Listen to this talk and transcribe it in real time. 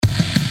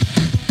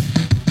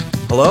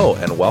Hello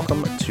and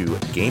welcome to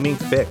Gaming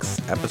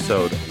Fix,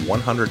 episode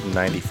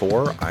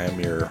 194. I am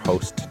your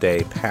host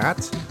today,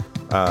 Pat,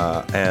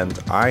 and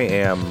I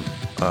am,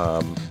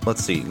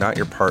 not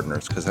your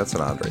partners, because that's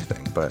an Andre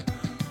thing, but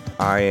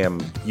I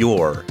am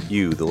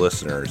you, the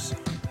listeners'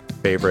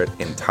 favorite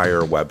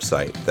entire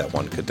website that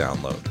one could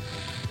download.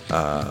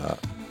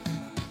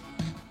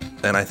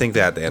 And I think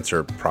that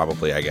answer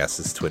probably, I guess,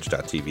 is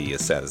twitch.tv,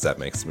 as sad as that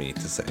makes me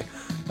to say.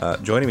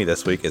 Joining me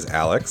this week is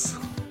Alex.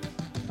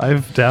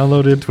 I've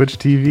downloaded Twitch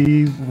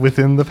TV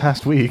within the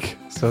past week,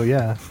 so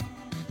yeah.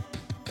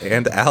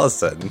 And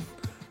Allison.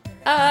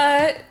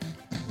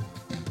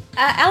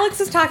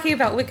 Alex is talking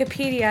about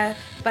Wikipedia,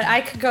 but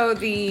I could go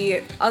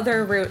the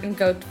other route and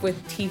go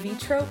with TV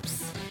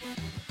tropes.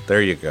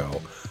 There you go.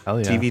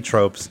 Hell yeah. TV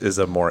tropes is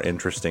a more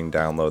interesting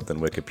download than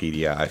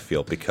Wikipedia, I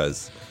feel,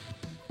 because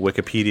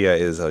Wikipedia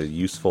is a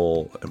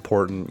useful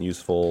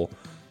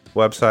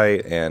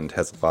website and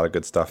has a lot of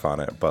good stuff on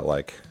it, but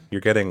like you're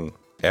getting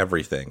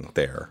everything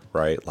there,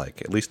 right? Like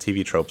at least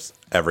TV tropes,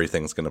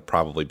 everything's going to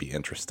probably be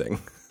interesting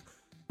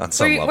on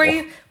some level.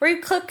 Where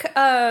you click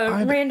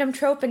a random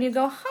trope and you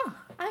go,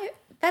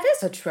 that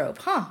is a trope,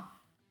 huh?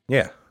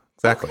 Yeah,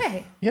 exactly.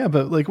 Okay. Yeah,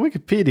 but like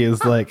Wikipedia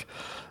is like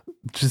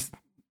just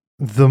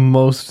the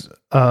most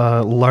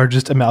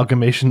largest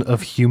amalgamation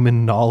of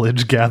human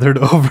knowledge gathered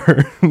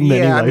over many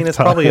Yeah, I mean, it's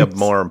probably a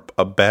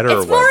better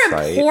It's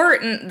website. more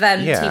important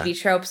than TV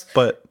tropes,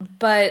 but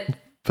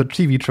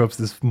TV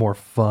tropes is more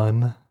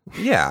fun.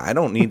 Yeah, I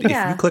don't need... If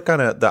you click on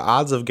the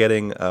odds of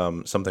getting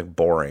something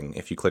boring,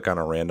 if you click on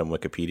a random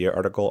Wikipedia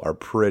article, are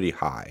pretty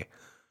high.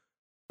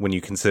 When you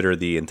consider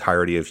the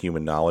entirety of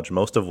human knowledge,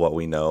 most of what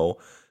we know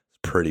is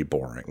pretty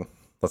boring.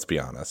 Let's be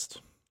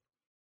honest.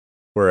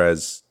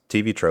 Whereas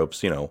TV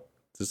tropes,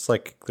 it's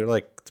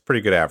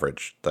pretty good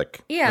average.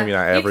 Like, maybe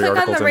not every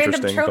article's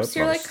interesting, but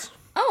you're most.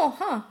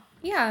 Like,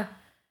 yeah.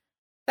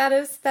 That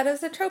is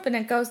a trope, and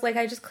it goes like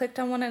I just clicked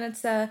on one, and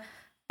it's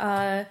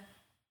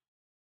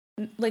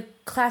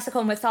like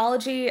classical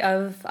mythology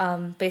of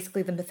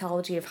basically the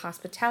mythology of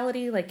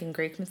hospitality, like in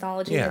Greek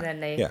mythology,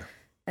 and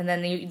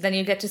then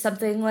you get to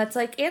something that's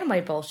like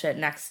anime bullshit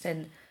next,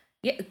 and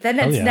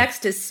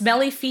next is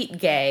smelly feet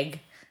gag.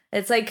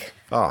 It's like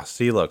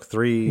look,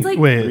 three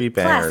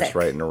banners classic.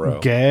 right in a row.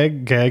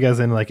 Gag as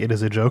in like it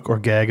is a joke, or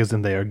gag as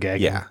in they are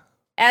gagging. Yeah,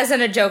 as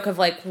in a joke of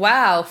like,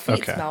 wow,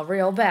 feet smell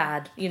real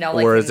bad.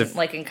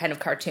 Like in kind of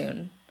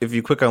cartoon. If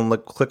you click on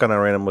a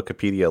random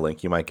Wikipedia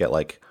link, you might get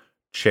like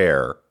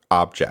chair.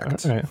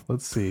 Object. All right,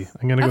 let's see.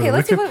 I'm gonna go to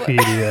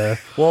Wikipedia.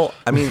 Well,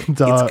 I mean, it's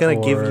gonna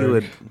give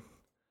you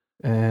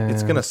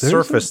it's gonna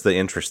surface the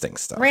interesting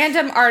stuff.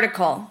 Random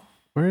article.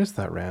 Where is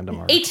that random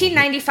article?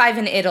 1895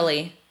 in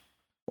Italy.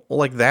 Well,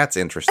 like that's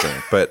interesting,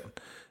 but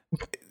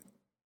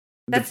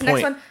that's the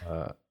next one.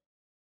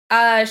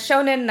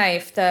 Shonen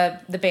Knife,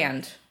 the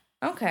band.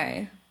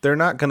 Okay. They're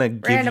not gonna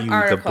give you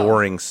the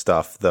boring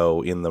stuff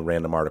though in the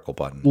random article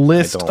button.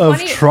 List of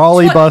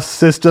trolleybus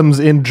systems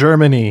in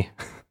Germany.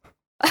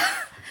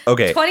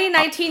 Okay.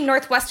 2019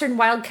 Northwestern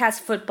Wildcats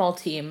football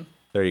team.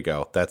 There you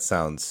go. That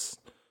sounds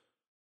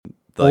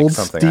like Old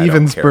something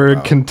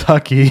Stevensburg,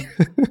 Kentucky.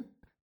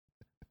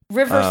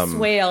 River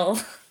Swale.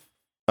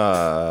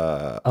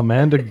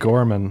 Amanda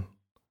Gorman,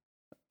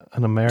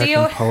 an American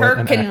Theo poet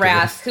and activist.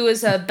 Herkenrath, who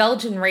is a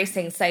Belgian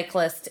racing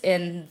cyclist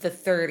in the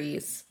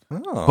 30s.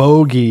 Oh.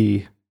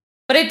 Bogey.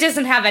 But it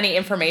doesn't have any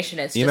information.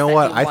 It's you know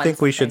what? I think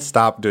we should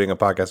stop doing a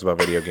podcast about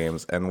video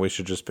games, and we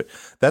should just.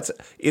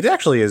 It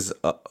actually is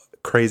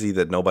crazy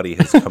that nobody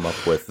has come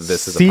up with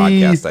this as a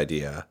podcast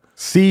idea.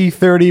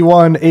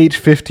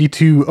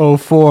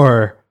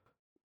 C31H5204,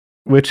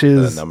 which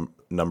is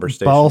number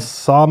station.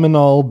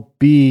 Balsaminol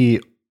B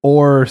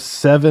or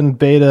 7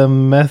 beta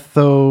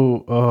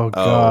metho. Oh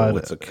god,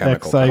 it's a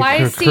chemical.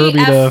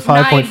 Xycurbita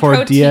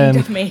 5.4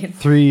 DN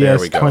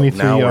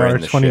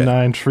 3S23R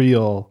 29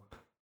 triol.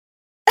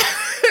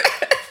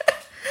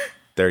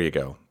 There you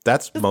go.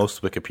 That's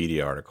most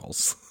Wikipedia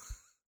articles.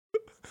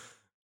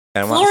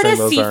 And Florida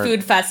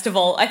Seafood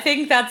Festival. I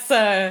think that's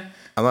I'm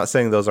not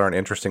saying those aren't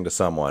interesting to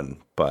someone,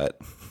 but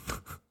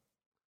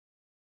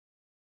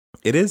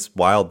it is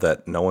wild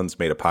that no one's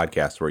made a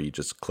podcast where you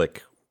just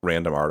click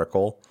random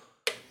article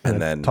and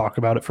then talk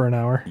about it for an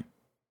hour.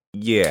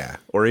 Yeah,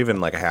 or even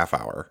like a half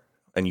hour,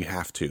 and you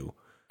have to.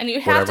 And you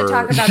have to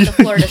talk about the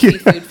Florida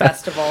Seafood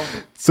Festival.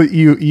 So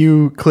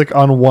you click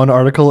on one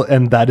article,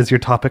 and that is your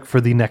topic for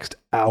the next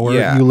hour.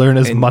 Yeah, you learn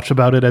as much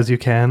about it as you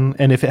can,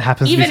 and if it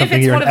happens to be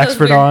something you're an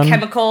expert on,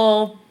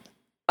 chemical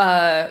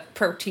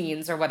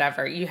proteins or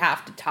whatever, you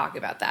have to talk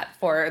about that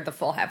for the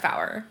full half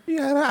hour.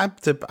 Yeah,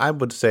 I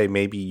would say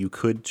maybe you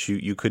could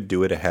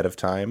do it ahead of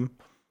time,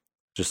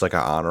 just like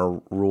an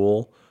honor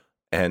rule,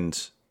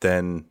 and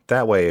then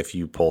that way, if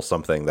you pull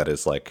something that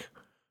is like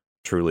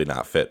truly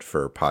not fit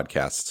for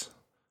podcasts.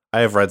 I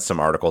have read some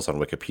articles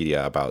on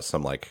Wikipedia about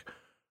some like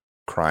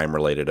crime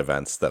related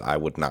events that I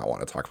would not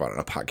want to talk about on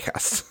a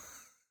podcast.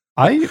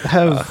 I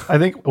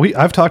think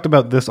I've talked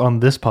about this on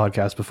this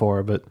podcast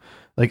before, but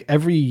like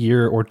every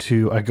year or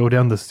two, I go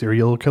down the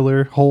serial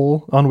killer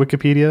hole on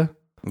Wikipedia.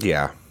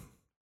 Yeah.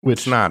 which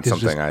it's not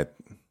something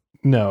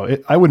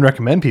I wouldn't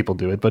recommend people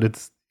do it, but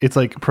it's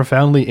like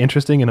profoundly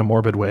interesting in a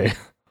morbid way.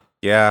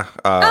 Yeah.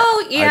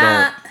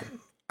 Yeah.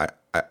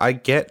 I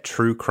get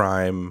true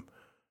crime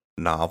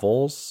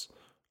novels,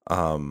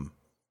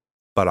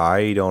 but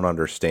I don't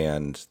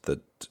understand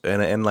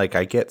and like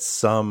I get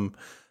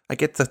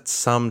that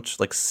some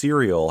like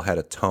Serial had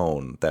a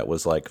tone that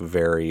was like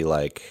very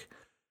like,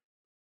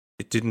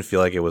 it didn't feel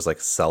like it was like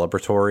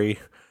celebratory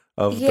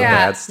of the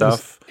bad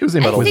stuff. It was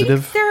inquisitive.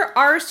 I think there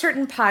are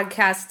certain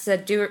podcasts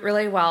that do it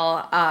really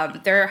well.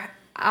 There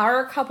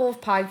are a couple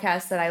of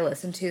podcasts that I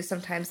listen to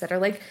sometimes that are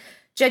like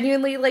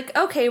genuinely like,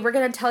 okay, we're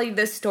going to tell you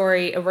this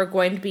story and we're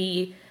going to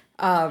be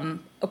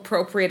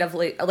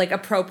appropriately,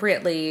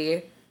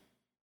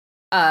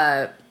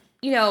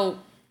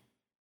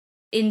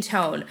 in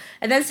tone.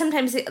 And then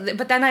sometimes,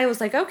 but then I was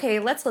like, okay,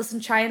 let's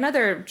try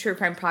another true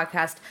crime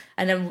podcast.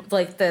 And then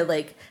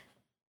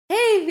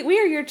hey, we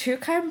are your true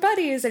crime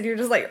buddies. And you're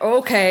just like,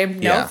 okay,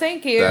 no,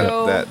 thank you.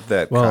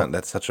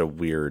 That's such a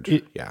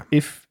weird,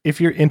 If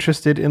you're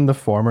interested in the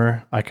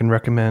former, I can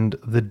recommend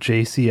the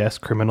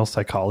JCS Criminal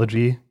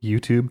Psychology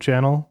YouTube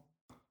channel.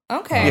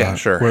 Okay. Yeah,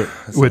 sure.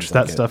 Which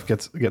that stuff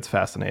gets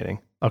fascinating.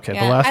 Okay,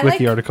 the last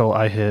wiki article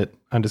I hit,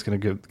 I'm just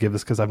going to give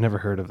this because I've never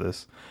heard of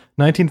this.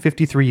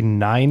 1953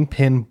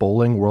 9-pin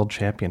bowling world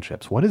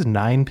championships. What is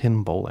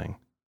 9-pin bowling?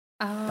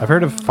 I've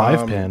heard of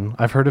 5-pin.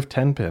 I've heard of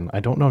 10-pin.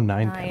 I don't know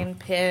 9-pin.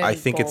 9-pin I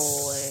think bowling.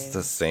 It's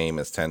the same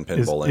as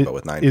 10-pin bowling, but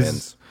with 9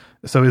 pins.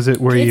 So is it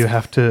where you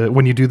have to,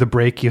 when you do the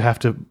break, you have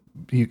to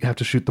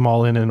shoot them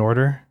all in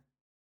order?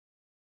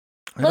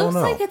 I don't Looks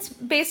know. like it's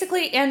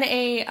basically in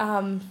a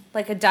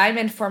like a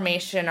diamond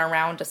formation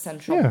around a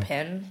central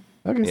pin.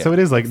 Okay, so it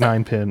is like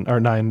 9-pin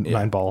or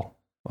 9 ball.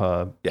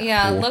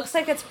 It looks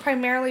like it's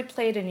primarily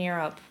played in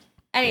Europe.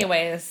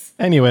 Anyways.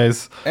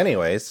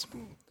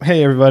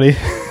 Hey, everybody.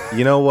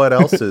 You know what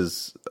else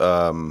is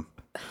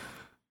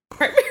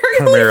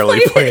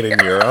primarily played in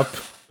Europe?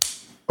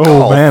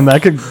 Oh, man,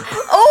 that could...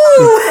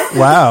 Oh!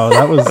 Wow,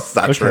 that was... That's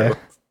not true.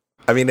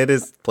 I mean, it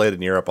is played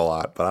in Europe a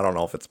lot, but I don't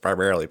know if it's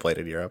primarily played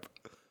in Europe.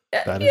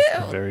 That is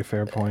a very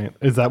fair point.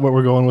 Is that what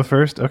we're going with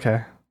first?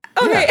 Okay.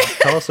 Okay. Yeah.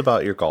 Tell us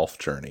about your golf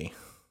journey.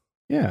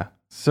 Yeah.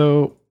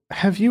 So,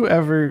 have you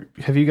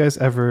guys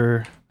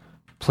ever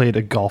played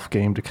a golf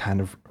game to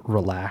kind of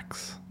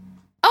relax?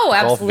 Oh,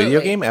 absolutely. Golf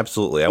video game?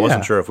 Absolutely. I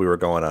wasn't sure if we were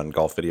going on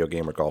golf video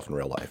game or golf in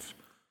real life.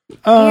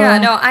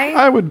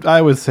 I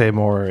would say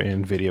more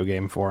in video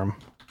game form.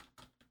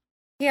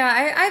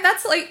 Yeah,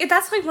 that's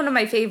like one of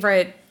my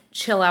favorite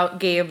chill out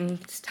game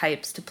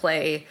types to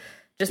play,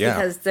 just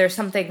because there's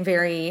something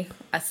very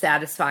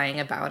satisfying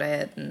about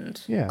it.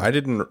 And I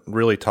didn't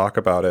really talk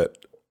about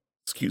it.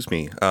 Excuse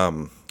me.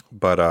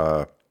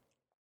 But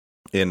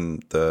in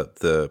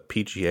the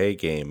PGA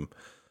game,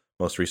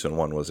 most recent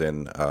one was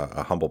in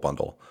a Humble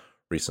Bundle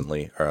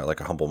recently, or like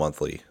a Humble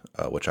Monthly,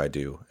 which I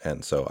do,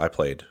 and so I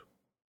played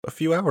a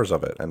few hours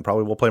of it, and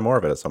probably will play more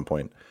of it at some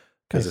point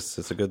because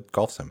it's a good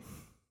golf sim.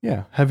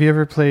 Yeah. Have you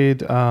ever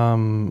played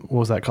what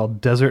was that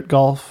called? Desert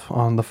Golf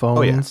on the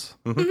phones?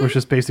 Oh, yeah. Mm-hmm. Which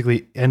is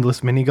basically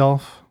endless mini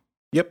golf.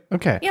 Yep.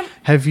 Okay. Yep.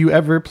 Have you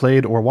ever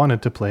played or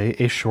wanted to play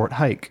a short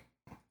hike?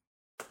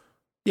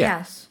 Yeah.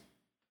 Yes.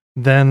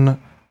 Then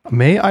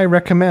may I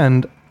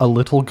recommend A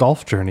Little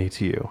Golf Journey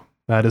to you?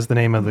 That is the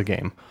name of the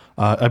game.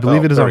 I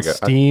believe it is on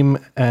Steam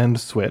and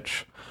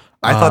Switch.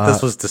 I thought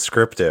this was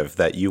descriptive,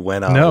 that you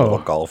went on a little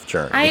golf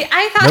journey.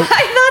 I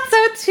thought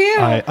so too.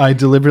 I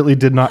deliberately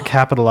did not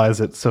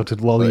capitalize it so to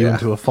lull you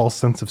into a false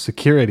sense of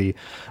security.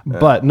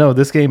 But no,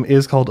 this game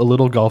is called A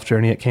Little Golf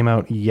Journey. It came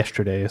out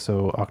yesterday,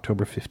 so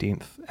October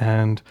 15th.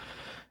 And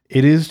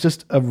it is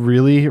just a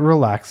really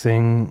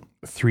relaxing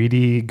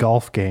 3D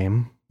golf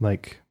game.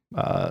 Like,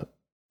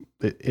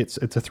 it's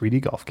a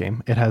 3D golf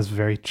game. It has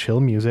very chill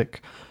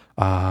music.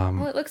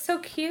 It looks so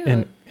cute.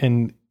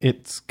 And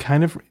it's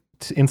kind of,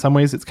 in some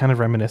ways, it's kind of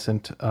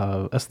reminiscent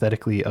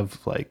aesthetically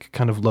of like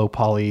kind of low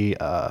poly,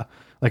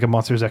 like a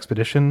Monsters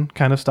Expedition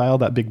kind of style,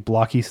 that big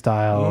blocky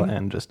style,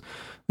 and just,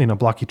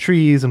 blocky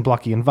trees and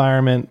blocky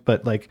environment.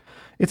 But like,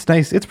 it's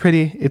nice, it's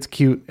pretty, it's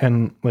cute,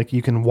 and like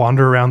you can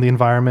wander around the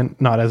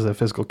environment, not as a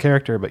physical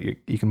character, but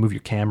you can move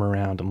your camera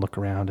around and look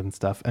around and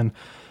stuff. And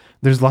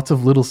there's lots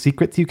of little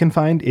secrets you can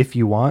find if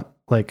you want.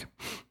 Like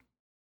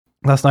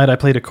last night I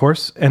played a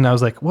course and I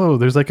was like, whoa,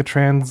 there's like a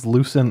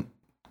translucent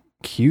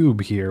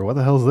cube here. What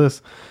the hell is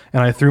this?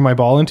 And I threw my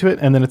ball into it,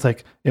 and then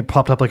it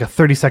popped up like a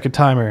 30-second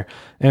timer.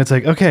 And it's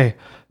like, okay,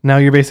 now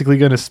you're basically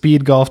going to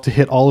speed golf to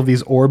hit all of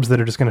these orbs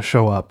that are just going to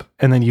show up.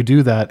 And then you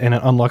do that, and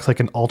it unlocks like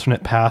an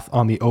alternate path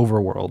on the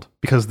overworld,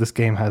 because this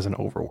game has an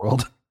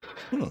overworld.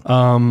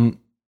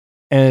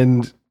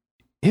 And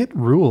it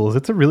rules.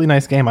 It's a really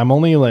nice game. I'm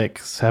only like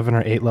 7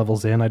 or 8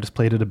 levels in. I just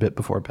played it a bit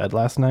before bed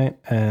last night,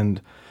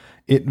 and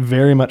it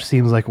very much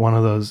seems like one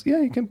of those,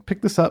 you can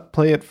pick this up,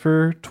 play it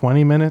for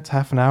 20 minutes,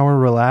 half an hour,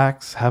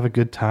 relax, have a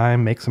good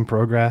time, make some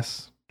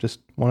progress.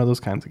 Just one of those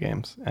kinds of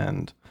games.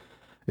 And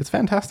it's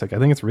fantastic. I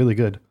think it's really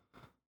good.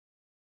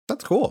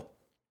 That's cool.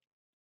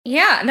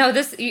 Yeah, no,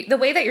 the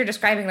way that you're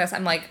describing this,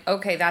 I'm like,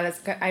 okay,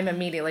 I'm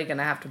immediately going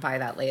to have to buy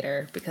that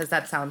later because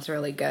that sounds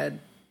really good.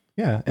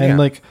 Yeah, and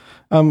like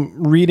I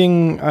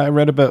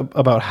read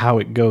about how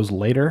it goes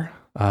later.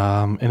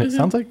 And it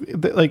sounds like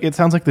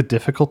the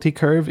difficulty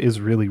curve is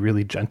really,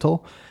 really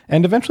gentle,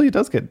 and eventually it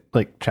does get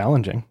like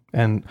challenging.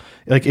 And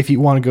like if you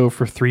want to go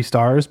for 3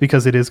 stars,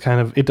 because it is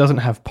it doesn't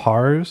have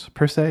pars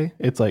per se.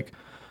 It's like,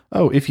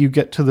 oh, if you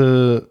get to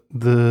the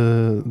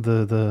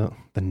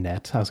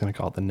net, I was going to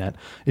call it the net.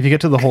 If you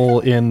get to the hole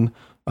in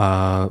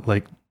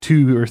like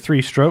 2 or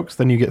 3 strokes,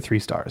 then you get 3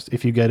 stars.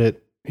 If you get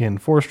it in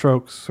 4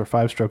 strokes or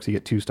 5 strokes, you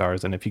get 2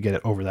 stars, and if you get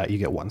it over that, you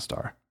get 1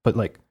 star. But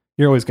like,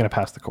 you're always going to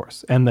pass the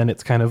course. And then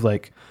it's kind of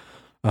like,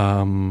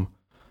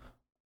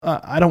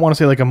 I don't want to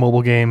say like a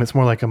mobile game. It's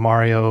more like a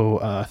Mario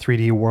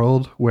 3D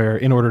world, where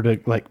in order to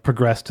like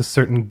progress to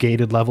certain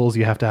gated levels,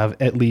 you have to have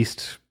at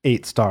least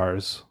 8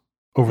 stars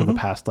over the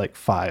past like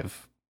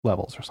 5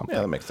 levels or something.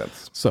 Yeah, that makes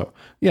sense. So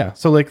yeah,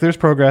 so like there's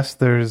progress.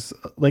 There's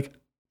like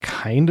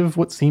kind of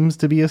what seems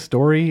to be a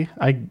story.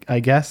 I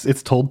guess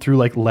it's told through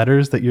like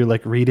letters that you're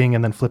like reading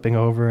and then flipping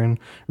over and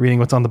reading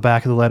what's on the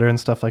back of the letter and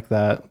stuff like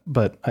that.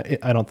 But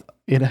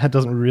it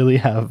doesn't really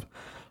have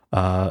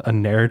a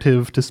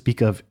narrative to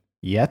speak of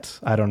yet.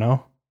 I don't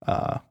know.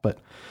 But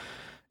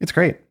it's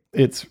great.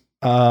 It's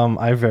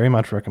I very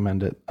much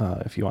recommend it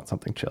if you want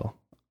something chill.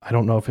 I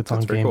don't know if it's on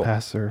Game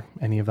Pass or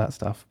any of that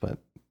stuff, but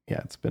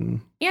yeah, it's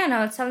been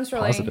it sounds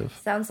really positive.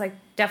 Sounds like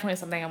definitely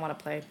something I want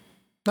to play.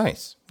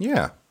 Nice.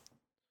 Yeah.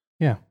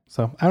 Yeah,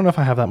 so I don't know if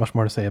I have that much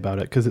more to say about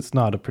it because it's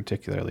not a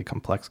particularly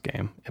complex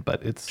game,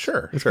 but it's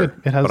good.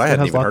 It has, but I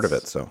hadn't even heard of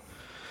it, so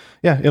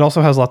yeah, it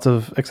also has lots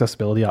of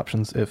accessibility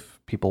options if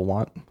people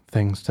want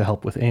things to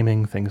help with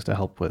aiming, things to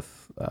help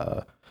with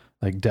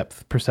like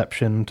depth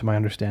perception, to my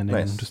understanding,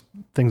 and just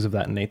things of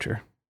that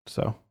nature.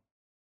 So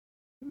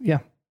yeah,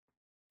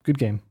 good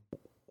game.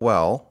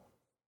 Well,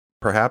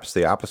 perhaps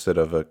the opposite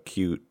of a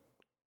cute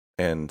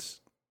and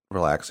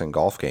relaxing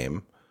golf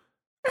game.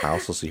 I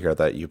also see here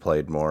that you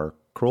played more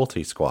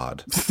Cruelty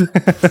Squad.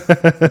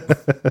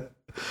 That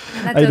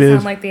does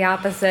sound like the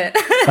opposite.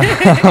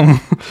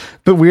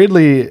 But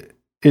weirdly,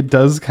 it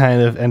does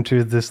kind of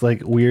enter this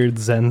like weird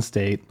Zen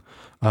state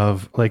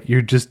of like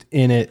you're just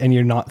in it and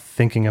you're not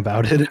thinking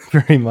about it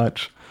very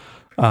much.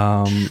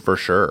 For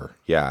sure.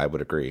 Yeah, I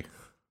would agree.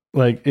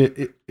 Like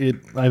it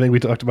I think we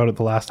talked about it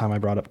the last time I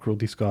brought up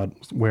Cruelty Squad,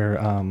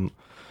 where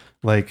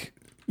like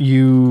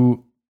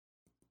you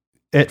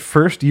at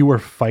first you were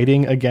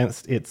fighting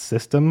against its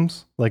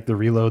systems, like the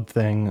reload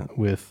thing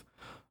with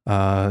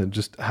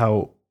just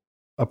how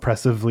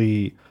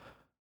oppressively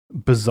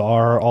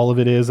bizarre all of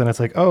it is. And it's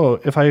like, oh,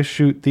 if I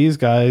shoot these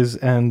guys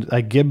and I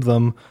gib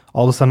them,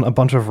 all of a sudden a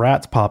bunch of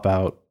rats pop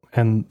out,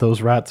 and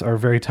those rats are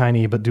very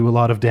tiny but do a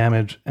lot of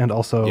damage, and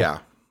also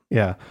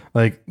yeah,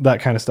 like that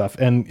kind of stuff.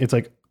 And it's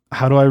like,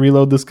 how do I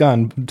reload this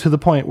gun? To the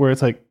point where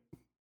it's like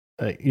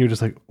you're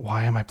just like,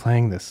 why am I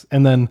playing this?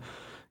 And then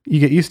you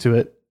get used to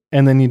it,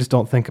 and then you just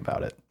don't think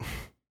about it.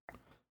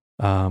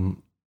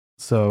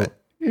 So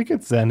it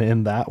gets zen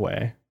in that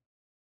way.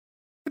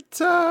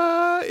 It's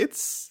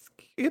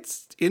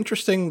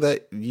interesting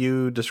that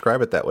you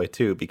describe it that way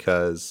too,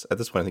 because at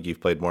this point I think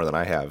you've played more than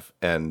I have,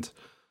 and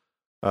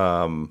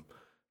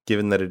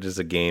given that it is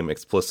a game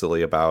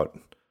explicitly about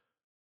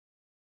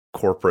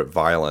corporate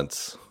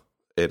violence,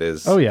 it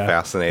is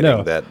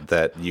fascinating that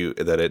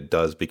it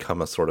does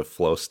become a sort of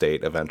flow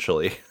state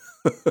eventually.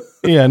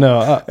 And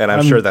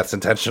I'm sure that's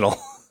intentional.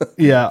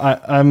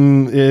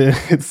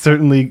 It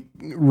certainly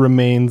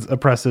remains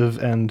oppressive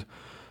and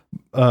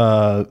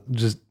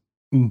just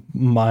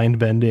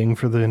mind-bending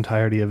for the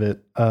entirety of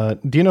it.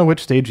 Do you know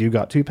which stage you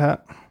got to,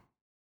 Pat?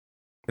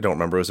 I don't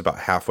remember. It was about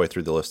halfway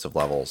through the list of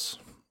levels.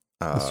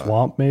 The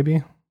swamp,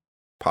 maybe?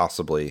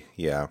 Possibly,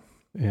 yeah.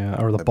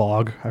 Yeah, or the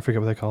bog. I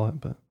forget what they call it,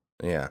 but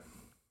yeah.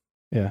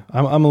 Yeah,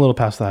 I'm a little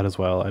past that as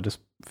well. I just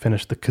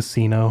finished the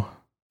casino,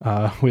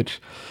 which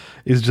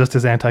is just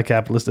as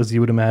anti-capitalist as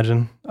you would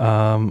imagine.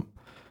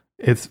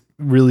 It's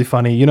really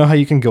funny. You know how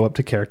you can go up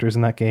to characters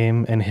in that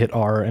game and hit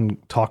R and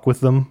talk with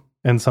them?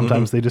 And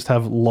sometimes they just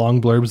have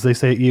long blurbs they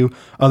say at you.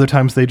 Other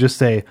times they just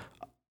say,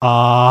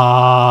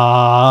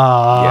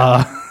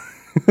 ah.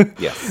 Yeah.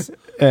 Yes.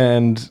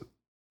 And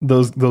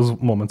those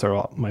moments are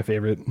all my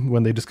favorite,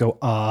 when they just go,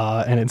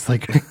 ah, and it's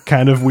like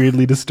kind of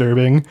weirdly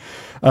disturbing.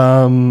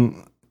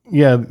 Talking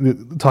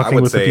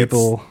with the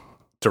people.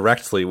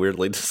 Directly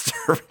weirdly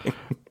disturbing.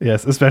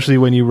 Yes, especially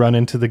when you run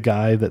into the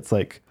guy that's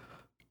like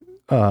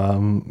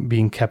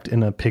being kept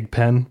in a pig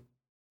pen,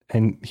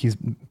 and he's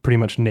pretty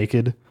much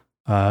naked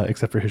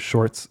except for his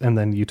shorts, and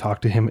then you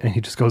talk to him and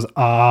he just goes,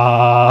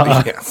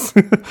 ah. Yes.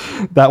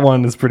 That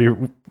one is pretty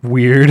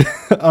weird.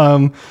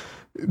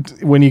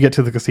 When you get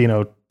to the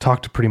casino,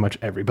 talk to pretty much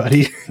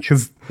everybody,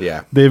 because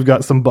they've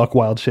got some buck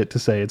wild shit to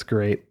say. It's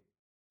great.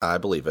 I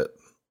believe it.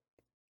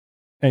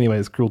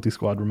 Anyways, Cruelty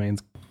Squad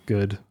remains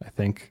good, I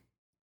think.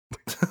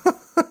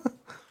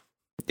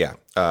 Yeah,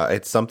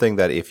 it's something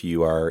that if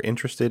you are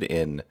interested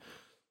in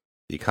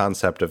the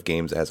concept of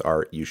games as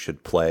art, you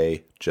should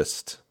play.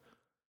 Just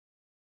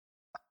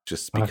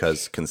just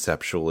because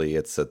conceptually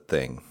it's a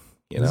thing.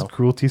 Is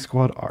Cruelty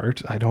Squad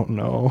art? I don't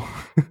know.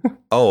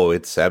 Oh,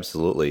 it's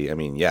absolutely. I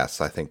mean,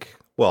 yes, I think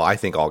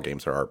all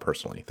games are art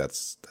personally.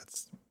 That's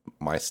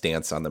my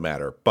stance on the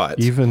matter. But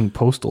even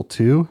Postal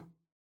 2?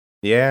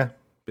 Yeah,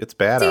 it's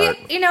bad art.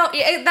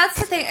 That's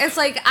the thing. It's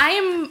like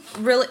I'm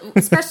really,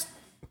 especially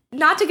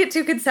not to get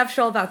too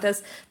conceptual about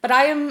this, but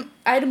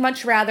I'd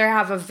much rather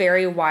have a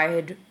very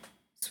wide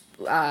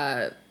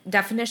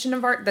definition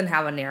of art than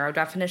have a narrow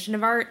definition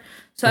of art.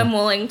 So I'm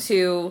willing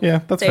to say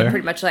fair.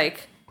 Pretty much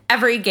like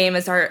every game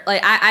is art.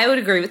 Like I would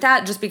agree with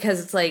that, just because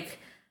it's like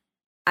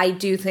I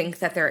do think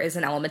that there is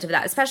an element of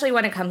that, especially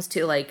when it comes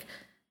to like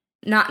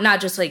not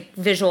just like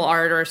visual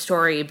art or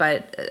story,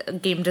 but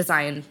game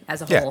design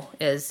as a whole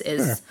is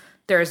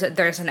there's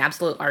an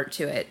absolute art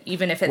to it.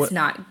 Even if it's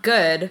not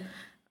good,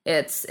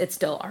 it's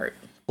still art.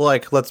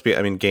 Like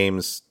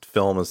games,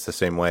 film is the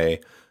same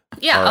way.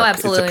 Yeah,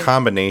 absolutely. It's a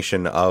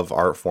combination of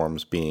art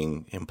forms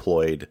being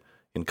employed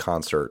in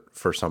concert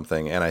for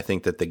something, and I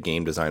think that the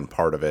game design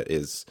part of it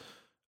is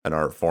an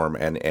art form,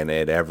 and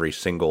at every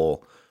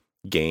single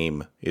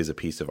game is a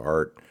piece of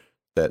art.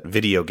 That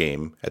video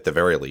game, at the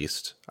very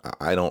least,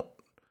 I don't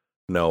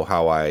know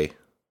how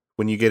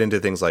when you get into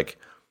things like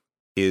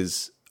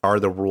are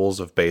the rules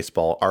of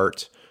baseball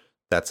art,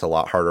 that's a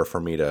lot harder for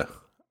me to,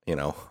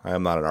 I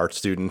am not an art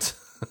student.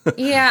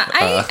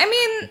 Yeah,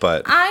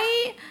 but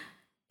I'd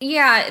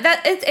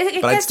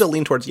still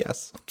lean towards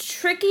yes.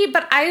 Tricky,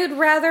 but I would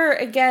rather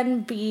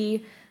again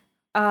be,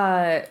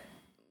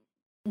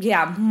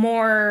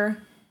 more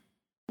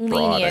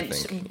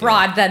lenient,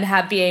 broad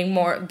than being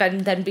more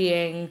than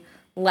being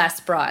less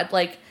broad.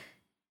 Like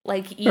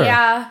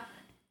sure.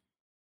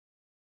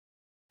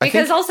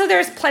 Because also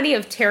there's plenty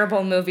of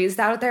terrible movies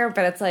out there,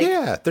 but it's like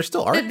they're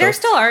still art. They're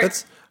still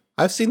art.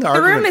 I've seen the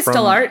argument. The Room is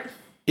still art.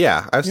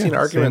 Yeah, I've seen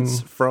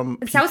arguments from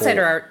it's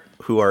outsider art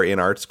who are in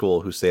art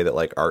school who say that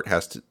like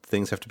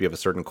things have to be of a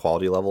certain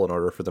quality level in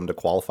order for them to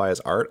qualify as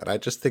art, and I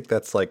just think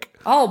that's like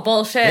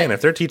bullshit. Man,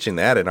 if they're teaching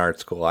that in art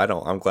school,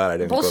 I'm glad I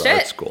didn't go to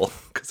art school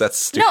because that's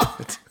stupid. No,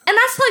 and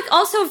that's like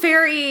also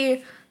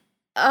very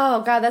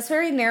that's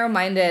very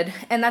narrow-minded,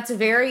 and that's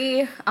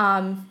very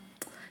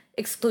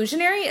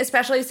exclusionary,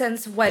 especially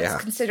since what's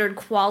considered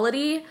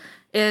quality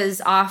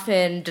is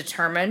often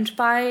determined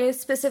by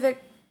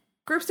specific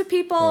groups of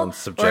people. And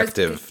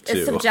subjective too.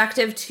 It's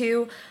subjective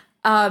too.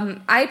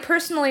 I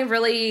personally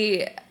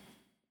really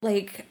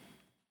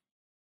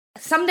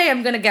someday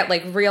I'm going to get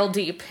like real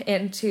deep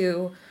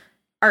into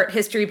art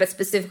history, but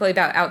specifically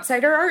about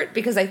outsider art,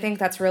 because I think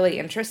that's really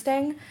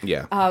interesting.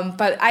 Yeah.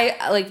 But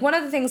I one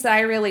of the things that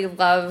I really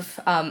love,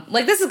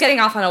 this is getting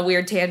off on a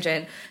weird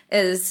tangent,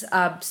 is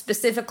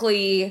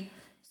specifically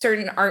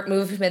certain art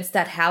movements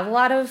that have a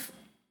lot of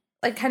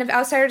like kind of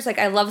outsiders. Like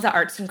I love the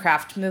arts and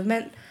craft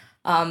movement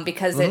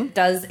because it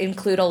does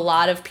include a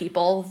lot of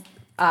people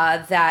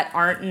that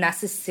aren't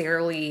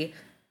necessarily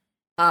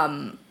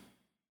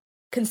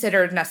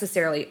considered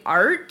necessarily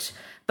art,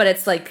 but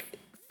it's like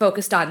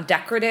focused on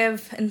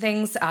decorative and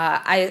things.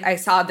 I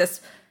saw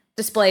this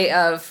display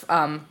of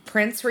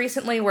prints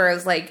recently where it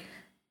was like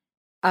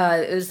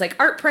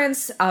art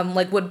prints,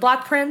 like wood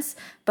block prints,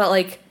 but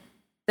like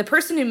the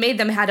person who made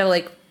them had to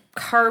like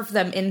carve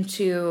them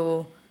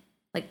into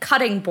like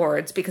cutting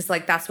boards because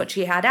like that's what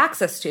she had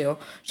access to.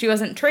 She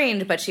wasn't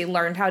trained, but she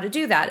learned how to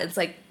do that. It's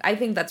like I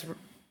think that's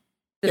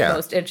the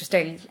most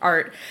interesting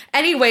art.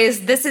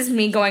 Anyways, this is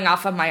me going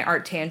off on my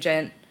art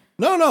tangent.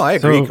 No, I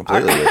agree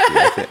completely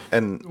with you.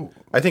 And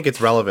I think it's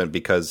relevant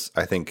because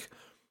I think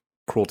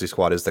Cruelty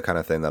Squad is the kind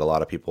of thing that a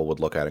lot of people would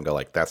look at and go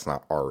like, that's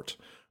not art.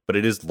 But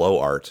it is low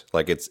art.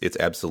 Like it's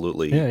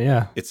absolutely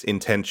it's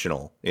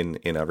intentional in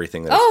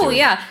everything that it's doing.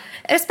 Yeah.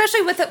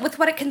 Especially with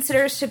what it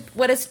considers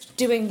what it's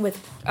doing with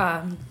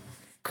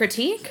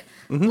critique.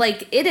 Mm-hmm.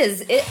 Like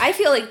I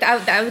feel like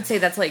I would say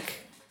that's like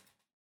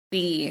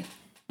the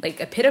like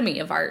epitome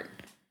of art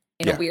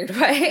in a weird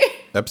way.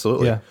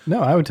 Absolutely. Yeah.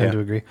 No, I would tend to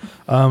agree.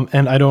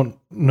 And I don't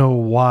know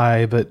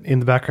why, but in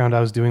the background,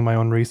 I was doing my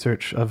own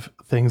research of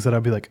things that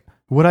I'd be like,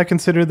 would I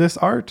consider this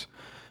art?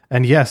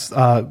 And yes,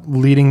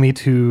 leading me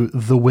to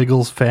the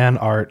Wiggles fan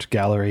art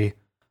gallery.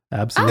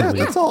 Absolutely.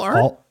 Yeah, that's all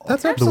art.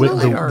 That's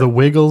absolutely art. The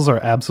Wiggles are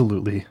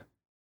absolutely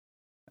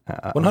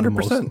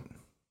 100%.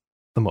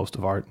 The most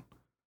of art.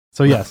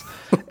 So yes,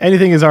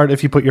 anything is art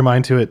if you put your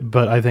mind to it,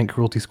 but I think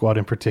Cruelty Squad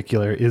in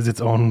particular is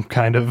its own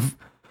kind of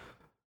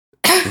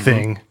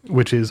thing,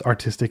 which is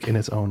artistic in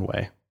its own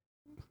way.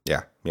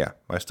 Yeah.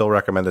 I still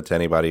recommend it to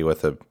anybody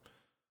with a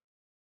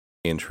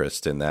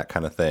interest in that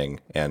kind of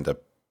thing and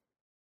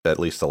at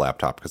least a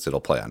laptop because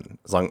it'll play on.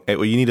 You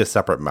need a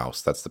separate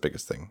mouse. That's the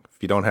biggest thing. If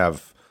you don't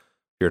have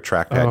your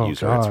trackpad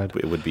user,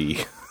 it would be.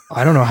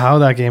 I don't know how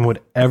that game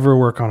would ever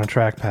work on a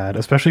trackpad,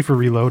 especially for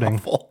reloading.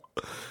 Awful.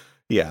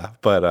 Yeah,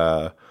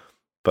 but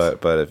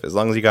if as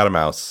long as you got a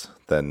mouse,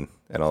 then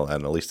and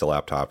at least a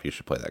laptop, you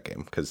should play that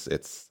game because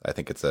I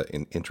think it's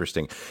an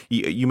interesting.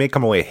 You may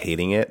come away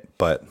hating it,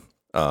 but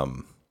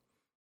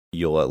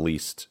you'll at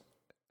least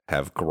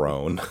have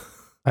grown.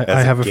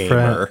 I have a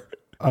friend.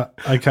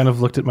 I kind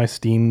of looked at my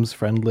Steam's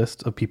friend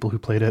list of people who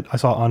played it. I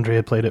saw Andre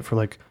had played it for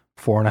like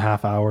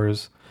 4.5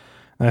 hours.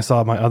 And I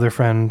saw my other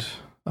friend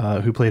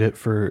who played it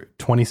for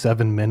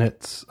 27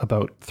 minutes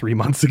about 3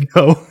 months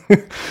ago.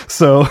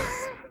 So,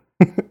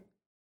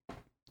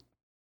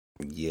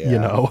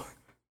 yeah,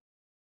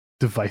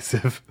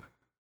 divisive.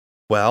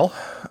 Well,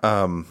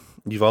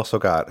 you've also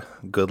got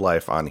Good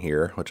Life on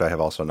here, which I have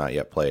also not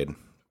yet played.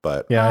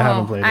 But yeah, I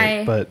haven't played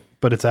it,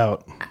 but it's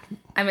out.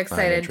 I'm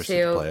excited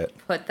to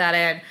put that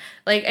in.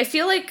 Like, I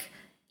feel like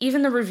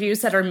even the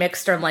reviews that are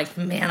mixed are like,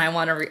 man, I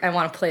want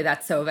to play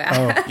that so bad.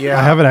 Oh, yeah,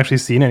 I haven't actually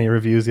seen any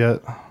reviews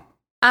yet.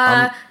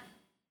 But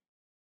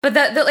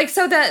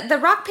the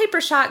rock paper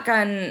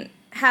shotgun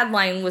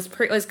headline was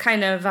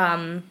kind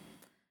of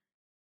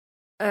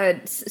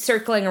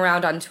circling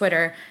around on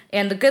Twitter,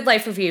 and the Good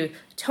Life review: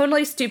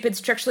 tonally stupid,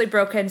 structurally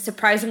broken,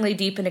 surprisingly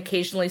deep, and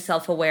occasionally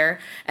self-aware.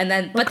 And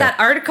then, that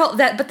article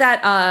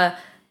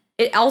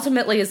it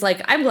ultimately is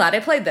like, I'm glad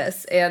I played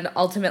this, and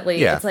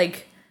ultimately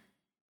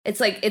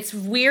it's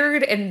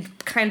weird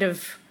and kind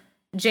of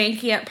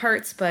janky at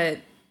parts, but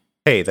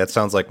hey, that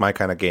sounds like my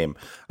kind of game.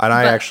 And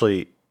I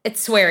actually,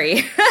 it's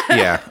sweary.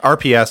 Yeah,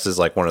 RPS is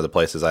like one of the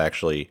places I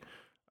actually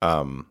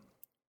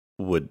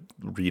would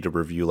read a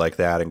review like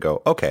that and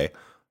go, okay,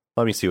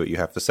 let me see what you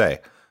have to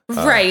say.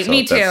 Right, so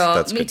me too.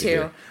 That's me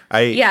too.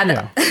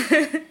 I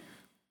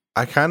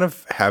kind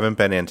of haven't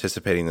been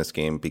anticipating this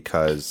game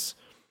because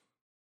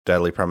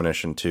Deadly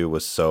Premonition 2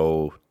 was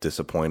so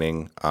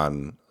disappointing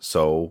on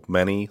so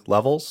many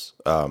levels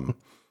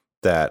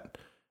that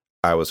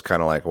I was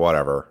kind of like,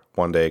 whatever.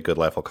 One day Good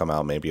Life will come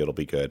out, maybe it'll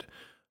be good.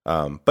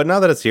 But now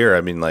that it's here,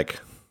 I mean, like,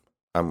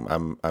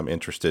 I'm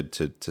interested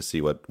to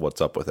see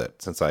what's up with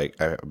it, since I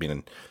mean,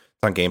 it's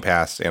on Game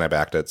Pass and I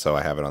backed it, so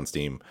I have it on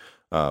Steam.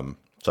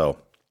 So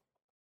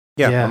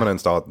yeah, I'm gonna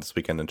install it this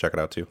weekend and check it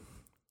out too.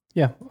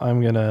 Yeah,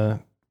 I'm gonna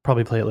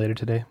probably play it later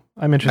today.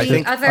 I'm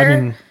interested.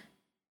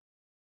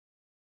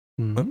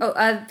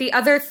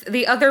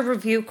 The other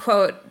review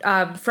quote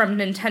from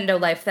Nintendo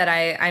Life that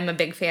I'm a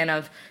big fan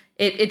of.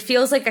 It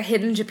feels like a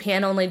hidden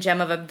Japan-only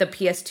gem of the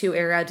PS2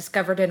 era,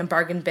 discovered in a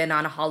bargain bin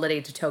on a holiday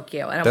to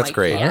Tokyo. And I'm that's like,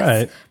 great. Yes, all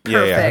right.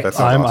 Perfect. Yeah, that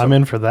sounds awesome. I'm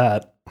in for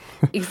that.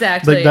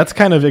 Exactly. Like, that's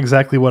kind of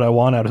exactly what I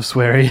want out of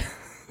Swery.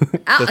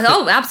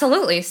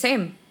 Absolutely.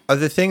 Same.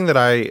 The thing that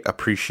I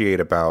appreciate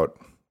about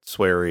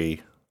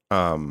Swery,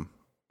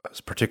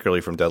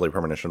 particularly from Deadly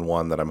Premonition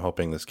 1, that I'm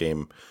hoping this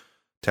game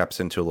taps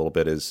into a little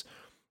bit, is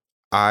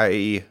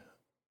I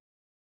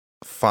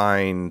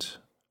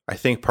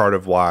think part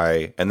of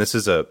why, and this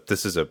is a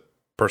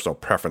personal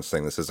preference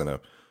thing, this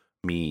isn't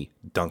me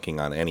dunking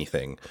on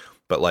anything,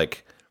 but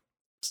like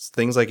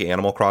things like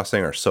Animal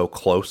Crossing are so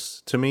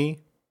close to me.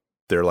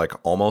 They're like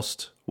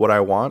almost what I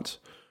want.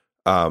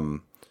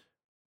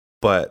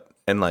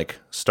 And like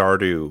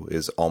Stardew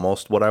is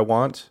almost what I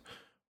want,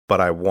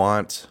 but I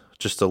want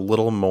just a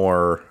little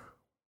more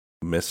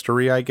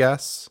mystery, I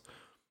guess,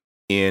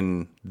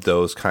 in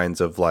those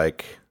kinds of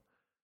like,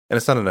 and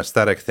it's not an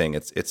aesthetic thing.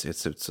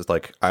 It's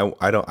like I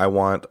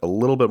want a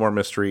little bit more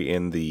mystery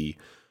in the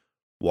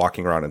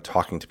walking around and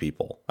talking to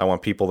people. I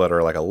want people that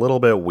are like a little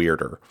bit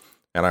weirder,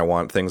 and I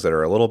want things that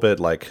are a little bit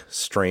like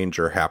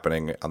stranger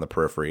happening on the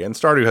periphery. And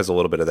Stardew has a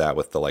little bit of that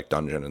with the like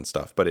dungeon and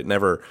stuff, but it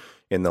never,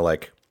 in the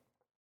like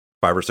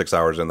 5 or 6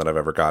 hours in that I've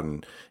ever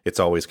gotten, it's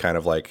always kind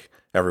of like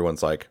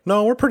everyone's like,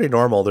 no, we're pretty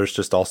normal. There's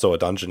just also a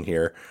dungeon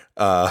here.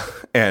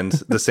 And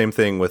the same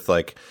thing with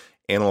like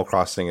Animal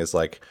Crossing is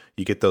like,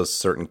 you get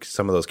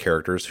some of those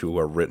characters who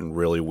are written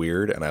really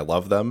weird, and I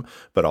love them,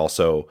 but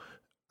also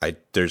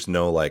there's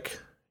no like,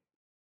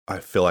 I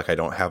feel like I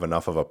don't have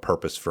enough of a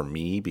purpose for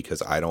me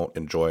because I don't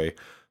enjoy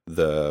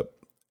the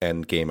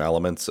end game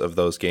elements of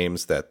those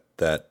games that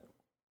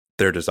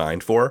they're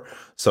designed for.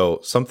 So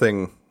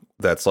something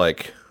that's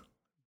like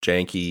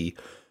janky,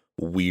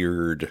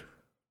 weird,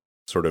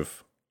 sort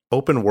of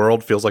open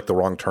world feels like the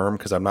wrong term,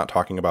 because I'm not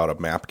talking about a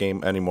map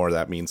game anymore.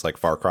 That means like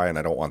Far Cry, and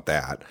I don't want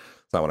that.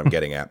 It's not what I'm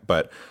getting at.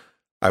 But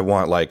I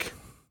want like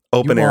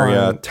open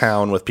area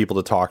town with people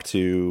to talk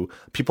to,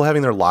 people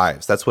having their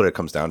lives. That's what it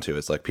comes down to.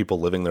 It's like people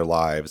living their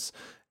lives,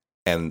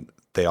 and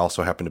they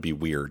also happen to be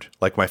weird.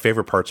 Like, my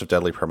favorite parts of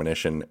Deadly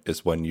Premonition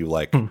is when you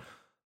like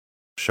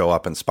show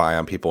up and spy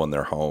on people in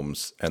their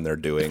homes, and they're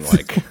doing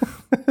like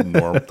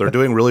they're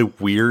doing really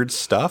weird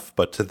stuff,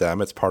 but to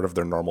them it's part of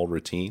their normal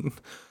routine.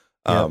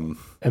 Yeah.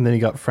 And then you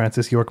got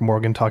Francis York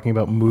Morgan talking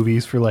about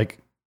movies for like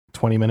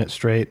 20 minutes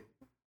straight.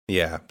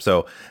 Yeah.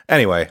 So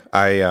anyway,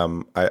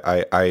 I'm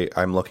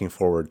looking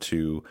forward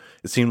to.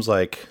 It seems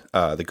like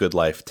The Good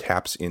Life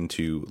taps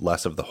into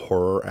less of the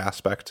horror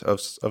aspect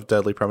of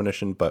Deadly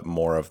Premonition, but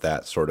more of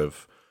that sort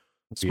of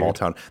small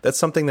town. That's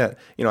something that,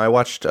 I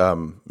watched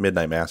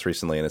Midnight Mass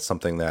recently, and it's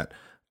something that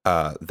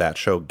that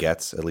show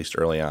gets, at least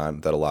early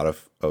on, that a lot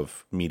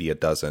of media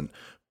doesn't.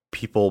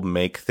 People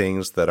make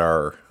things that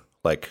are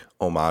like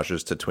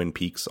homages to Twin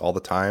Peaks all the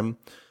time.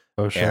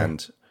 Oh, sure.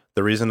 And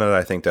the reason that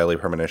I think Deadly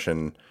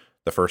Premonition,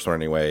 the first one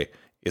anyway,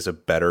 is a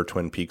better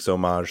Twin Peaks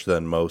homage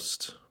than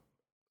most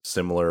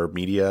similar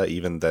media,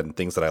 even than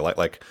things that I like.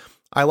 Like,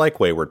 I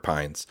like Wayward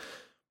Pines.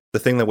 the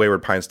thing that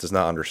Wayward Pines does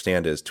not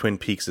understand is Twin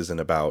Peaks isn't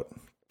about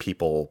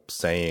people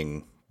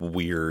saying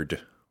weird,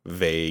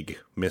 vague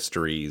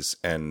mysteries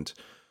and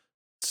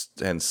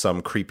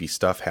some creepy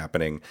stuff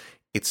happening.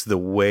 It's the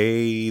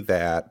way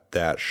that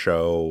that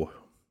show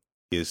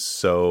is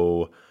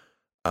so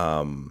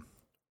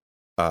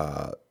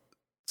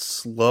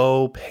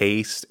slow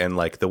paced, and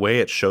like the way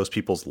it shows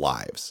people's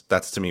lives.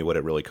 That's to me what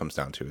it really comes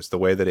down to, is the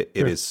way that it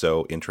is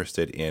so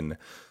interested in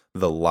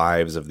the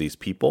lives of these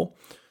people.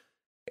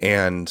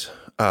 And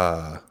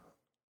I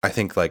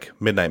think like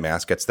Midnight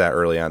Mass gets that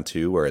early on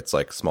too, where it's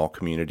like small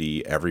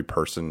community, every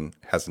person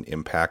has an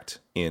impact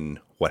in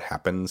what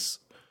happens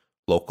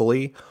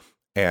locally,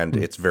 and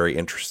it's very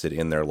interested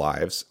in their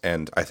lives.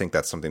 And I think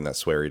that's something that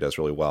Swery does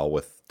really well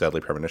with Deadly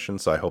Premonition.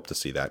 So I hope to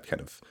see that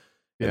kind of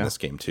in this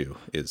game too,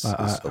 is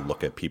a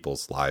look at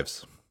people's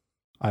lives.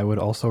 I would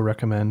also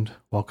recommend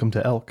Welcome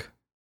to Elk,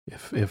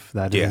 if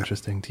that is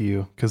interesting to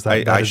you, because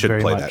that I is should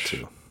very play much, that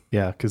too.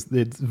 Yeah, because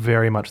it's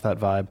very much that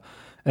vibe.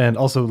 And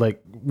also,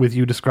 like, with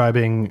you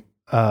describing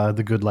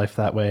The Good Life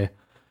that way,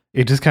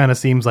 it just kind of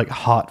seems like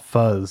Hot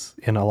Fuzz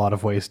in a lot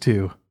of ways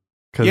too.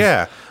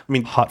 Yeah, I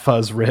mean, Hot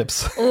Fuzz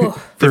rips. Ooh,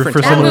 for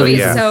that similar movie's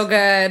reasons. so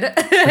good.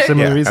 For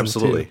similar reasons,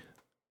 absolutely,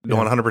 too.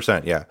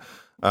 100%.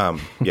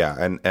 Yeah,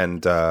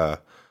 and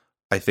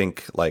I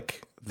think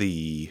like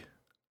the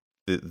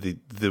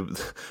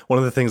one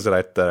of the things that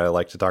I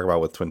like to talk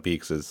about with Twin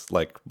Peaks is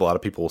like a lot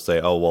of people will say,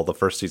 oh well, the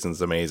first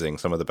season's amazing,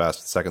 some of the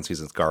best, the second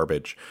season's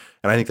garbage,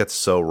 and I think that's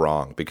so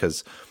wrong,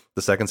 because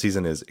the second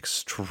season is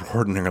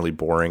extraordinarily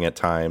boring at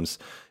times.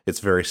 It's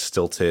very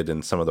stilted,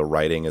 and some of the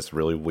writing is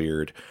really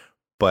weird.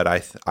 But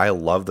I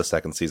love the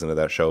second season of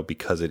that show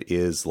because it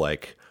is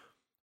like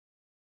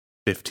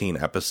 15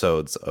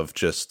 episodes of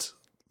just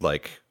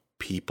like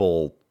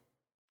people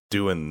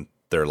doing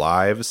their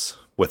lives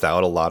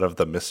without a lot of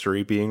the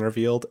mystery being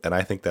revealed. And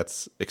I think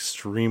that's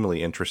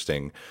extremely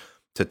interesting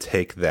to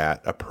take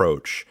that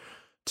approach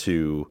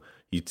to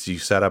you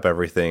set up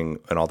everything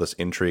and all this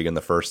intrigue in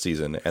the first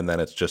season. And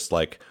then it's just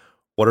like,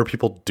 what are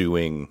people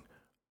doing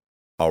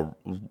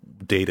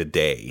day to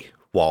day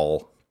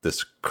while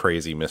this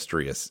crazy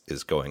mystery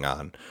is going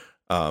on?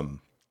 And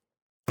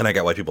I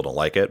get why people don't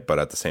like it, but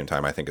at the same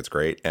time, I think it's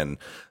great. And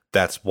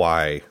that's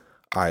why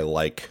I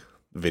like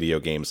video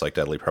games like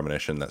Deadly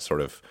Premonition that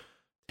sort of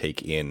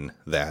take in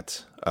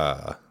that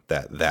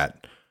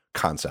that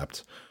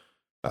concept.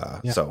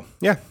 So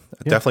yeah,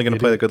 definitely going to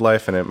play The Good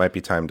Life, and it might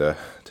be time to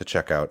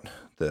check out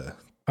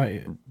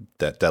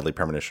that Deadly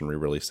Premonition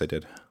re-release they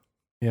did.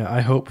 Yeah,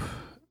 I hope,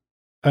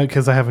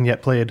 because I haven't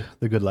yet played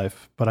The Good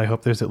Life, but I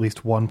hope there's at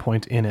least one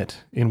point in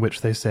it in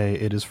which they say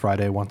it is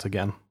Friday once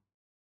again.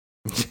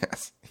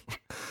 Yes.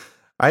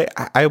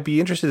 I'll be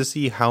interested to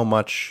see how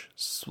much,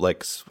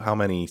 like, how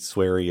many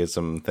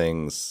swearyism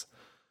things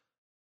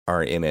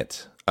are in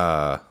it,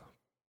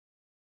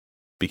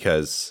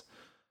 because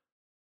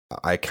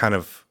I kind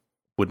of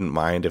wouldn't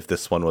mind if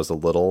this one was a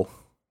little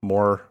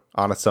more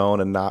on its own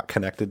and not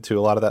connected to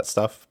a lot of that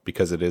stuff,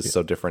 because it is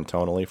so different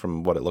tonally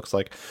from what it looks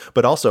like.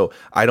 But also,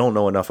 I don't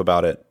know enough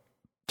about it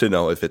to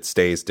know if it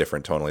stays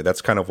different tonally.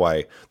 That's kind of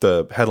why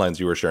the headlines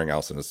you were sharing,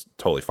 Allison, is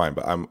totally fine,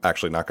 but I'm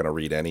actually not going to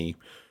read any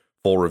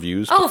full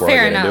reviews before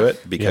I get into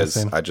it,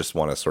 because I just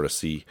want to sort of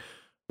see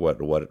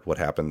what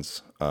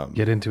happens.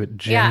 Get into it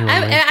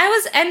genuinely.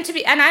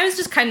 I was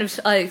just kind of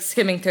like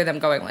skimming through them,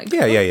 going like,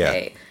 yeah.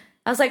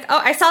 I was like,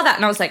 oh, I saw that,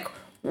 and I was like,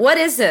 what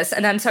is this?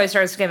 And then so I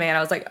started skimming, and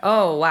I was like,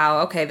 oh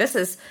wow, okay, this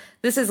is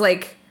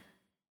like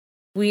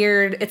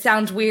weird. It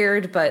sounds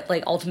weird, but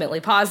like ultimately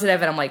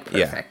positive, and I'm like,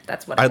 perfect. Yeah.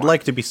 That's what I'd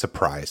like to be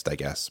surprised, I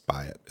guess,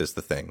 by it is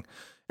the thing.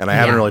 And I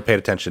haven't really paid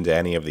attention to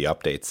any of the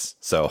updates,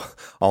 so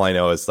all I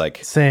know is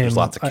like there's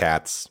lots of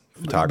cats,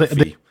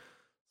 photography,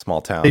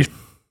 small town.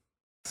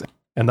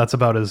 And that's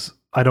about as...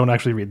 I don't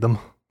actually read them.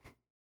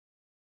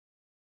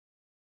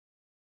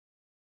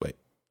 Wait.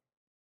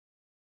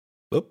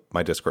 Oop,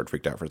 my Discord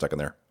freaked out for a second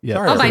there. Yeah.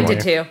 Sorry, mine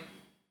did too.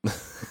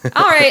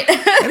 All right.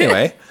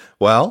 Anyway,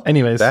 well,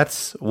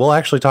 anyways, we'll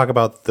actually talk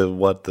about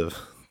what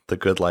the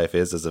Good Life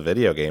is as a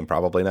video game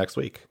probably next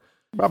week.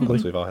 Probably,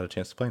 because we've all had a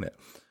chance to play it.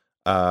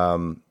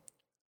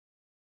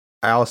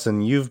 Allison,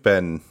 you've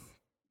been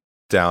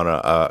down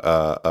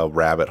a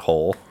rabbit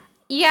hole.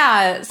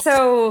 Yeah,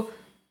 so,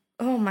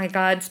 oh my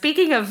god.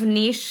 Speaking of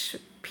niche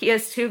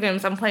PS2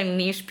 games, I'm playing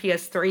niche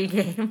PS3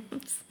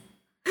 games.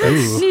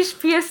 Niche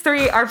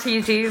PS3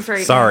 RPGs right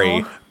now.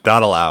 Sorry,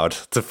 not allowed.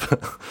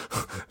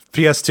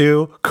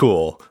 PS2,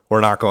 cool.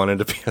 We're not going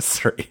into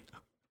PS3.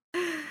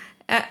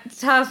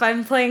 Tough.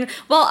 I'm playing.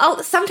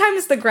 Well,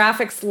 sometimes the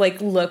graphics like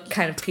look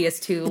kind of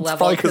PS2 level.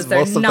 Probably because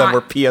most of them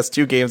were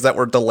PS2 games that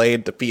were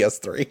delayed to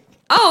PS3.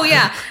 Oh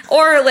yeah,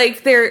 or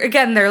like they're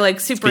like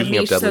super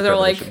niche, so they're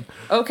like,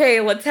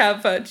 okay, let's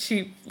have a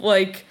cheap,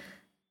 like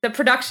the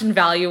production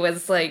value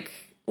is like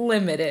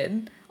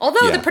limited.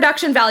 Although the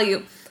production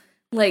value,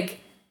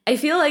 like I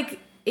feel like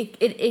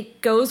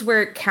it goes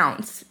where it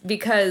counts,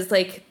 because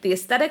like the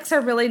aesthetics are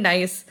really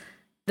nice,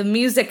 the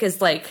music is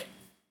like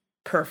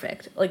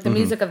perfect, like the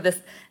music of this.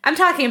 I'm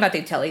talking about the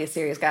Atelier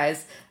series,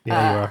 guys.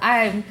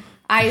 Yeah, you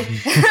are.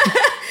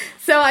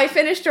 So I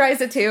finished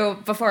Ryza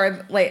 2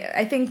 before, like,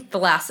 I think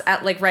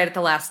right at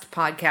the last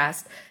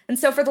podcast. And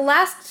so for the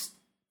last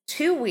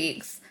 2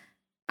 weeks,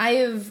 I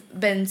have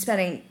been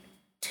spending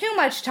too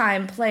much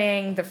time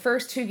playing the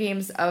first 2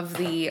 games of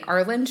the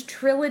Arland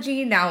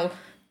trilogy, now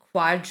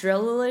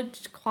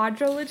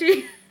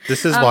quadrilogy.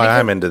 This is why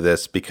I'm into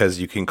this, because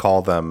you can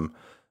call them,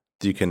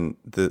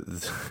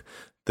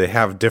 they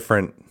have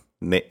different,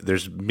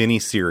 there's mini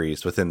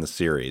series within the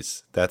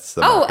series. That's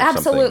the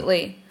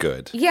absolutely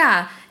good.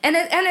 Yeah, and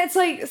it's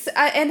like,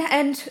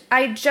 and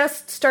I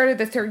just started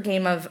the 3rd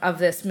game of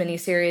this mini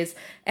series,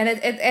 and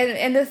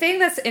and the thing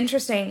that's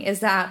interesting is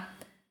that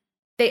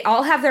they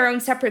all have their own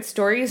separate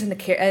stories, and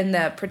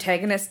the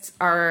protagonists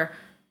are,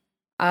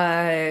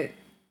 like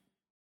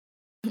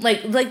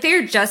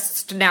they're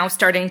just now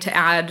starting to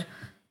add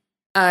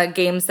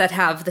games that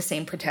have the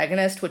same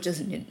protagonist, which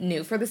is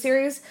new for the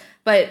series.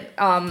 But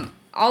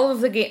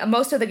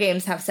most of the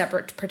games have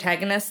separate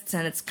protagonists,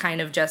 and it's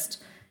kind of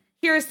just,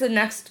 here's the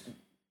next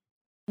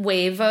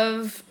wave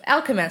of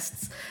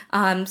alchemists.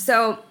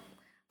 So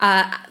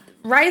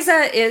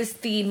Ryza is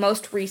the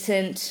most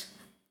recent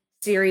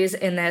series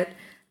in that.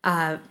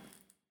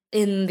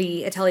 In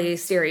the Atelier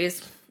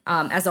series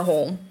as a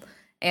whole.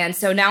 And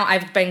so now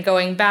I've been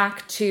going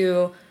back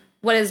to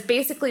what is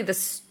basically the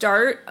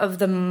start of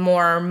the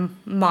more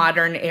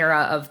modern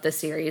era of the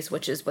series,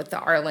 which is with the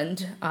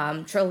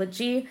Arland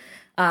trilogy.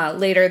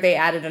 Later, they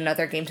added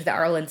another game to the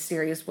Arland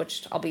series,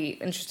 which I'll be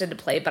interested to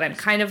play, but I'm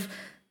kind of,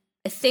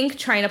 I think,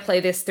 trying to play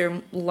this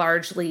through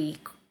largely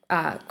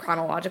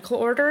chronological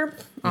order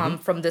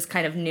from this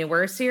kind of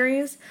newer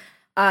series.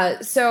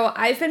 So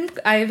I've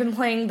been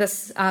playing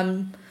this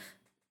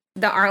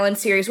the Arland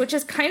series, which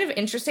is kind of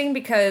interesting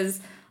because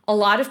a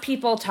lot of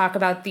people talk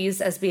about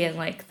these as being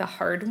like the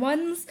hard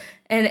ones,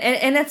 and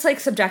it's like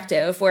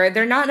subjective, where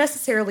they're not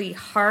necessarily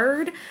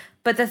hard,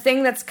 but the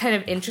thing that's kind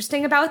of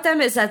interesting about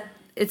them is that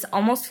it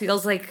almost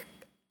feels like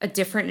a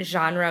different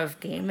genre of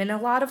game in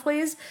a lot of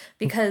ways,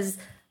 because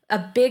a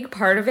big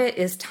part of it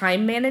is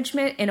time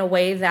management in a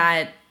way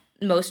that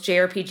most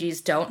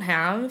JRPGs don't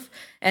have,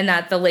 and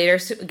that the later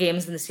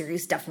games in the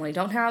series definitely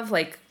don't have.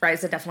 Like,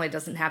 Ryza definitely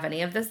doesn't have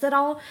any of this at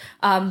all.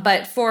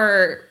 But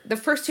for the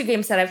first 2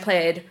 games that I've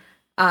played,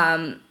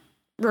 Rorona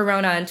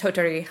and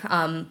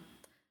Totori,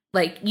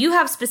 like, you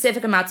have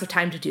specific amounts of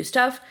time to do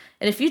stuff,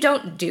 and if you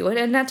don't do it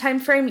in that time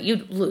frame,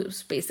 you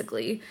lose,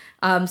 basically.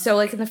 So,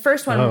 like, in the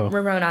first one,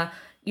 Rorona,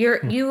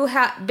 you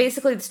have,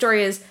 basically the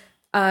story is,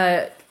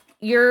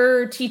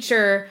 your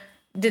teacher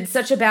did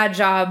such a bad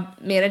job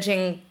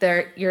managing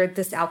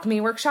this alchemy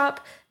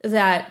workshop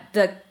that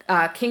the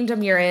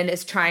kingdom you're in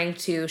is trying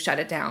to shut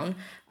it down.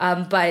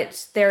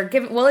 But they're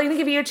willing to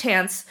give you a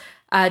chance.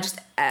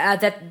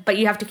 But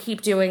you have to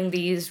keep doing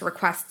these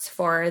requests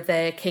for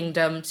the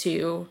kingdom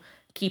to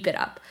keep it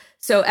up.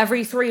 So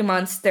every 3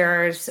 months,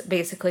 there's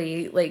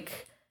basically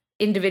like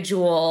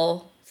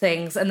individual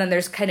things, and then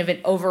there's kind of an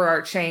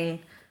overarching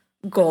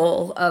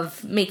goal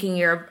of making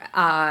your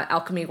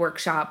alchemy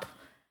workshop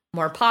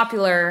more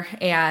popular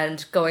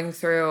and going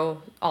through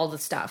all the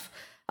stuff.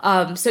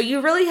 So you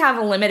really have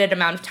a limited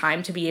amount of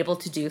time to be able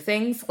to do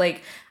things.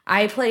 Like,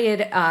 I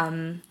played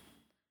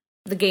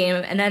the game,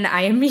 and then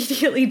I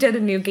immediately did a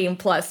new game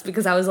plus,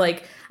 because I was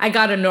like, I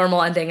got a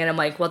normal ending, and I'm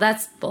like, well,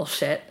 that's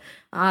bullshit.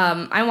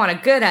 I want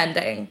a good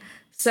ending.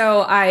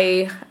 So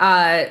I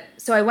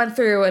went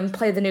through and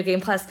played the new game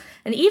plus,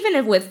 and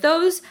even with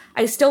those,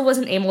 I still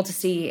wasn't able to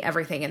see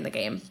everything in the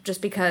game, just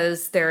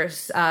because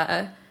there's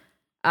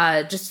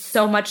just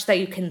so much that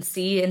you can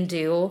see and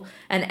do,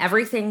 and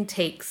everything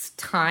takes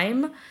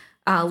time.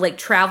 Like,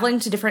 traveling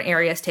to different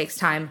areas takes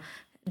time,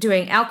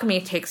 doing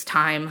alchemy takes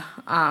time,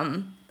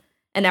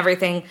 and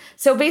everything.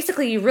 So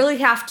basically, you really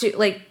have to,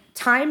 like,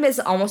 time is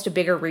almost a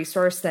bigger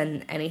resource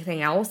than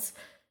anything else,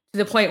 to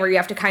the point where you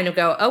have to kind of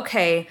go,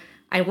 okay,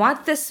 I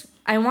want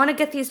to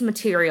get these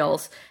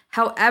materials.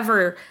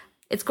 However,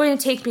 it's going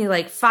to take me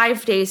like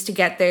 5 days to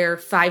get there,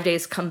 5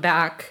 days come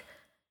back.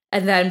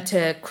 And then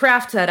to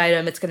craft that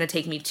item, it's going to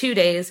take me 2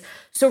 days.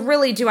 So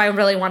really, do I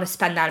really want to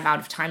spend that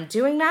amount of time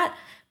doing that?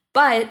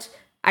 But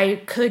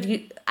I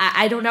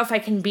don't know if I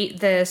can beat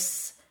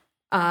this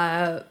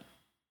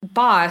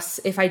boss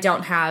if I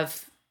don't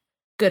have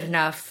good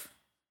enough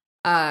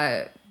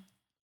bombs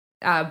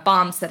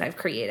that I've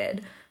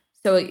created.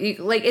 So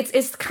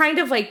it's kind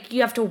of like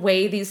you have to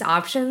weigh these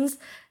options.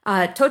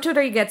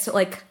 Totori gets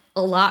like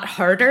a lot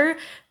harder,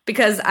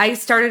 because I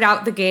started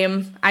out the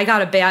game, I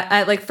got a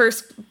bad,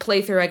 first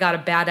playthrough, I got a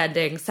bad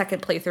ending.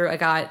 Second playthrough, I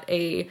got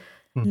a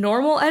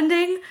normal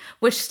ending,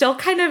 which still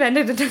kind of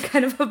ended in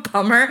kind of a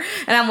bummer.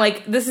 And I'm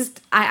like,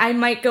 I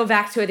might go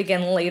back to it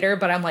again later,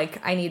 but I'm like,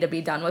 I need to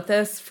be done with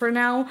this for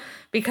now,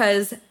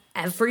 because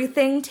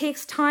everything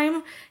takes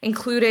time,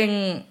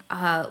 including,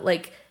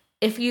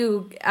 if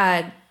you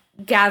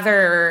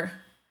gather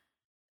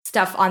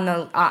stuff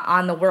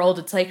on the world,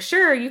 it's like,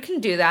 sure, you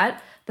can do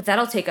that, but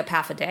that'll take up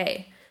half a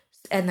day.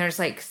 And there's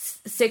like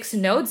 6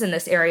 nodes in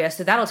this area,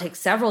 so that'll take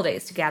several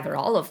days to gather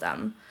all of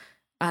them.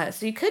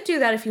 So you could do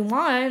that if you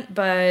want,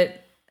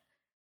 but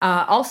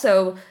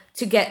Also,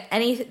 to get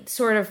any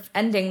sort of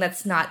ending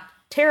that's not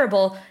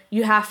terrible,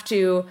 you have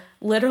to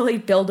literally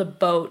build a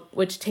boat,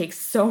 which takes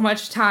so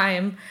much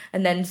time,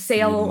 and then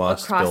sail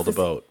across. Build a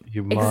boat.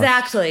 You must.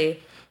 Exactly.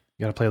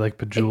 You gotta play like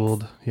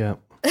Bejeweled. Yeah.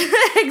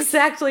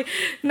 Exactly.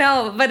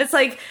 No, but it's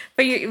like,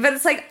 but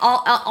it's like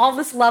all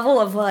this level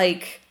of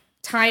like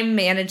time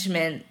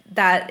management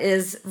that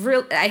is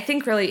real. I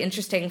think really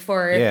interesting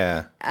for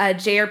a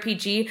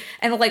JRPG,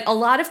 and like a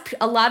lot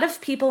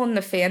of people in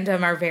the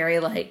fandom are very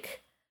like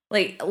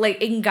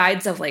in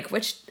guides of like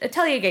which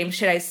Atelier game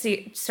should I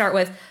start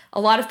with. A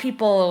lot of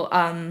people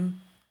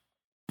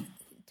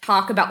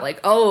talk about like,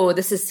 oh,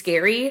 this is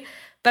scary,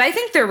 but I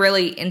think they're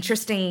really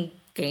interesting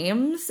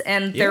games,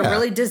 and they're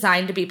really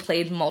designed to be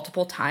played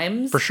multiple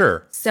times for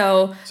sure.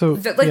 So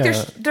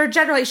they're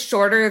generally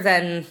shorter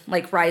than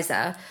like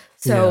Ryza.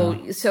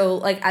 So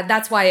like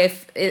that's why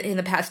in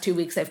the past 2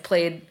 weeks I've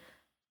played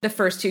the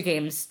first 2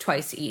 games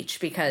twice each,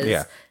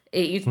 because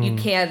you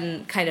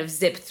can kind of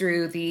zip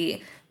through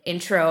the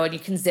intro and you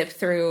can zip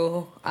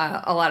through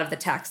a lot of the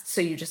text.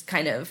 So you just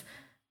kind of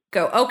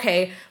go,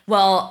 okay,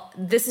 well,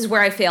 this is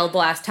where I failed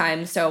last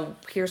time, so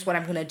here's what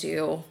I'm going to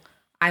do.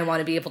 I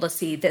want to be able to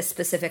see this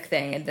specific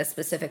thing and this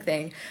specific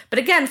thing. But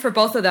again, for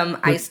both of them,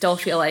 I still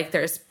feel like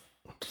there's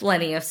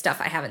plenty of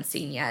stuff I haven't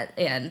seen yet.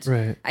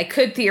 And I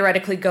could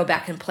theoretically go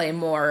back and play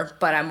more,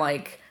 but I'm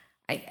like,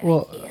 I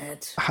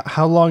can't.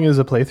 How long is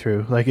a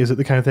playthrough? Like, is it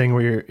the kind of thing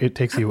where it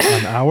takes you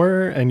an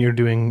hour and you're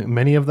doing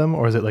many of them?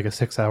 Or is it like a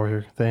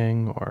 6-hour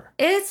thing? Or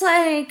It's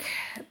like,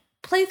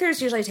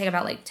 playthroughs usually take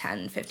about like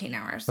 10, 15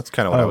 hours. That's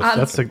kind of what I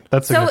was thinking.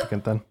 That's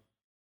significant then.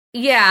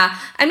 Yeah,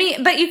 I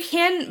mean,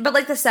 but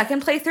like the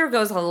second playthrough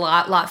goes a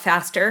lot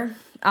faster.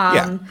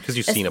 Because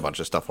you've seen a bunch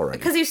of stuff already.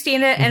 Because you've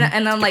seen it,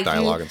 and then like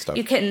dialogue and stuff.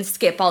 You can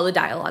skip all the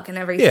dialogue and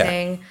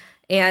everything.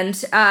 Yeah.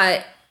 And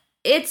I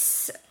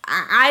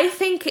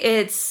think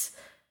it's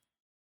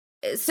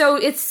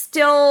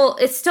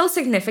still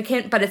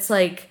significant, but it's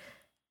like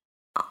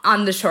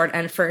on the short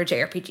end for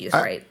JRPGs,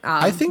 right?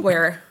 I think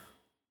where.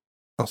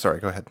 Oh, sorry.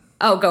 Go ahead.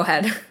 Oh, go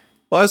ahead.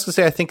 Well, I was gonna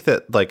say, I think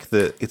that like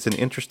it's an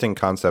interesting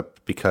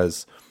concept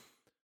because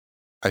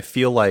I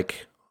feel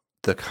like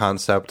the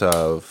concept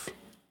of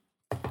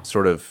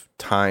sort of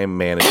time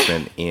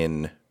management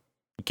in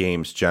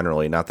games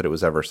generally, not that it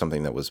was ever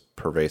something that was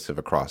pervasive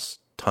across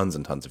tons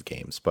and tons of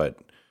games, but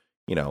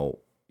you know,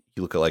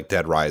 you look at like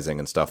Dead Rising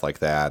and stuff like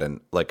that, and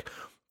like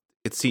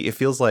it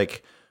feels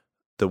like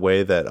the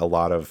way that a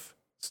lot of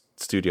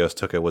studios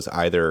took it was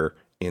either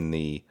in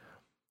the,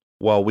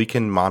 well, we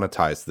can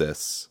monetize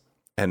this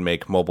and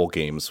make mobile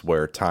games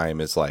where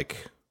time is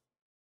like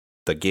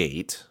the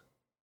gate,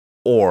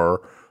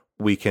 or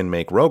we can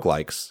make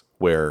roguelikes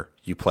where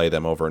you play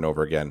them over and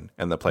over again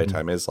and the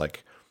playtime is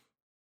like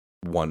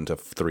 1 to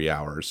 3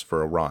 hours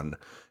for a run.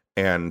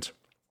 And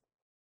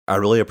I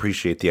really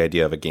appreciate the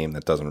idea of a game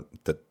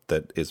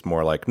that is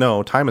more like,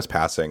 no, time is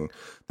passing,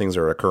 things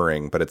are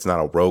occurring, but it's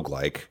not a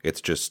roguelike.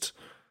 It's just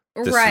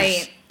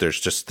there's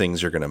just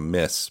things you're going to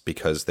miss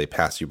because they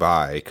pass you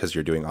by because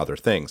you're doing other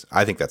things.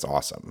 I think that's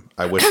awesome.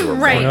 I wish there were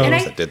more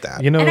games that did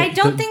that. You know, and I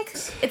don't think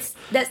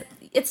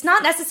it's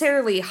not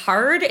necessarily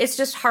hard. It's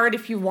just hard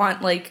if you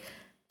want like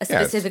a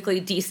specifically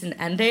decent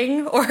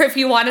ending, or if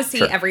you want to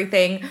see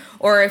everything,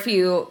 or if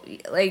you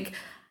like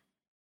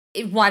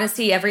want to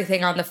see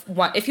everything on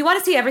if you want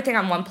to see everything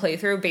on one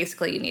playthrough,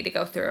 basically you need to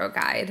go through a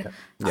guide.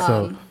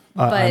 So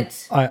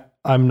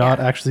I'm not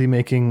actually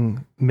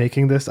making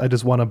this. I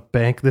just want to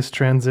bank this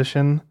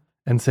transition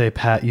and say,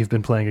 Pat, you've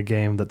been playing a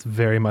game that's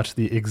very much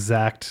the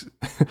exact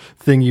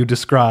thing you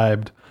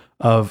described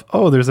of,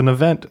 oh, there's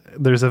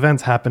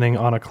events happening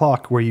on a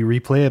clock where you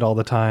replay it all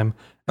the time.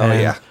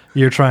 And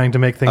you're trying to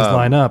make things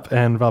line up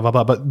and blah, blah,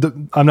 blah. But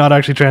I'm not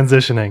actually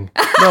transitioning.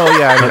 No,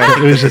 yeah. I mean, I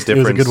think it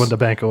was a good one to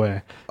bank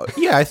away.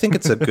 Yeah, I think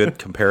it's a good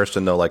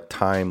comparison, though. Like,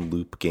 time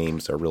loop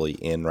games are really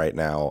in right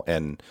now.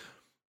 And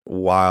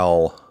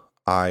while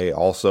I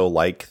also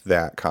like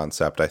that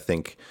concept, I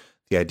think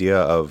the idea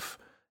of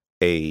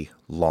a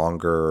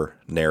longer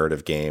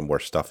narrative game where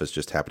stuff is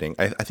just happening,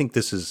 I think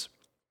this is...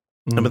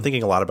 I've been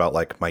thinking a lot about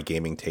like my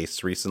gaming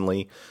tastes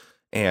recently,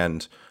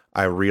 and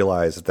I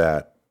realized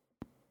that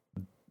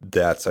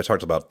I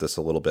talked about this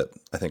a little bit,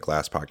 I think,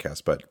 last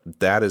podcast, but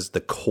that is the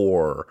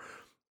core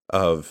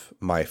of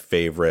my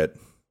favorite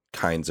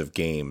kinds of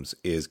games,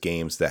 is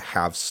games that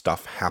have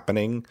stuff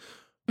happening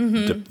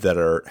that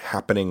are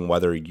happening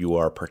whether you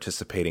are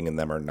participating in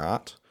them or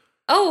not.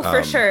 Oh,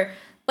 for sure.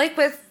 Like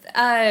with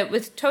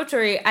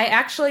Totori, I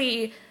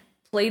actually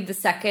played the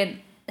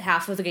second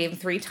half of the game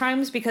 3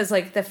 times because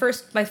like my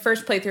first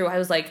playthrough, I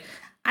was like,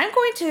 I'm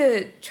going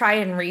to try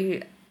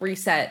and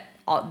reset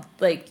all,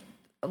 like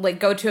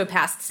go to a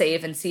past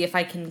save and see if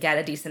I can get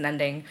a decent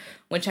ending,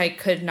 which I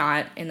could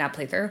not in that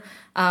playthrough.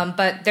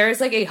 But there's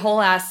like a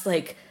whole ass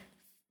like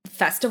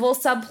festival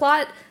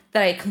subplot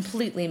that I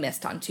completely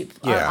missed on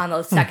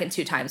those second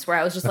 2 times, where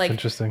I was just That's like,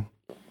 interesting.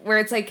 where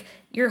it's like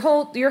your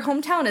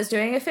hometown is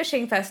doing a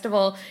fishing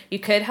festival. You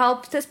could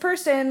help this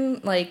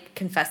person like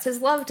confess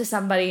his love to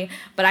somebody,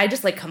 but I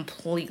just like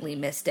completely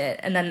missed it.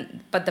 And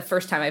then, but the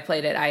first time I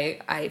played it,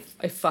 I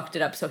fucked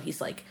it up. So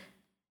he's like,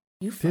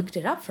 "You fucked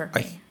it up for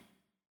me.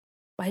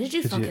 Why did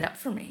you fuck it up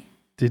for me?"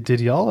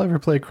 Did y'all ever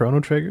play Chrono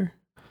Trigger?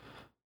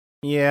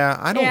 Yeah,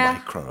 I don't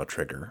like Chrono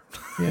Trigger.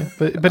 Yeah,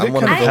 but I'm it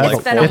one kind of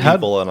of the like 4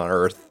 people on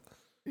Earth.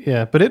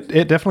 Yeah, but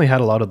it definitely had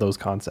a lot of those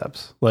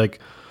concepts, like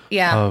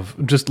of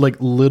just like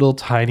little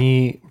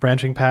tiny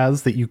branching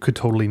paths that you could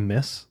totally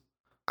miss,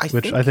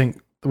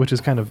 which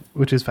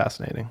is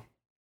fascinating.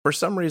 For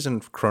some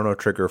reason, Chrono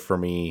Trigger for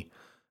me,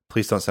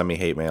 please don't send me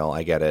hate mail.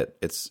 I get it.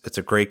 It's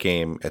a great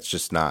game. It's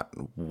just not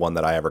one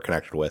that I ever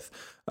connected with.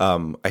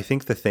 I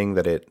think the thing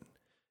that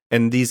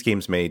and these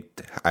games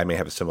I may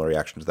have a similar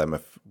reaction to them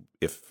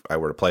if I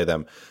were to play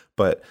them,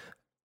 but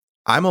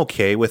I'm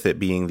okay with it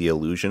being the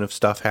illusion of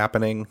stuff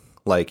happening.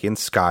 Like in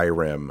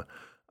Skyrim,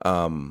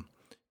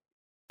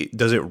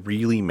 does it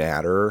really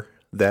matter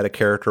that a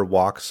character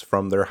walks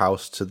from their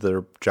house to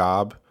their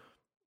job?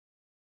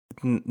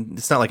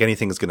 It's not like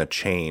anything is going to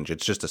change.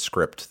 It's just a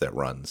script that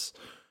runs,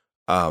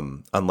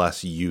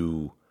 unless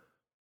you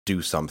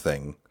do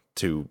something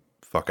to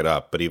fuck it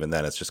up. But even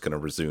then, it's just going to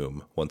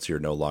resume once you're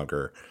no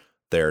longer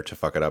there to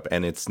fuck it up.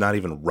 And it's not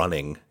even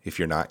running if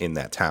you're not in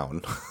that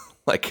town.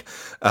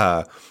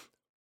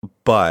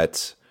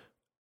 But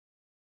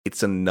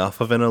it's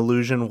enough of an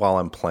illusion while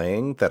I'm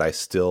playing that I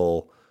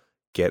still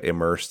get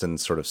immersed and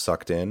sort of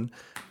sucked in.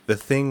 The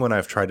thing when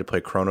I've tried to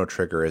play Chrono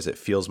Trigger is it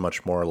feels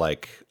much more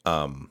like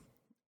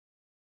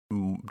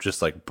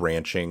just like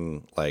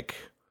branching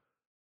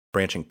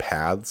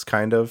paths,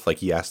 kind of.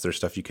 Like, yes, there's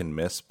stuff you can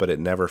miss, but it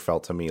never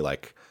felt to me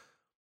like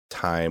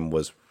time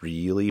was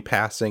really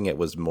passing. It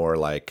was more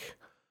like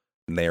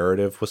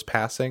narrative was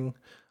passing.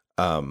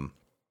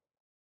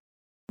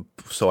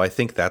 So I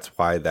think that's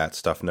why that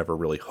stuff never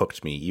really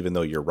hooked me, even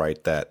though you're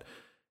right that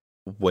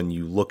when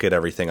you look at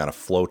everything on a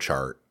flow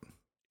chart,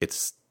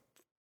 it's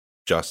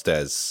just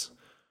as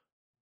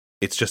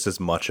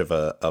much of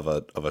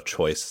a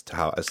choice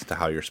as to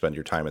how you spend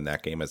your time in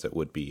that game as it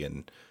would be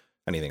in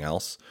anything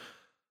else,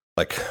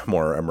 like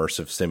more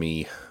immersive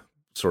simmy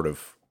sort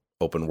of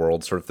open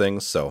world sort of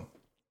things. So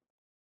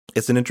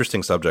it's an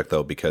interesting subject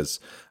though,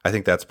 because I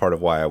think that's part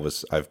of why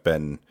I've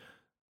been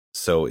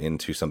so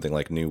into something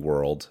like New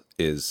World,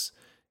 is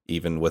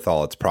even with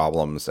all its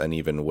problems and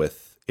even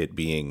with it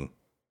being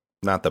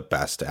not the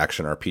best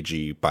action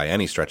RPG by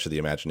any stretch of the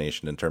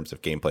imagination in terms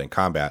of gameplay and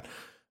combat,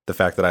 the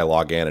fact that I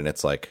log in and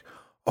it's like,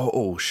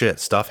 oh shit,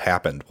 stuff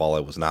happened while I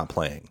was not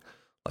playing.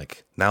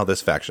 Like, now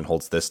this faction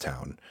holds this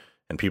town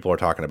and people are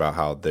talking about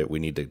how that we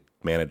need to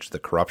manage the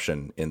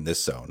corruption in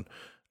this zone.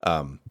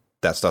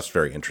 That stuff's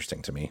very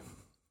interesting to me.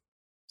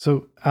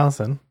 So,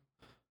 Allison,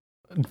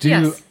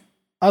 do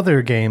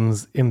other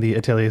games in the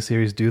Atelier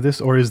series do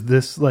this, or is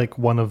this like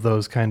one of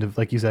those kind of,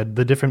 like you said,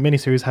 the different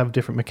miniseries have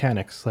different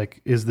mechanics?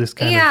 Like, is this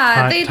kind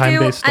of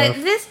time-based stuff?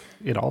 This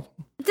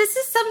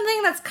is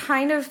something that's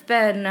kind of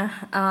been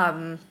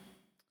kind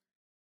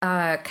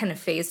of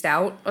phased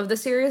out of the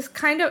series.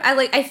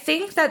 I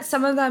think that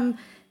some of them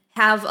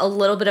have a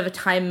little bit of a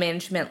time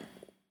management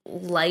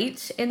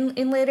light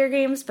in later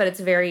games, but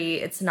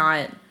it's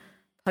not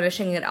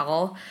punishing at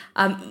all,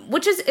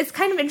 which is, it's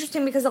kind of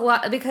interesting because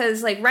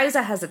like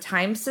Ryza has a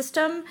time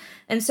system,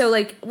 and so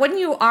like when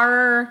you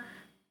are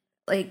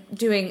like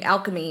doing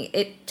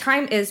alchemy,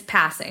 time is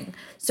passing.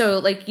 So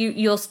like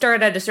you'll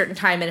start at a certain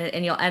time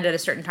and you'll end at a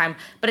certain time,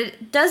 but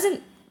it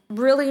doesn't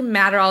really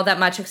matter all that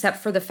much, except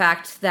for the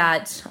fact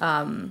that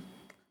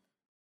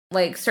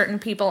like certain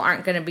people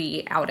aren't going to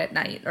be out at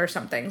night or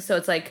something. So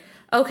it's like,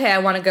 okay, I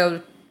want to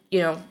go,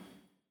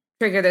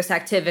 trigger this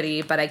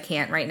activity, but I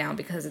can't right now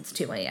because it's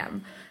 2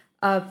 a.m.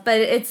 But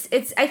it's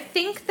I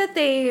think that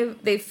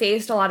they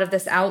phased a lot of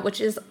this out,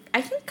 which is,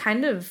 I think,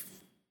 kind of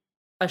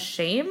a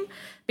shame,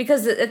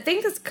 because I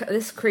think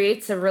this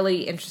creates a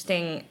really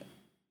interesting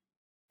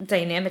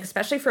dynamic,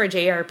 especially for a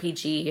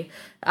JRPG,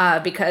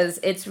 because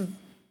it's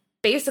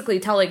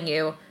basically telling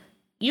you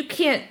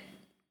can't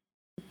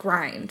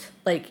grind.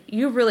 Like,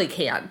 you really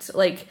can't.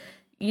 Like,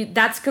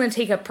 that's going to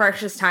take up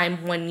precious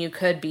time when you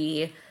could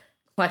be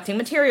collecting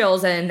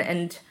materials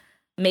and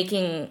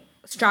making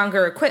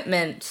stronger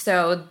equipment,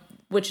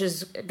 which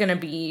is going to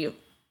be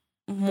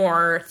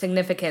more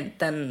significant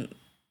than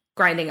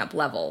grinding up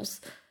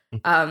levels.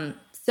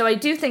 So I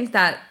do think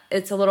that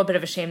it's a little bit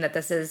of a shame that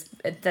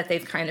that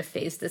they've kind of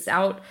phased this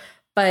out.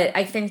 But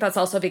I think that's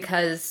also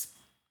because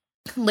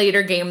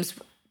later games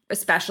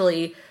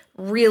especially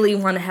really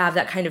want to have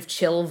that kind of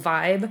chill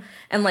vibe.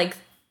 And like,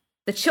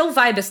 the chill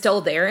vibe is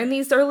still there in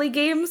these early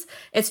games.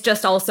 It's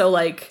just also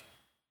like,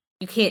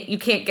 you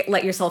can't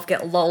let yourself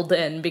get lulled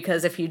in,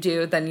 because if you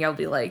do, then you'll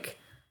be like,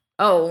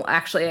 oh,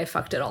 actually, I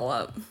fucked it all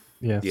up.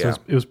 Yeah. So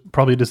it was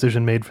probably a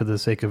decision made for the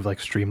sake of like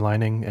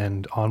streamlining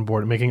and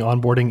making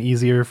onboarding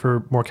easier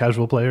for more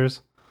casual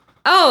players.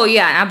 Oh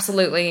yeah,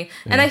 absolutely.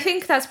 Yeah. And I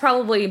think that's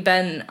probably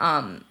been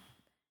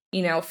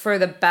for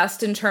the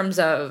best in terms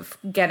of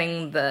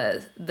getting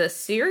the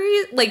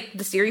series, like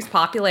the series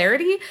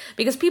popularity,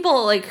 because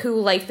people like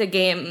who like the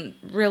game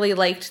really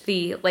liked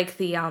the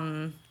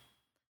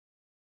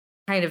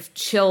kind of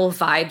chill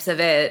vibes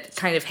of it,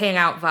 kind of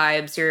hangout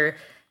vibes.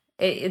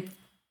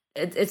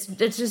 It's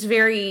just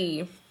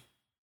very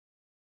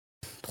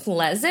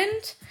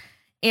pleasant,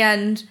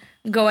 and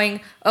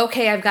going,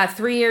 okay, I've got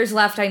 3 years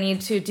left. I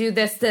need to do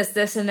this,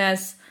 and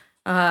this.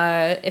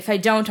 If I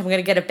don't, I'm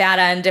gonna get a bad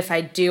end. If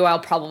I do, I'll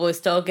probably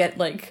still get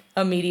like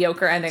a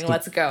mediocre ending.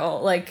 Let's go.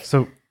 Like,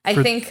 so I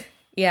think,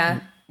 yeah.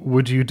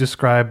 Would you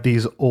describe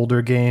these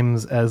older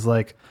games as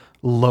like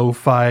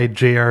lo-fi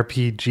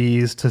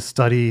JRPGs to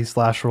study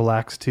 /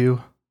 relax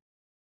to?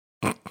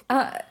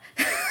 Oh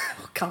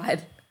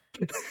God.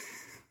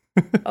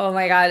 Oh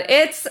my God.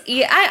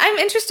 I'm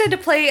interested to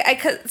play.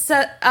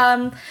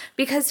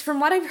 Because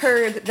from what I've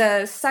heard,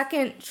 the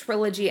second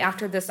trilogy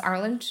after this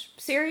Arland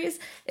series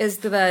is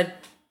the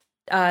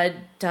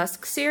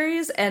Dusk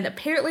series, and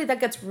apparently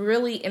that gets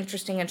really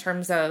interesting in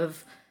terms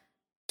of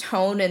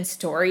tone and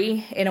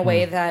story in a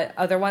way that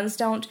other ones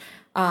don't.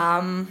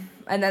 And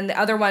then the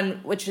other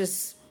one, which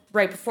is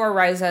right before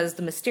Ryza, is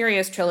the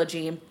Mysterious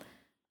trilogy,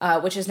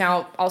 which is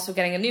now also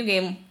getting a new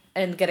game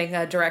and getting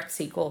a direct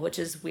sequel, which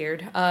is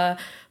weird.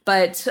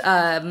 But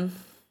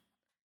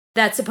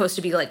that's supposed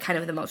to be like kind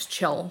of the most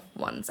chill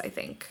ones, I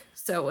think.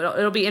 So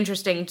it'll be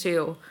interesting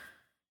to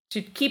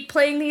keep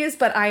playing these,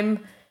 but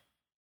I'm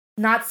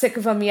not sick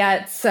of them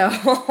yet. So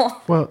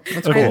well,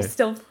 that's okay. I'm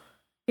still,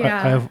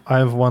 yeah. I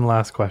have one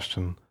last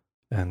question,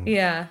 and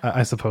yeah,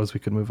 I suppose we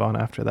could move on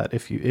after that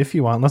if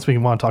you want, unless we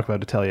want to talk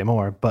about Atelier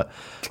more. But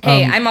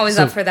hey, I'm always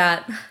up for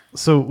that.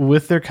 So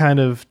with their kind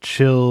of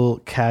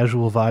chill,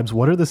 casual vibes,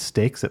 what are the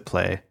stakes at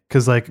play?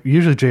 Because like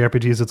usually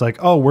JRPGs, it's like,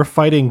 oh, we're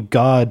fighting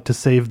God to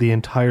save the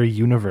entire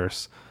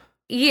universe.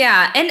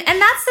 Yeah, and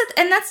that's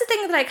the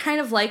thing that I kind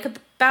of like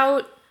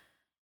about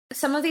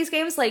some of these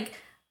games. Like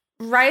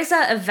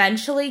Ryza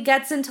eventually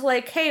gets into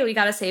like, hey, we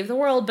got to save the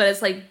world, but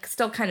it's like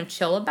still kind of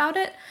chill about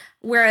it.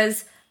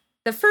 Whereas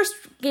the first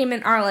game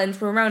in Arland,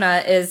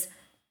 Verona, is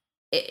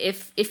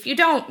if you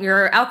don't,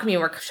 your alchemy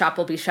workshop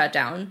will be shut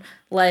down.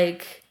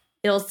 Like,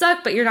 it'll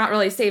suck, but you're not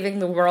really saving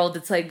the world.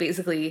 It's like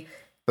basically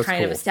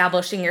kind of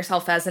establishing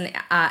yourself as an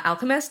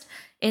alchemist.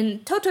 In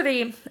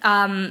Totori,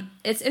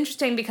 it's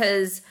interesting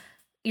because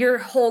your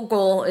whole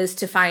goal is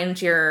to find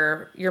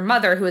your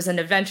mother, who is an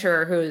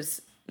adventurer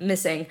who's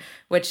missing,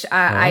 which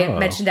I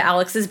mentioned to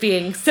Alex as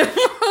being similar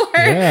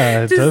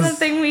to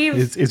something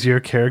we've... Is your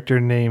character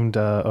named,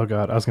 oh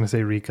God, I was going to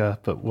say Rika,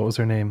 but what was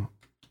her name?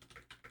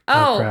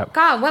 Oh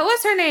God, what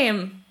was her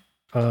name?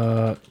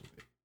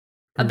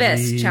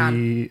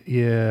 Abyss-chan.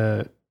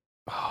 Yeah.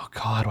 Oh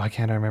God, why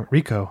can't I remember?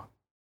 Rico.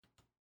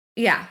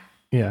 Yeah.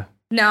 Yeah.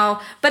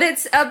 No, but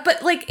it's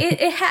but like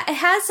it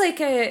has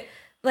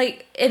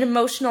like an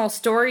emotional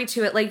story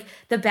to it. Like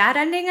the bad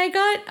ending I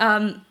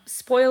got,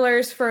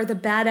 spoilers for the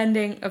bad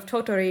ending of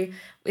Totori,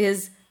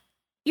 is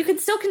you can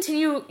still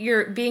continue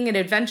your being an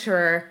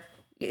adventurer.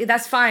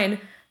 That's fine,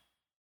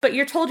 but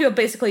you're told you'll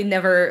basically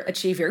never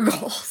achieve your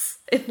goals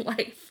in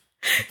life.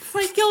 It's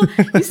like you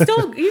can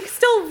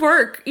still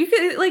work. You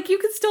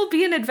could still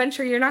be an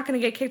adventurer. You're not going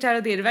to get kicked out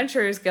of the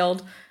Adventurers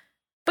Guild,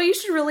 but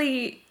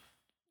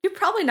you're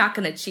probably not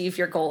going to achieve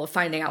your goal of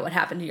finding out what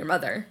happened to your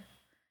mother.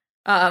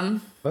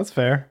 That's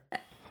fair.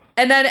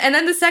 And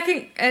then the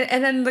second,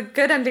 and then the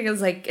good ending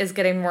is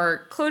getting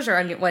more closure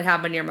on what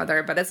happened to your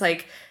mother. But it's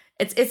like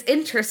it's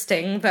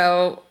interesting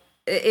though.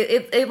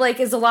 It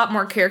like is a lot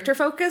more character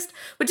focused,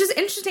 which is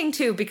interesting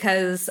too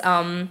because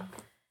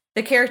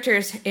the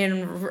characters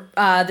in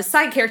the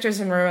side characters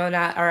in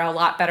Verona are a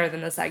lot better than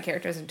the side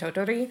characters in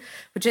Totori,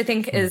 which I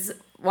think is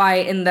why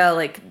in the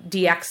like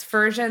DX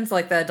versions,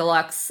 like the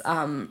deluxe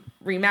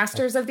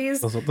remasters of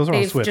these, those are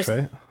on Switch,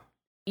 right?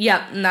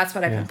 Yep, and that's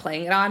what I've been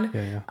playing it on.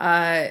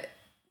 Yeah.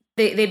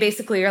 They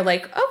basically are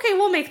like, okay,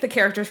 we'll make the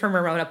characters from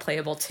Verona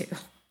playable too.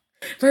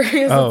 Whereas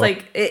it's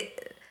like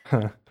it,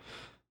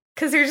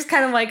 because you're just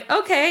kind of like,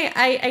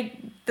 okay,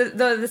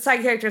 the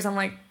side characters, I'm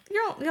like,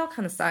 y'all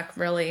kind of suck,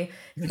 really,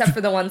 except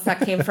for the ones that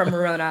came from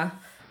Verona.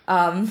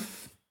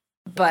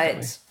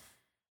 But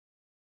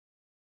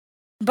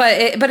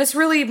it's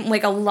really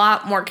like a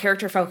lot more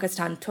character focused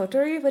on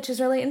Totori, which is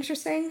really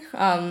interesting.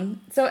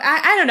 So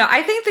I don't know.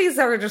 I think these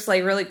are just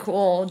like really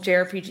cool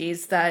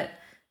JRPGs that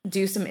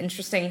do some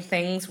interesting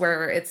things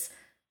where it's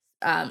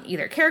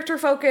either character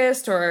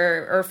focused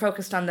or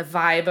focused on the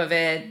vibe of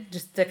it,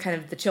 just the kind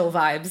of the chill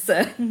vibes.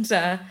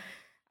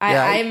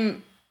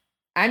 And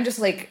I'm just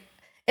like,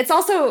 it's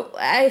also,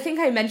 I think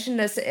I mentioned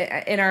this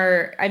in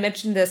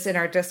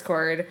our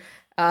Discord.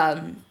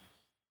 I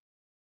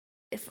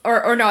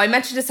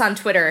mentioned this on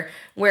Twitter,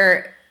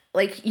 where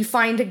like you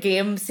find a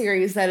game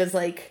series that is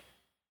like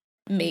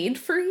made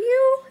for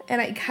you,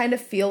 and I kind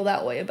of feel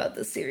that way about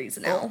this series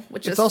now,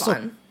 which is also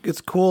fun. It's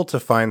cool to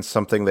find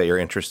something that you're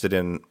interested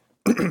in.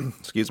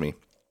 Excuse me.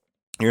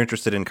 You're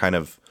interested in kind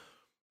of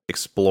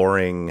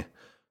exploring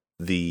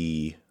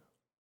the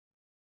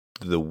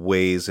the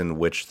ways in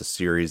which the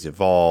series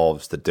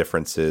evolves, the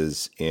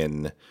differences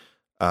in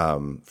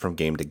from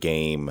game to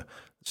game,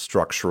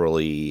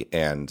 structurally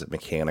and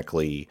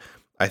mechanically.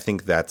 I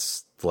think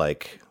that's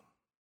like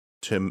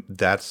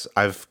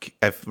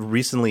I've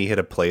recently hit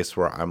a place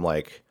where I'm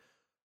like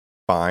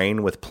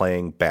fine with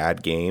playing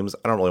bad games.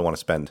 I don't really want to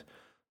spend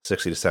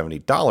 $60 to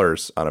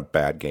 $70 on a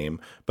bad game,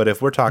 but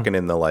if we're talking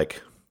in the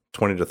like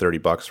 $20 to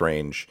 $30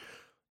 range,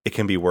 it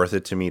can be worth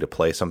it to me to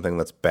play something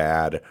that's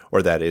bad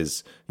or that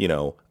is, you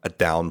know, a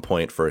down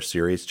point for a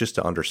series, just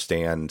to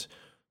understand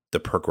the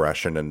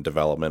progression and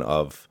development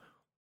of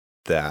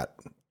that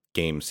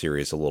game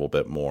series a little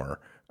bit more.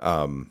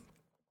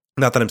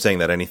 Not that I'm saying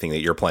that anything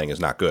that you're playing is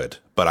not good,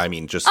 but I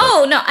mean just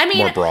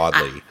more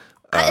broadly.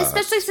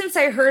 Especially since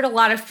I heard a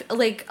lot of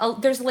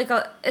there's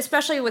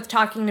especially with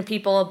talking to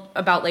people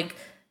about like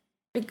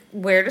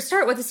where to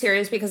start with a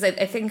series, because I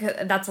think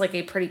that's like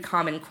a pretty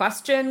common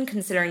question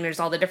considering there's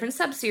all the different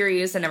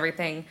sub-series and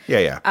everything.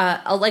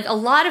 Like a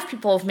lot of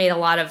people have made a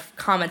lot of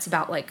comments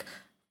about like,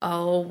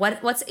 oh,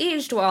 what's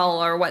aged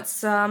well, or what's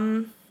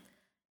too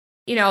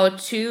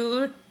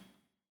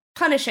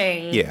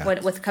punishing when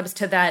it comes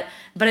to that.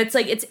 But it's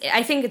like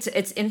I think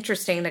it's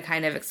interesting to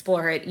kind of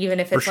explore it,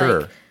 even if it's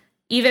like,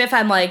 even if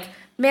I'm like,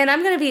 man,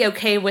 I'm gonna be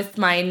okay with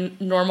my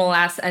normal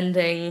ass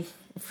ending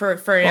for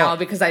now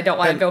because I don't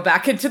want to go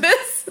back into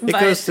this. It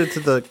goes into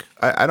the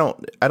I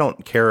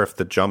don't care if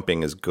the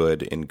jumping is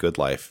good in Good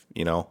Life,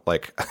 you know?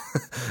 Like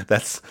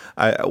that's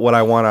what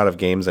I want out of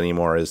games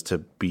anymore is to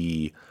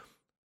be,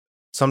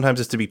 sometimes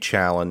it's to be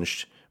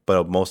challenged,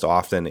 but most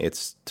often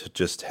it's to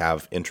just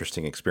have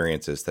interesting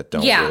experiences that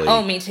don't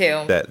really, me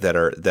too.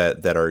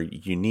 that are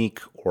unique,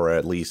 or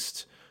at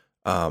least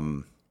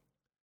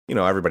you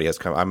know, everybody has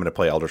I'm going to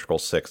play Elder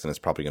Scrolls 6, and it's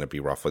probably going to be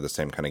roughly the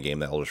same kind of game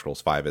that Elder Scrolls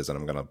 5 is, and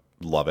I'm going to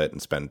love it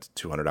and spend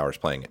 200 hours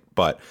playing it.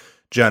 But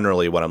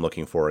generally what I'm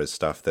looking for is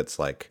stuff that's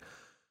like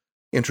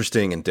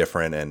interesting and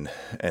different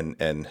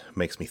and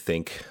makes me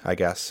think, I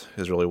guess,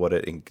 is really what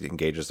it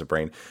engages the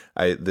brain.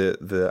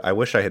 I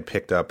wish I had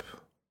picked up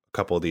a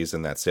couple of these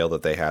in that sale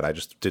that they had.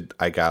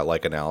 I got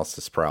like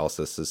analysis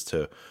paralysis as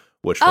to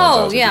which ones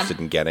I was interested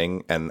in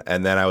getting. And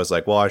then I was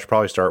like, well, I should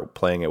probably start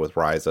playing it with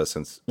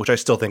Ryza, which I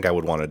still think I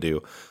would want to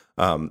do.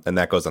 And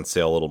that goes on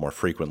sale a little more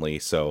frequently.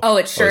 So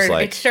it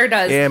sure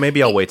does. Yeah,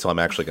 maybe I'll wait till I'm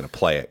actually going to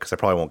play it, because I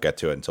probably won't get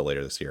to it until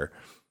later this year.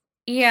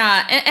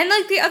 Yeah, and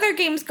like the other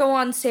games go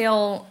on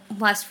sale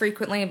less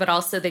frequently, but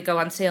also they go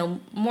on sale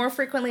more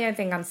frequently, I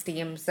think, on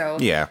Steam. So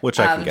yeah, which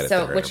I can get it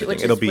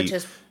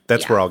there.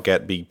 That's where I'll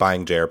be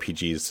buying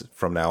JRPGs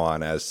from now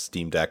on, as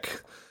Steam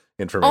Deck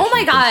information. Oh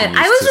my god,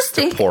 I was just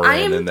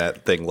thinking, and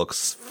that thing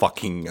looks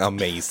fucking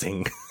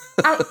amazing.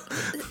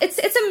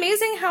 It's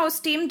amazing how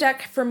Steam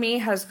Deck for me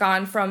has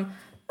gone from,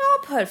 I'll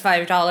put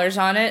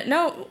 $5 on it,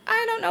 no,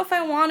 I don't know if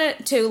I want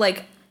it, to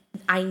like,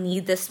 I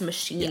need this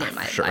machine in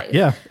my life.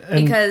 Yeah,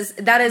 because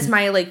that is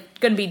my like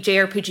going to be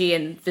JRPG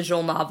and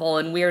visual novel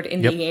and weird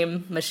indie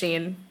game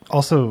machine.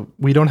 Also,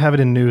 we don't have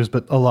it in news,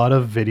 but a lot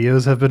of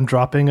videos have been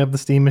dropping of the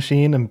Steam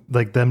machine and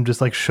like them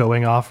just like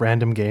showing off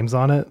random games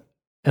on it.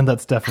 And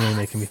that's definitely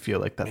making me feel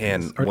like that.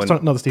 And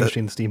not the Steam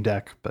machine, the Steam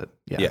Deck, but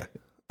yeah.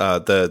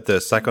 The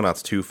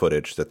Psychonauts 2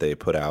 footage that they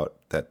put out,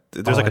 that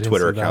there's like a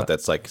Twitter account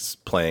that's like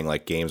playing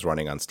like games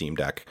running on Steam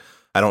Deck.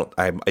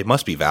 It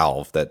must be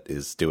Valve that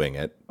is doing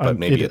it, but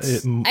maybe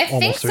it's. I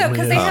think so,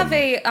 because they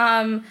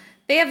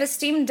have a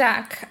Steam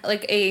Deck,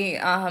 like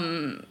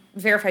a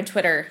verified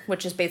Twitter,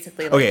 which is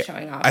basically like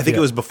showing off. I think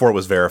it was before it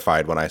was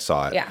verified when I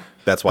saw it. Yeah,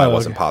 that's why I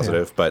wasn't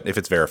positive. Yeah. But if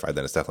it's verified,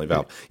 then it's definitely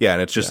Valve. Yeah,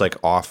 and it's just like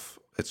off.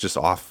 It's just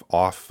off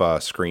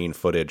screen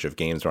footage of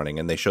games running,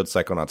 and they showed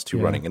Psychonauts 2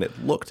 running, and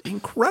it looked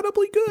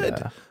incredibly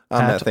good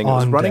on that thing. It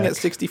was running at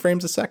 60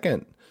 frames a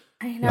second.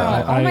 I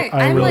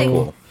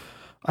know.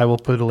 I will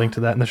put a link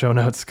to that in the show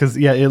notes, because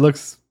it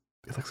looks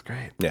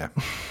great. Yeah.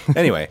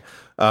 Anyway,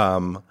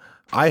 I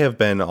have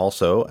been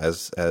also,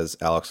 as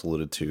Alex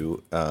alluded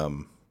to,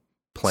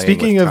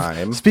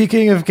 playing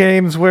Speaking of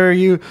games where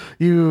you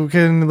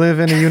can live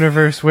in a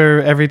universe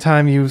where every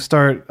time you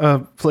start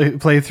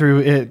play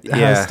through, it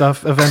has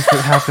events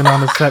that happen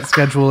on a set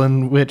schedule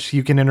in which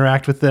you can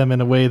interact with them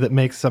in a way that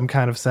makes some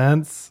kind of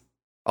sense.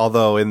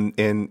 Although in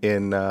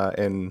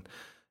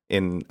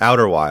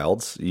Outer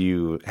Wilds,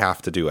 you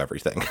have to do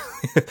everything.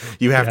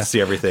 You have to see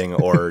everything,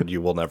 or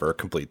you will never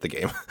complete the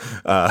game.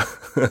 I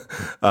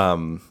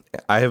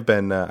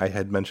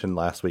had mentioned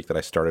last week that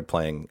I started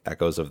playing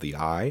Echoes of the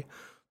Eye,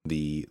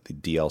 the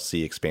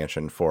DLC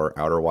expansion for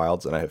Outer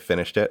Wilds, and I have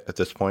finished it at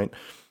this point.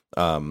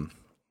 I'm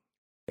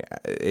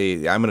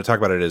going to talk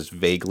about it as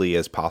vaguely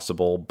as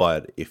possible,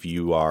 but if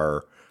you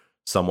are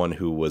someone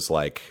who was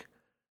like,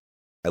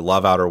 I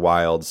love Outer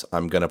Wilds,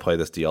 I'm going to play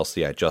this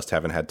DLC, I just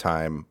haven't had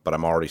time, but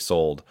I'm already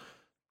sold,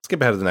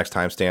 skip ahead to the next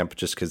timestamp,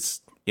 just because,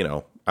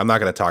 I'm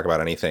not going to talk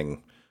about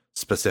anything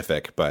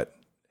specific, but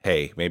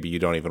hey, maybe you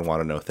don't even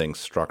want to know things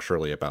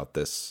structurally about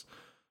this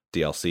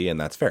DLC, and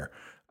that's fair.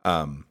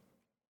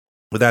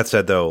 With that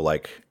said, though,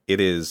 like, it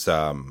is,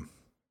 I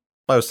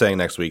was saying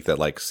next week that,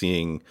 like,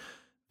 seeing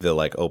the,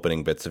 like,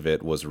 opening bits of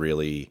it was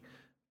really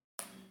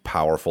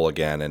powerful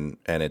again, and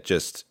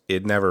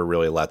it never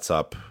really lets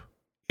up.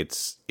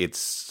 It's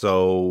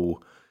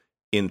so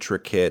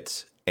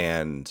intricate,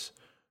 and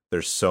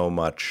there's so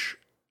much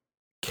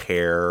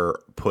care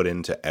put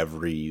into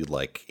every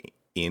like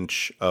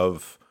inch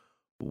of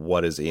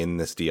what is in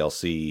this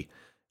DLC.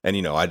 And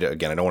I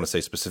don't want to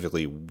say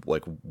specifically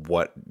like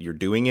what you're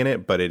doing in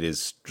it, but it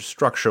is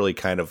structurally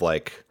kind of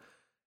like,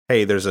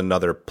 hey, there's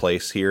another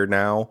place here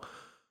now.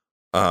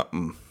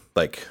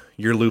 Like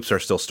your loops are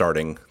still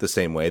starting the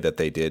same way that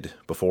they did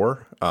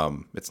before.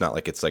 It's not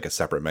like it's like a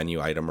separate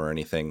menu item or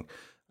anything.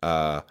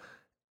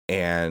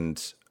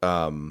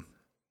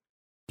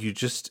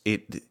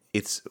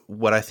 It's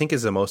what I think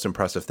is the most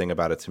impressive thing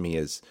about it to me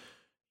is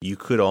you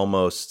could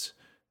almost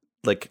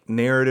like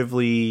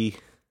narratively,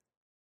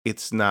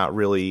 it's not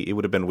really, it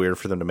would have been weird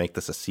for them to make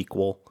this a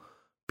sequel,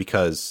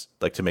 because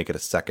like to make it a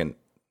second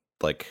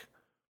like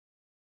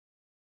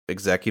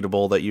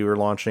executable that you were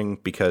launching,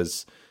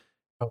 because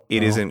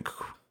it isn't,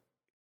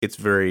 it's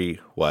very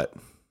what?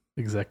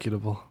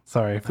 Executable.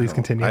 Sorry, please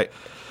continue.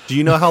 Do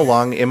you know how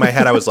long in my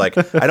head I was like,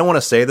 I don't want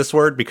to say this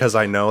word because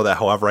I know that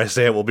however I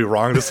say it will be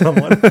wrong to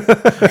someone.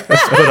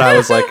 But I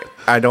was like,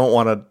 I don't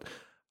want to.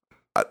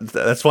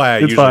 That's why I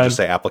usually just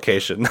say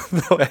application.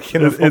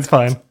 It's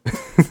fine.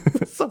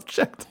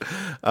 Subject.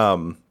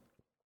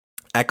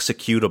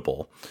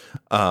 Executable.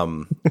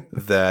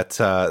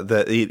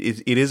 That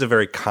it is a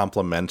very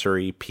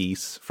complementary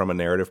piece from a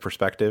narrative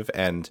perspective,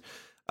 and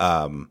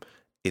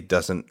it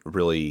doesn't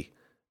really.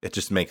 It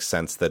just makes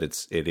sense that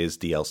it is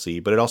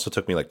DLC, but it also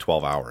took me like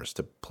 12 hours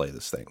to play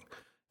this thing.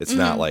 It's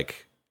not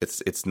like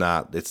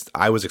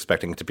I was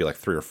expecting it to be like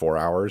 3 or 4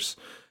 hours,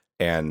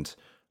 and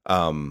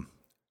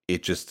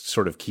it just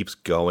sort of keeps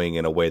going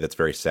in a way that's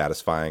very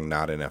satisfying,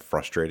 not in a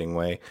frustrating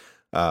way.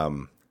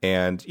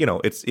 And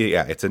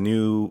it's a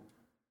new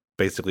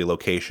basically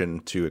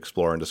location to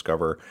explore and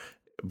discover,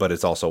 but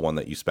it's also one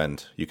that you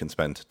can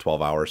spend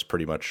 12 hours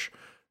pretty much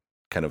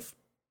kind of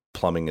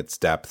plumbing its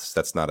depths.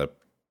 That's not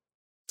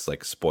it's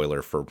like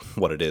spoiler for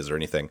what it is or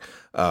anything.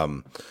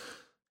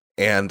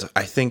 And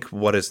I think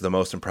what is the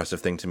most impressive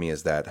thing to me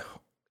is that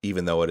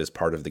even though it is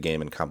part of the game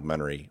and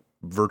complementary,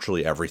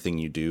 virtually everything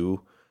you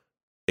do,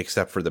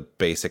 except for the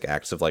basic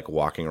acts of like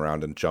walking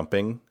around and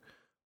jumping,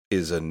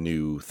 is a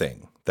new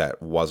thing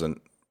that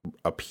wasn't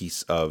a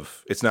piece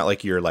of, it's not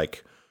like you're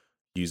like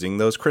using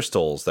those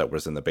crystals that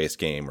was in the base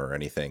game or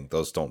anything.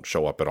 Those don't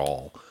show up at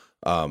all.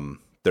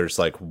 There's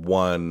like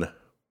one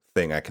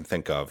thing I can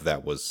think of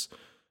that was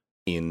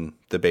in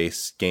the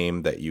base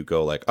game that you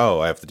go like, oh,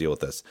 I have to deal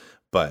with this.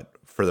 But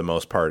for the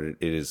most part, it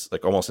is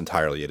like almost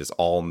entirely, it is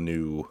all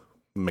new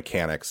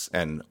mechanics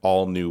and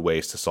all new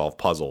ways to solve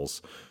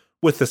puzzles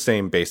with the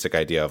same basic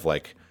idea of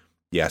like,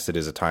 yes, it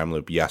is a time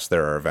loop. Yes,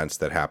 there are events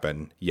that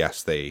happen.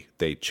 Yes, they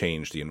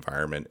change the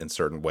environment in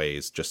certain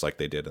ways, just like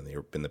they did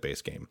in the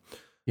base game.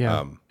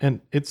 Yeah.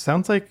 And it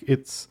sounds like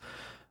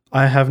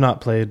I have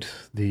not played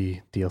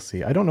the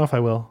DLC. I don't know if I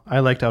will. I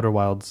liked Outer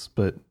Wilds,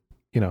 but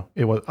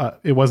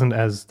it wasn't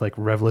as like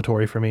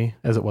revelatory for me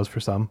as it was for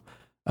some.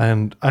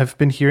 And I've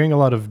been hearing a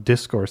lot of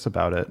discourse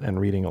about it and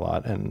reading a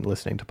lot and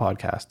listening to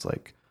podcasts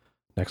like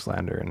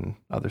Nextlander and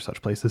other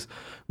such places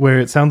where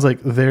it sounds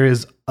like there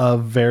is a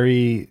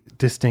very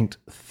distinct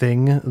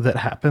thing that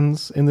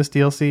happens in this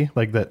DLC,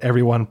 like that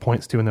everyone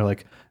points to and they're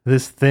like,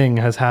 this thing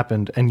has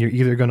happened and you're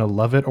either going to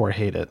love it or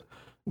hate it.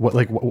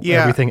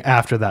 Everything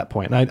after that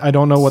point. And I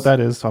don't know what that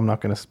is, so I'm not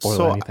going to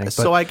spoil anything.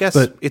 So I guess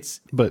it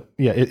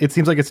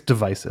seems like it's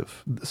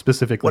divisive,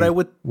 specifically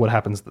what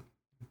happens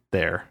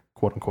there,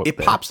 quote unquote. It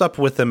pops up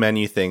with the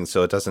menu thing,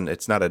 so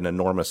it's not an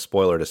enormous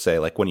spoiler to say,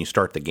 like when you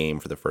start the game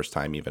for the first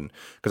time, even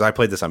because I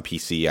played this on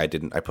PC,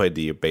 I played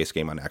the base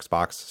game on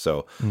Xbox,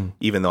 so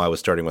even though I was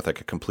starting with like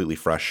a completely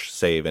fresh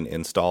save and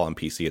install on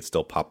PC, it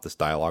still popped this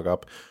dialogue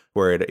up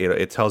where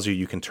it tells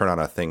you can turn on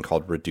a thing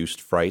called reduced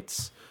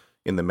frights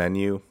in the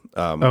menu.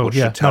 Which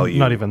should tell you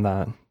not even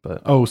that,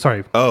 but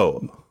sorry.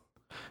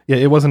 Yeah,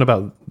 it wasn't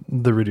about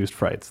the reduced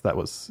frights. It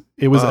was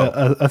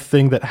a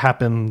thing that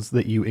happens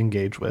that you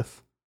engage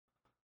with.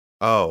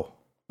 Oh,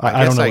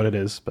 I don't know what it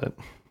is, but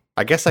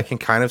I guess I can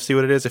kind of see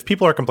what it is. If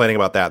people are complaining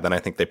about that, then I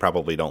think they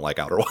probably don't like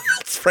Outer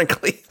Wilds,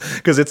 frankly,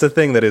 because it's a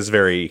thing that is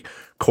very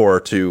core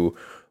to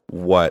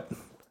what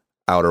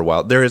Outer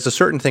Wild. There is a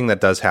certain thing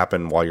that does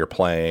happen while you're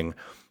playing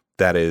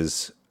that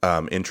is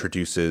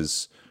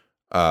introduces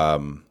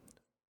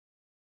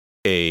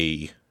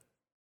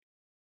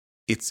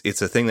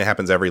it's a thing that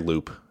happens every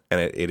loop,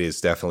 and it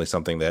is definitely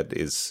something that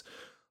is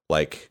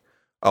like,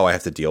 oh, I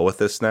have to deal with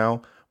this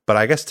now. But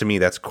I guess to me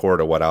that's core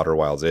to what Outer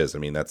Wilds is. I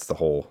mean, that's the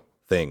whole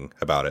thing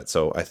about it.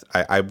 So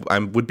I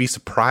would be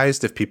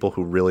surprised if people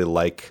who really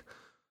like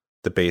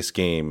the base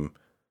game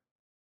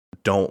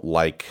don't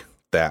like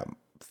that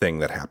thing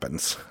that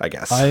happens, I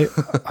guess.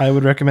 I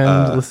would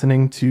recommend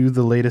listening to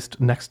the latest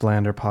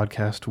Nextlander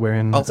podcast,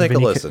 wherein I'll take a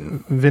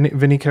listen.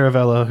 Vinny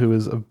Caravella, who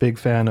is a big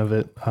fan of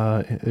it,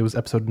 it was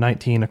episode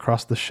 19,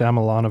 Across the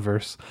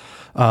Shyamalaniverse,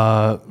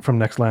 from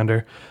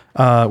Nextlander,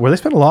 where they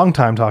spent a long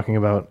time talking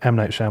about M.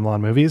 Night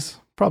Shyamalan movies,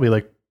 probably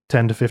like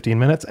 10 to 15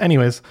 minutes.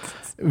 Anyways,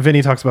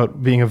 Vinny talks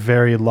about being a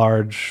very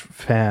large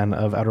fan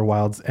of Outer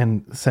Wilds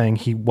and saying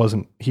he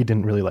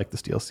didn't really like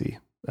this DLC.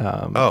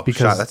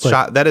 Because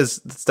that's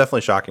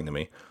definitely shocking to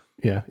me.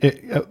 Yeah,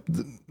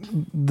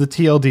 the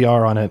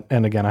TLDR on it,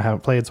 and again, I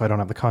haven't played, so I don't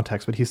have the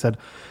context, but he said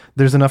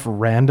there's enough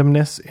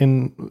randomness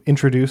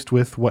introduced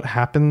with what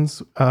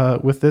happens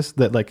with this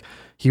that like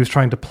he was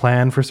trying to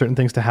plan for certain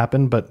things to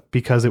happen, but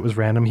because it was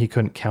random, he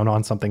couldn't count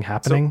on something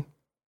happening. So,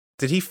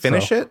 did he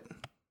finish it?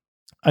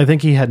 I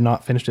think he had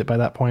not finished it by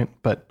that point,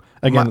 but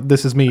again,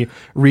 this is me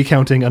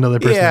recounting another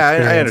person's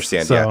experience. I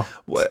understand. So.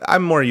 Yeah,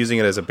 I'm more using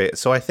it as a base.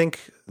 So I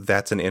think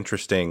that's an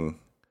interesting.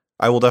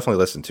 I will definitely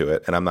listen to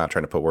it, and I'm not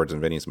trying to put words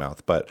in Vinny's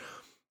mouth, but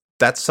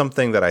that's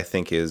something that I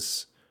think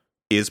is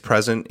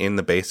present in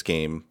the base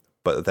game,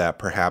 but that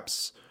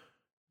perhaps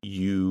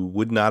you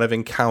would not have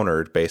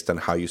encountered based on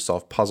how you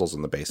solve puzzles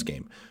in the base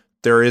game.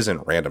 There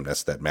isn't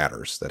randomness that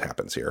matters that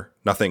happens here.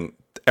 Nothing.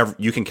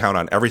 You can count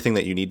on everything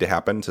that you need to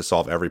happen to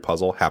solve every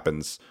puzzle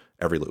happens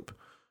every loop.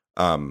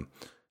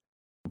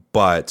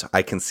 But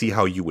I can see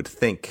how you would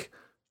think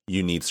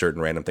you need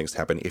certain random things to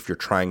happen if you're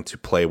trying to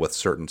play with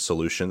certain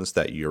solutions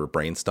that your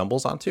brain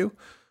stumbles onto.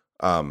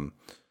 But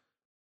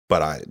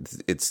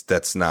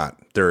that's not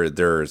there.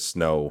 There's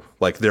no,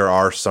 like, there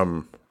are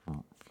some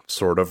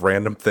sort of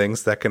random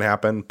things that can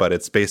happen, but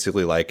it's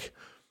basically like,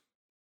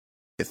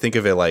 think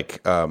of it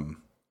like,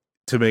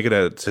 to make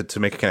it to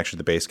make a connection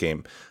to the base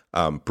game,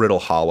 Brittle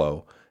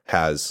Hollow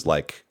has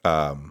like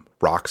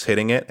rocks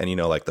hitting it, and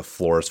like the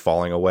floor is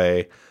falling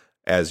away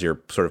as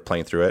you're sort of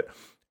playing through it,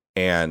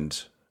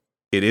 and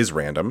it is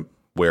random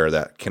where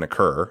that can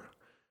occur,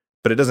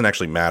 but it doesn't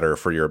actually matter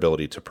for your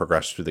ability to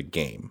progress through the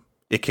game.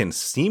 It can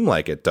seem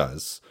like it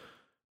does,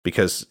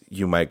 because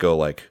you might go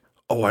like,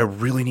 oh, I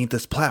really need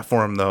this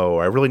platform though,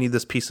 I really need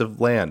this piece of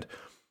land.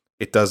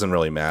 It doesn't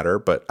really matter,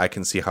 but I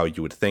can see how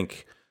you would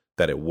think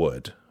that it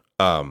would.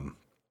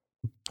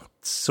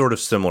 Sort of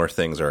similar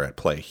things are at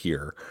play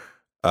here.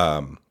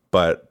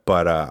 But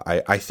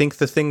I think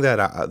the thing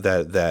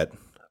that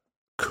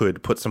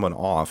could put someone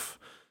off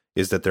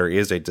is that there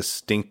is a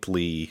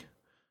distinctly,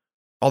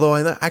 although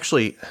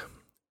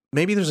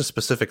maybe there's a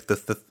specific,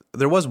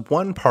 there was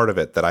one part of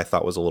it that I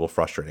thought was a little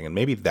frustrating, and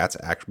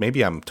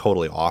maybe I'm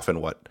totally off in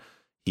what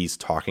he's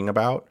talking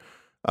about,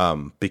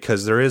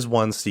 because there is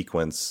one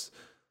sequence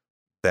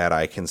that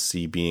I can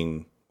see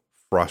being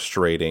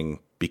frustrating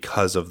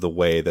because of the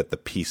way that the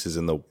pieces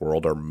in the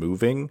world are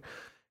moving,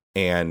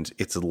 and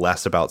it's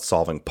less about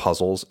solving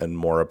puzzles and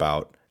more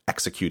about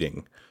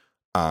executing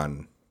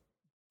on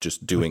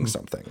just doing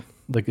something.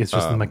 Like it's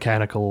just the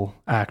mechanical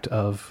act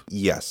of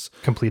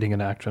completing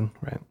an action,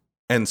 right?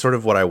 And sort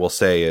of what I will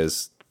say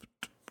is,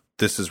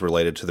 this is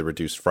related to the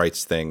reduced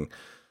frights thing.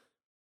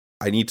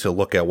 I need to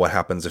look at what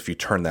happens if you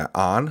turn that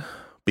on,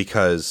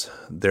 because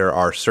there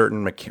are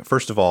certain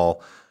first of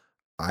all,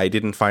 I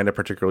didn't find it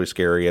particularly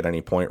scary at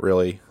any point,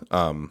 really.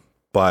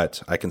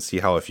 But I can see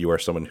how if you are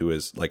someone who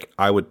is like,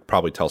 I would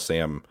probably tell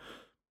Sam,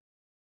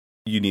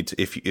 you need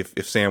to,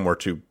 if Sam were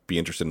to be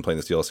interested in playing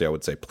this DLC, I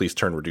would say, please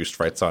turn reduced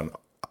frights on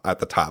at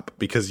the top,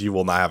 because you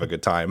will not have a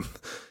good time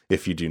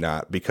if you do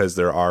not, because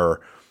there are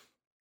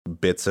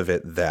bits of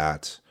it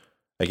that,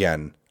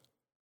 again,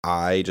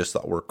 I just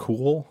thought were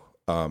cool.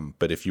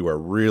 But if you are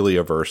really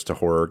averse to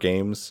horror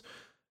games,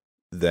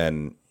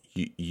 then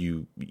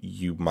you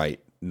might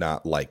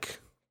not like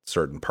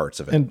certain parts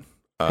of it.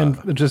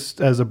 And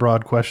just as a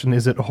broad question,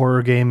 is it a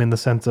horror game in the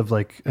sense of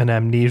like an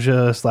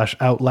Amnesia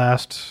 /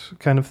 Outlast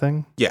kind of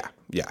thing? Yeah.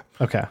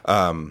 Okay.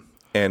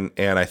 And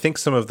I think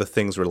some of the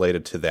things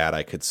related to that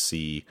I could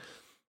see,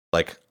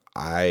 like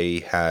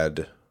I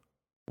had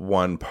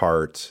one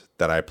part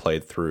that I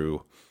played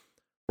through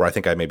where I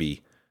think I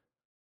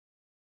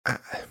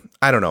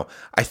don't know.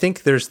 I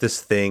think there's this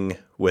thing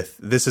with,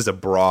 this is a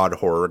broad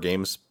horror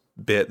games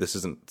bit. This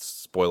isn't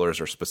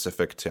spoilers or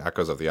specific to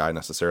Echoes of the Eye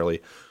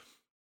necessarily.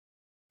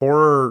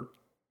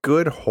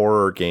 Good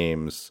horror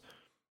games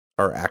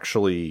are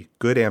actually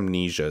good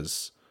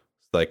Amnesias,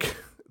 like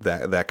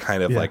that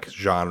kind of like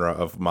genre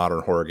of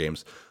modern horror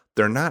games.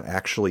 They're not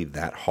actually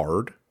that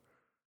hard.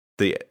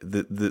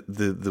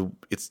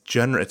 It's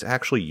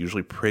actually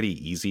usually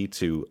pretty easy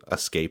to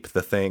escape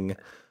the thing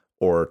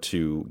or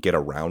to get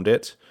around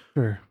it.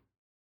 Sure.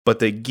 But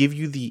they give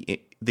you the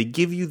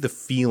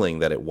feeling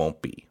that it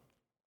won't be.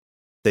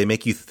 They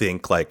make you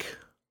think like,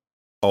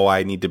 oh,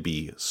 I need to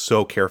be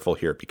so careful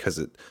here because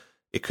it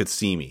could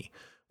see me.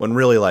 When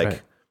really,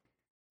 like,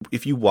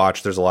 if you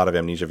watch, there's a lot of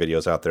Amnesia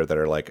videos out there that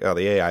are like, oh,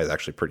 the AI is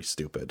actually pretty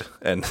stupid,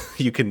 and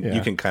you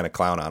can kind of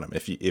clown on them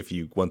if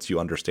you once you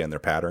understand their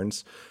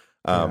patterns.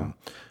 Or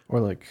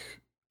like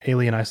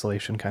Alien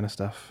Isolation kind of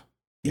stuff.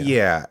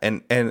 Yeah,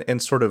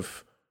 and sort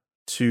of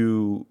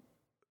to,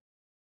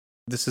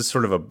 this is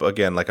sort of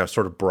again like a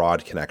sort of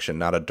broad connection,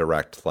 not a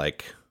direct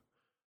like,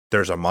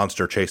 there's a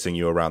monster chasing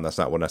you around. That's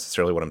not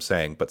necessarily what I'm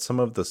saying. But some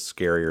of the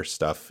scarier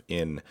stuff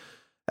in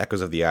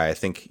Echoes of the Eye, I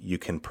think you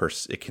can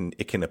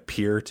it can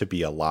appear to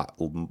be a lot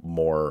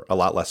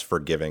less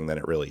forgiving than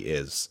it really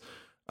is.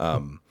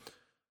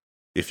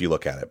 if you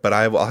look at it. But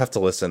I'll have to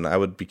listen. I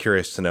would be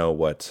curious to know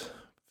what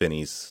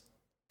Vinny's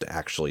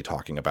actually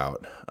talking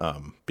about,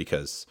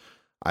 because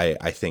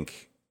I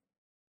think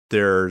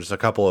there's a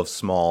couple of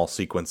small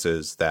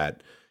sequences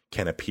that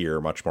can appear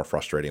much more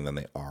frustrating than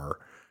they are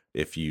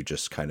if you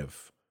just kind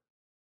of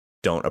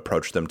don't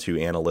approach them too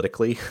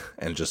analytically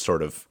and just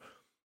sort of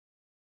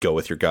go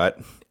with your gut.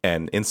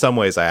 And in some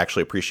ways, I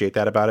actually appreciate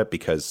that about it,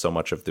 because so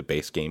much of the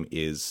base game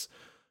is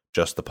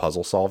just the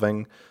puzzle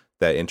solving,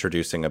 that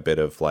introducing a bit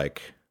of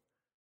like,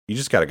 you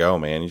just got to go,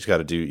 man. You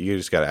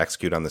just got to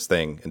execute on this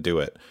thing and do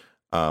it.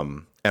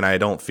 And I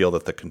don't feel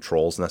that the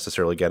controls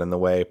necessarily get in the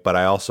way, but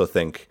I also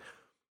think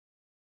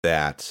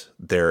that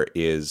there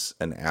is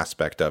an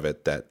aspect of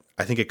it that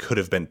I think it could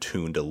have been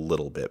tuned a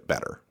little bit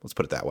better. Let's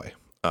put it that way.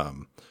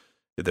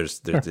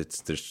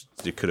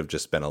 It could have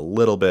just been a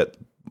little bit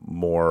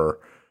more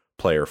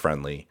player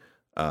friendly,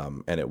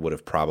 and it would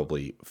have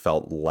probably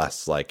felt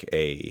less like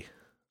less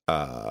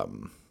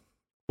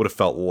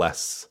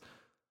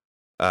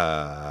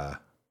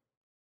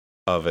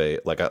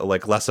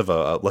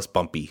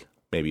bumpy,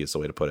 maybe is the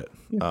way to put it.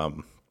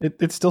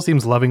 It still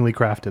seems lovingly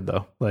crafted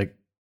though. Like,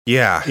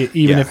 yeah,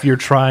 if you're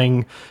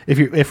trying,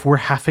 if we're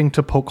having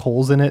to poke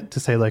holes in it to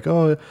say like,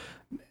 oh,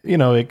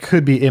 it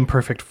could be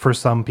imperfect for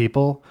some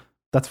people,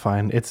 that's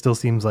fine. It still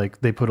seems like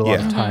they put a lot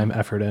of time,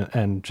 effort,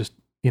 and just,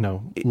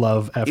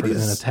 love, effort,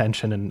 and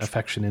attention and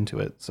affection into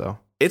it. So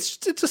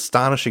it's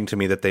astonishing to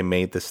me that they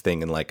made this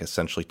thing in like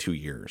essentially 2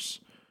 years.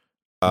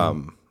 A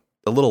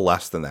little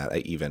less than that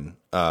even,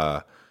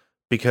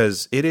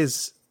 because it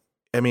is,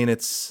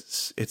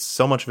 it's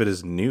so much of it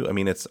is new.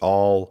 It's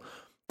all,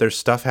 there's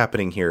stuff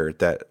happening here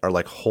that are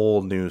like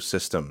whole new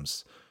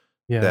systems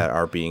that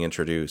are being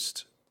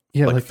introduced,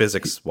 like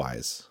physics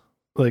wise.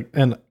 Like,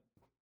 and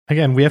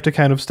again, we have to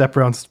kind of step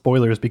around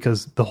spoilers,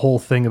 because the whole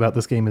thing about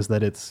this game is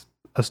that it's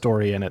a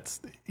story and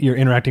you're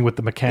interacting with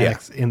the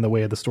mechanics in the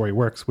way the story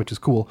works, which is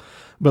cool.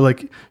 But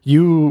like,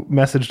 you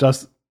messaged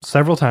us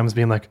several times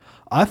being like,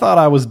 I thought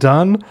I was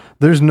done.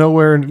 I'm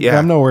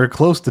nowhere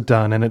close to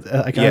done. And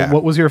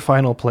what was your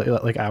final play,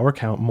 like hour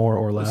count, more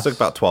or less? It took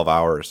about 12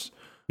 hours.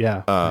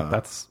 Yeah,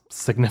 that's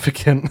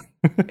significant.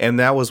 And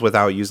that was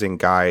without using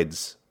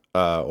guides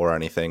or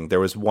anything.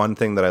 There was one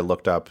thing that I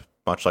looked up,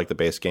 much like the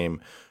base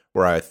game,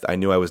 where I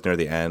knew I was near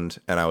the end,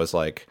 and I was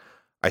like,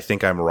 I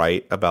think I'm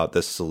right about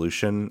this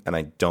solution, and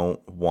I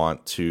don't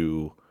want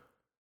to.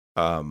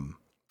 I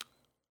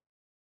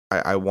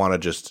want to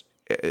just.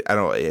 I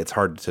don't. It's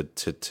hard to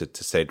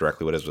say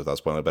directly what it is without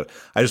spoiling, but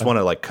I just want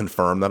to like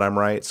confirm that I'm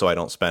right, so I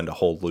don't spend a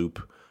whole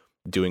loop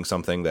doing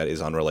something that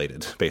is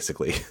unrelated,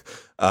 basically.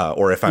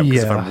 Or if I'm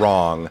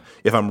wrong,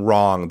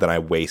 then I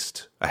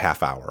waste a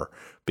half hour,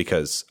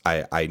 because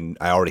I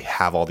already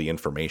have all the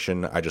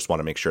information. I just want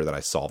to make sure that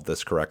I solved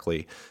this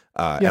correctly.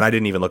 And I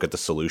didn't even look at the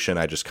solution.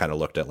 I just kind of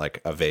looked at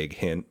like a vague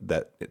hint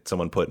that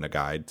someone put in a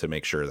guide to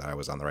make sure that I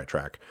was on the right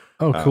track.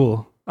 Oh,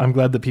 cool. I'm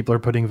glad that people are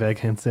putting vague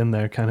hints in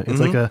there. Kind of, it's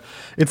like the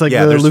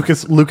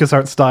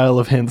LucasArts style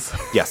of hints.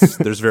 Yes,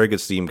 there's very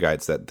good Steam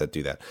guides that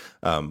do that.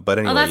 But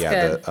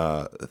anyway,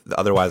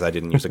 otherwise I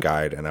didn't use a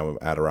guide, and I'm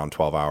at around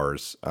 12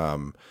 hours,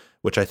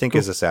 which I think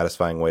is a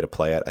satisfying way to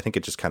play it. I think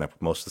it just kind of,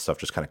 most of the stuff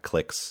just kind of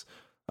clicks.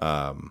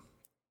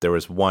 There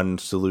was one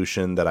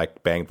solution that I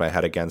banged my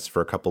head against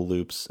for a couple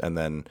loops, and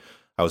then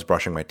I was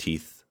brushing my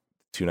teeth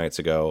 2 nights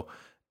ago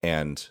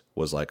and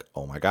was like,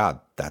 oh my God,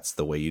 that's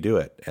the way you do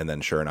it. And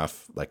then sure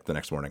enough, like the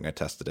next morning I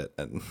tested it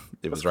and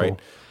it was right.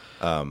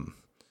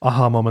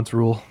 Aha moments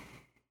rule.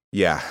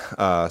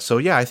 Yeah. So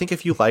yeah, I think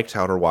if you liked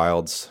Outer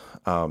Wilds,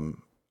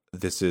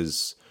 this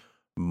is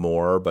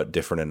more but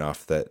different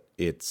enough that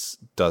it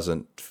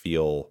doesn't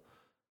feel,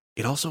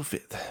 it also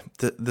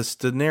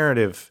the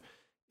narrative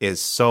is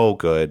so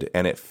good,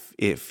 and it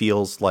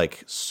feels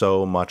like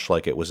so much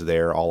like it was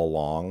there all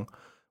along,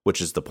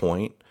 which is the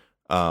point.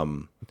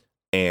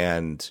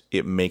 And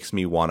it makes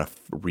me want to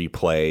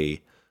replay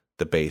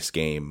the base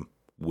game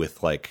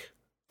with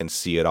and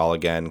see it all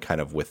again, kind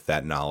of with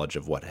that knowledge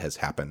of what has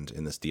happened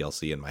in this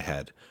DLC in my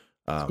head.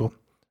 Cool.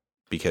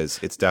 Because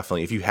it's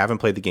definitely, if you haven't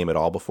played the game at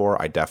all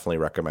before, I definitely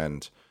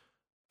recommend,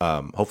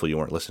 hopefully you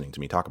weren't listening to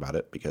me talk about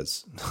it,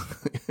 because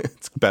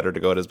it's better to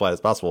go as blind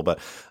as possible. But,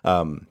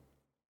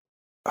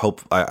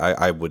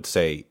 I would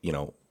say,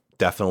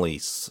 definitely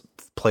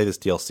play this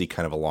DLC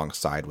kind of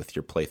alongside with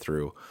your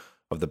playthrough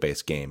of the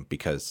base game,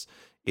 because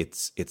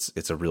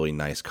it's a really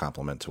nice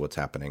complement to what's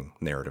happening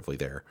narratively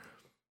there.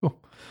 Cool.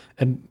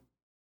 And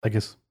I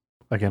guess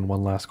again,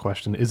 one last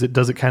question: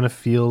 does it kind of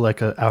feel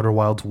like a Outer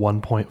Wilds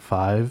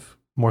 1.5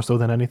 more so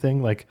than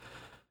anything? Like,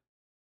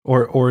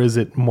 or is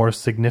it more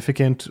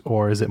significant,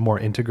 or is it more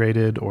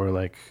integrated, or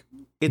like?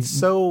 It's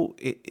so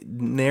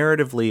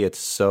narratively, it's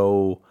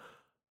so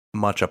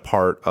much a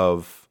part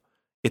of.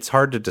 It's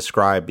hard to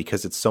describe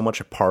because it's so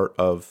much a part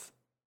of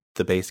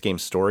the base game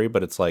story,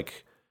 but it's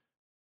like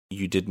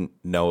you didn't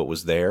know it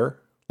was there.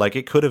 Like,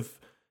 it could have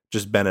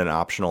just been an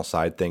optional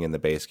side thing in the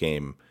base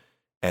game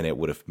and it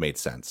would have made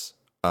sense.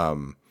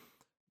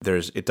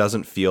 It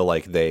doesn't feel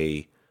like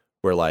they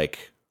were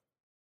like,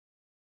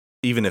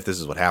 even if this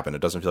is what happened,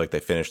 it doesn't feel like they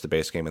finished the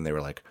base game and they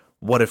were like,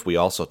 what if we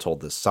also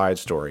told this side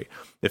story?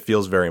 It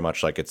feels very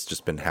much like it's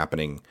just been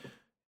happening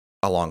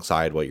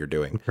alongside what you're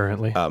doing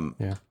currently.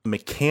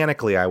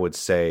 Mechanically, I would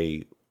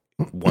say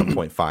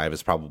 1.5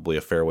 is probably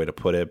a fair way to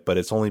put it, but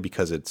it's only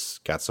because it's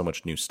got so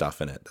much new stuff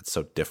in it that's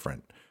so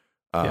different.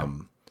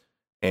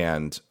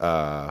 And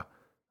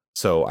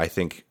so I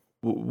think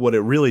what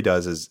it really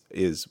does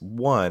is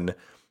one,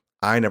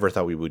 I never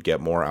thought we would get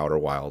more Outer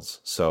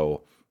Wilds,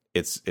 so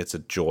it's a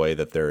joy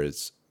that there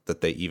was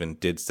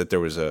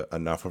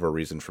enough of a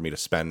reason for me to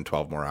spend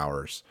 12 more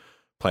hours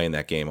playing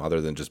that game,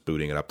 other than just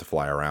booting it up to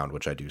fly around,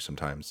 which I do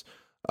sometimes.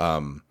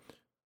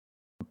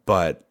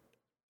 But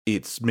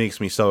it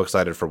makes me so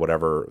excited for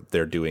whatever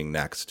they're doing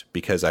next,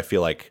 because I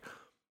feel like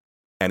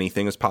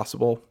anything is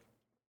possible.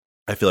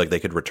 I feel like they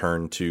could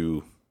return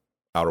to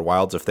Outer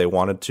Wilds if they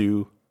wanted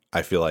to.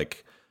 I feel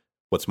like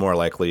what's more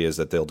likely is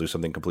that they'll do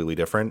something completely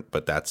different,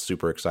 but that's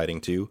super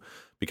exciting too,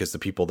 because the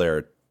people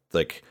there,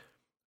 like,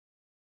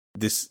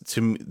 this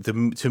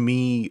to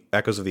me,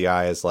 Echoes of the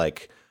Eye is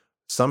like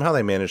somehow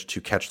they managed to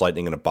catch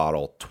lightning in a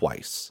bottle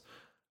twice.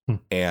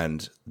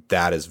 And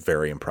that is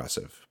very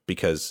impressive,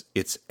 because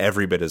it's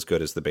every bit as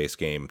good as the base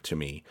game to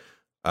me.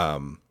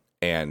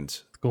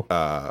 And cool.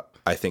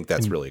 I think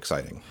that's really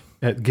exciting.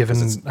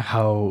 Given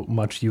how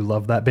much you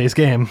love that base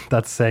game,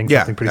 that's saying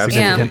something pretty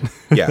significant.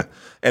 Yeah.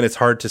 And it's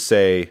hard to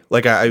say,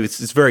 like,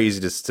 it's very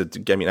easy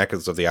to, I mean,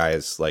 Echoes of the Eye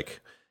is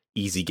like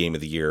easy game of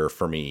the year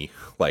for me,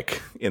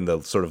 like in the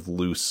sort of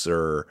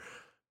looser,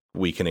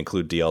 we can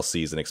include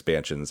DLCs and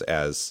expansions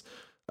as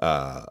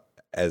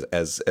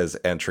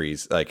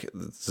entries. Like,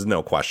 there's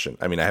no question.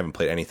 I mean, I haven't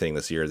played anything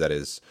this year that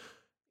has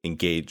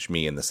engaged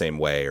me in the same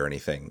way or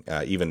anything,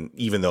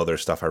 even though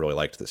there's stuff I really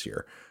liked this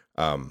year.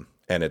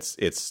 And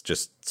it's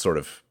just sort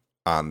of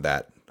on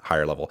that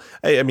higher level.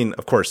 I mean,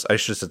 of course, I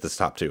should set this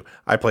top too.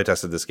 I play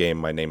tested this game.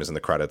 My name is in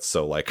the credits,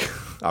 so like,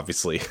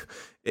 obviously,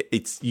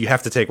 it's you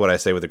have to take what I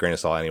say with a grain of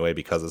salt anyway,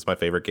 because it's my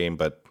favorite game.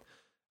 But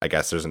I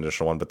guess there's an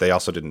additional one. But they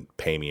also didn't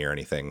pay me or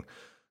anything.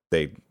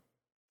 They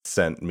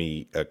sent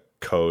me a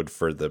code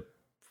for the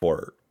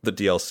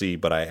DLC,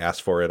 but I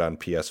asked for it on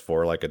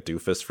PS4 like a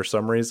doofus for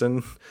some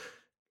reason.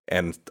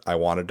 And I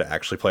wanted to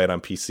actually play it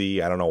on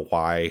PC. I don't know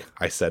why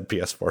I said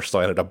PS4, so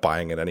I ended up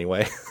buying it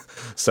anyway.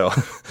 So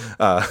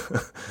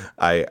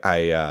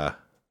I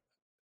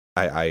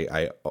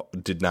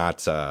did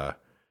not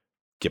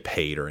get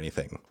paid or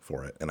anything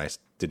for it, and I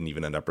didn't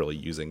even end up really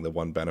using the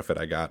one benefit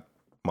I got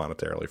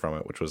monetarily from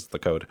it, which was the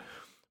code.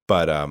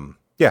 But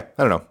yeah,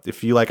 I don't know.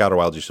 If you like Outer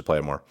Wilds, you should play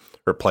it more,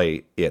 or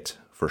play it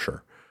for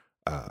sure.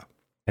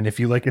 And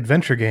if you like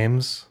adventure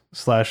games /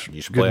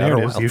 you should play Outer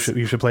Wilds.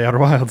 You should play Outer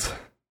Wilds.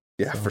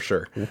 Yeah, for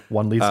sure.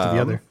 One leads to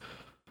the other.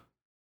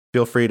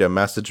 Feel free to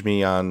message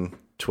me on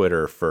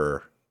Twitter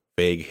for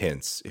vague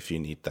hints if you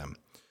need them.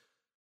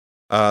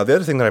 The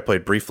other thing that I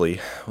played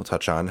briefly, we'll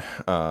touch on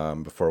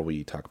before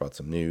we talk about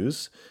some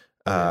news,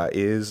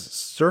 is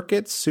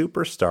Circuit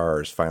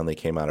Superstars finally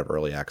came out of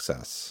early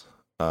access.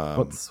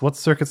 What's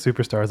Circuit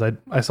Superstars?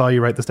 I saw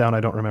you write this down. I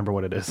don't remember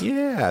what it is.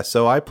 Yeah,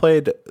 so I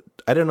played.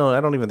 I don't know.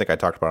 I don't even think I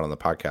talked about it on the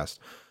podcast.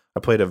 I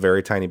played a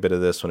very tiny bit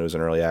of this when it was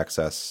in early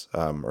access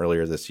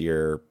earlier this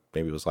year.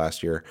 Maybe it was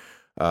last year.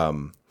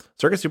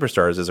 Circuit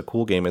Superstars is a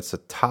cool game. It's a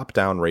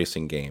top-down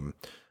racing game.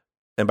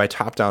 And by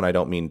top-down, I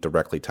don't mean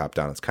directly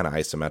top-down. It's kind of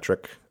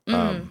isometric.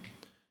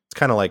 It's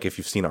kind of like if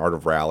you've seen Art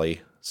of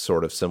Rally,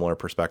 sort of similar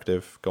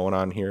perspective going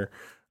on here.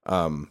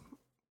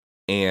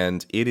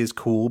 And it is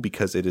cool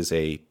because it is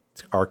a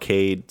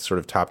arcade sort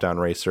of top-down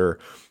racer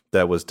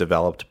that was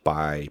developed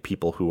by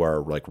people who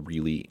are like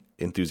really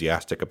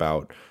enthusiastic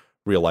about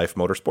real-life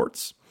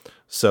motorsports.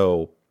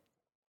 So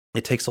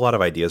it takes a lot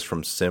of ideas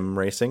from sim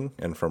racing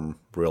and from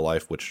real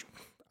life, which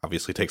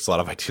obviously takes a lot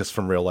of ideas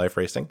from real life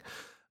racing.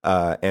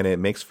 And it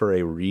makes for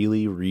a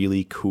really,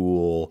 really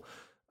cool,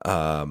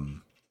 there's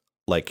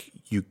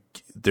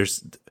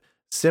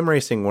sim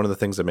racing. One of the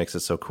things that makes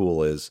it so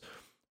cool is,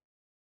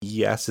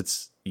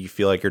 yes, you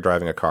feel like you're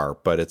driving a car,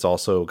 but it's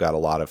also got a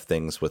lot of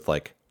things with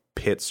like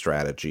pit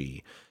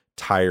strategy,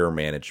 tire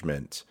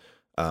management,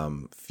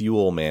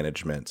 fuel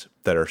management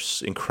that are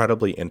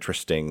incredibly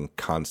interesting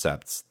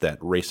concepts that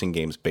racing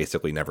games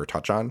basically never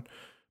touch on,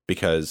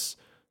 because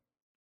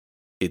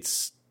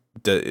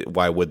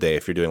why would they?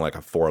 If you're doing like a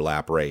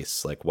 4-lap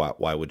race, like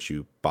why would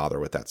you bother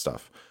with that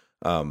stuff?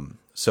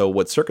 So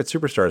what Circuit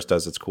Superstars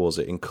does that's cool is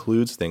it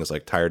includes things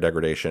like tire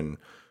degradation,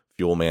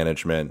 fuel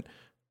management,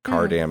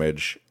 car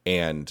damage,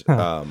 and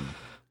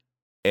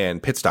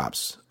pit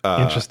stops.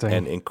 Interesting.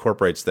 And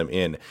incorporates them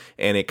in.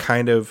 And it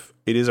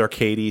is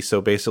arcadey. So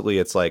basically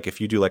it's like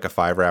if you do like a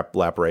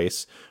 5-lap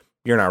race,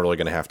 you're not really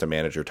going to have to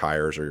manage your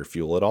tires or your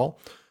fuel at all.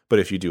 But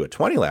if you do a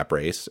 20-lap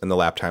race and the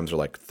lap times are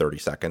like 30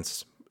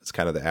 seconds, it's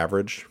kind of the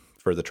average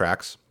for the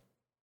tracks.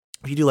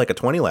 If you do like a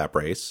 20-lap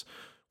race,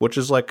 which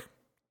is like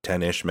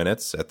 10-ish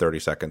minutes at 30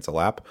 seconds a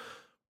lap,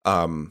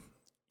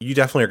 you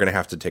definitely are going to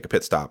have to take a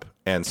pit stop.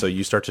 And so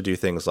you start to do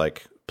things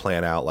like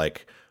plan out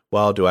like,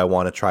 well, do I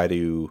want to try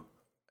to...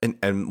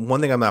 And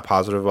one thing I'm not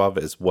positive of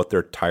is what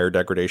their tire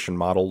degradation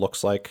model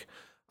looks like.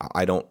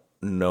 I don't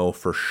know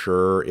for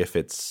sure if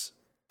it's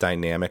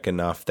dynamic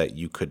enough that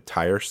you could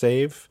tire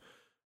save,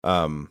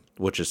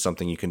 which is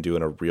something you can do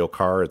in a real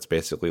car. It's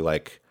basically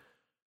like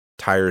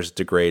tires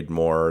degrade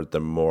more the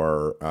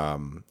more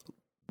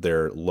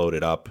they're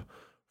loaded up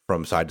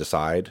from side to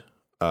side.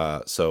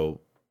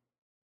 So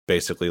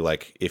basically,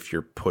 like if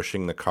you're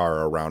pushing the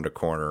car around a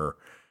corner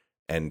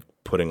and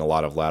putting a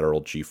lot of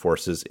lateral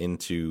G-forces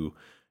into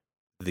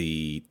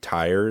the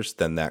tires,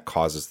 then that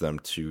causes them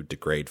to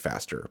degrade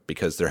faster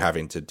because they're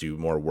having to do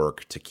more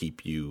work to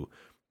keep you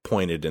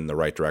pointed in the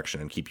right direction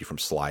and keep you from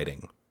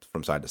sliding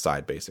from side to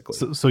side,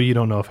 basically. So you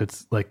don't know if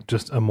it's like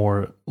just a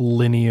more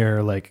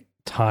linear like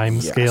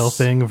time scale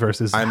thing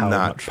versus I'm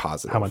not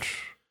positive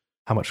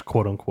how much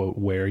quote unquote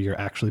wear you're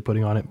actually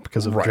putting on it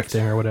because of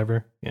drifting or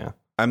whatever. Yeah.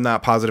 I'm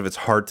not positive. It's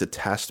hard to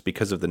test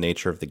because of the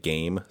nature of the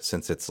game,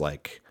 since it's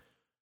like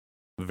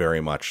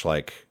very much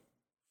like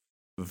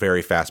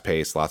very fast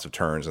paced, lots of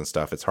turns and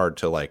stuff. It's hard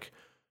to like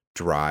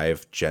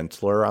drive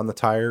gentler on the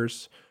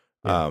tires.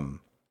 Yeah.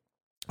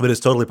 But it's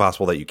totally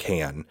possible that you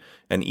can.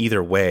 And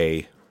either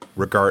way,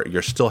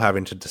 you're still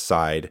having to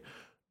decide,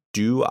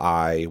 do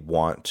I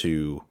want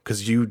to,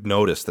 because you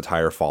notice the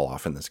tire fall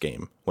off in this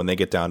game. When they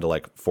get down to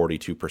like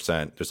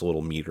 42%, there's a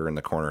little meter in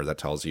the corner that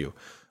tells you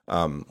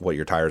what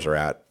your tires are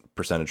at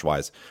percentage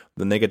wise.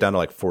 Then they get down to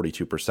like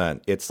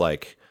 42%. It's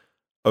like,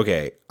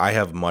 okay, I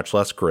have much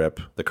less grip.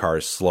 The car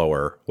is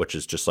slower, which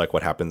is just like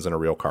what happens in a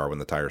real car when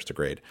the tires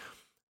degrade.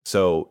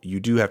 So you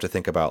do have to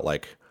think about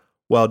like,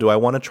 well, do I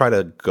want to try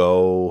to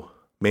go,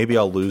 maybe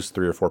I'll lose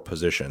 3 or 4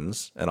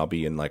 positions and I'll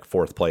be in like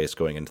 4th place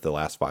going into the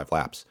last 5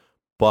 laps.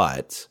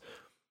 But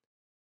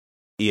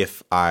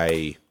if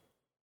I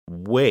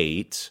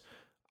wait,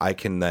 I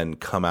can then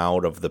come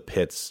out of the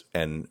pits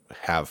and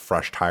have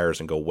fresh tires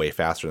and go way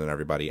faster than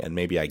everybody. And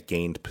maybe I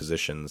gained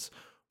positions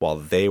while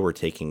they were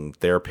taking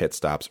their pit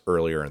stops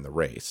earlier in the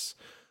race.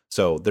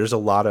 So there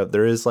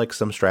is like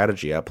some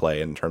strategy at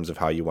play in terms of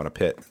how you want to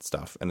pit and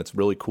stuff. And it's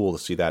really cool to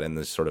see that in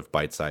this sort of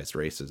bite-sized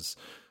races.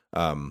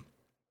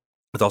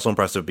 It's also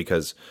impressive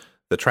because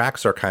the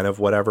tracks are kind of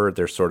whatever.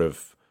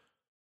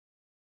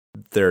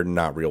 They're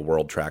not real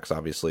world tracks.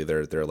 Obviously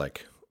they're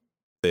like,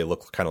 they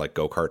look kind of like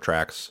go-kart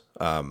tracks.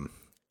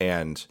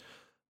 And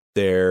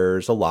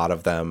there's a lot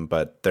of them,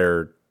 but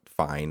they're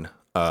fine.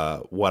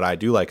 What I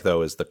do like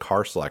though is the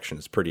car selection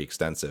is pretty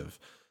extensive.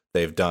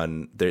 They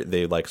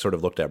like sort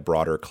of looked at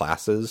broader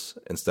classes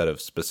instead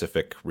of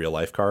specific real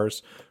life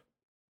cars,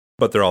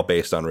 but they're all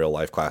based on real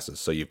life classes.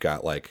 So you've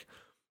got like,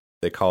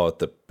 they call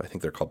it I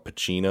think they're called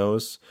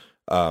Pacinos.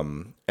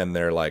 And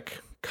they're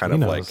like kind of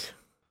like,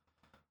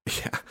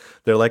 yeah,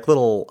 they're like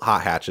little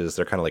hot hatches.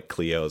 They're kind of like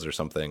Clios or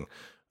something.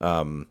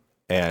 And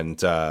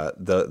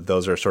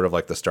those are sort of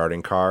like the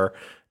starting car,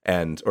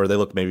 or they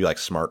look maybe like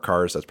smart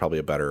cars. That's probably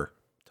a better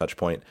touch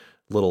point.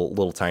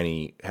 Little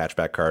tiny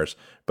hatchback cars.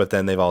 But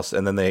then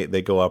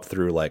they go up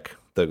through like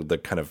the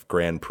kind of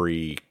Grand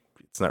Prix.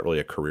 It's not really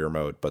a career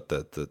mode, but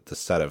the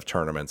set of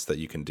tournaments that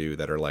you can do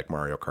that are like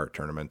Mario Kart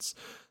tournaments.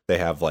 They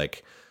have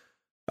like,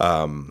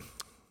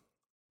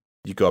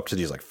 you go up to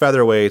these like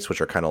featherweights,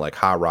 which are kind of like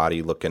hot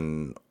roddy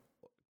looking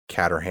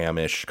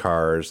Caterham-ish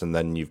cars. And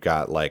then you've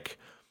got like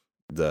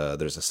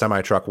there's a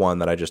semi-truck one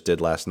that I just did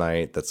last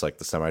night. That's like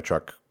the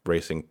semi-truck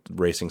racing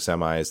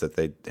semis that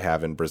they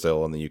have in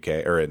Brazil and the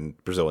UK, or in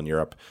Brazil and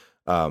Europe,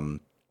 all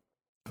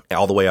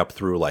the way up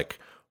through like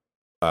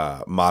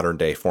modern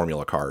day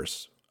formula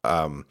cars.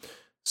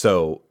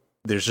 So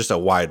there's just a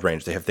wide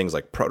range. They have things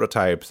like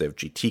prototypes, they have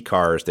GT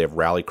cars, they have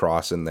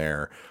rallycross in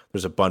there.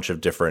 There's a bunch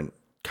of different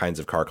kinds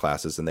of car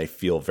classes, and they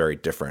feel very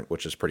different,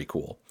 which is pretty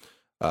cool.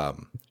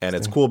 And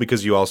it's cool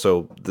because you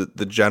also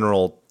the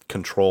general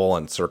control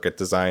and circuit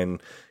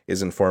design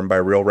is informed by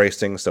real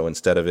racing. So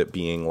instead of it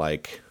being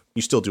like,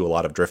 you still do a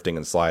lot of drifting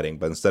and sliding,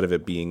 but instead of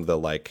it being the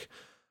like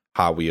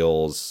Hot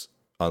Wheels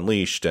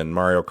Unleashed and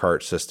Mario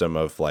Kart system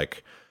of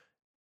like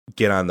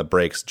get on the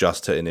brakes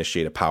just to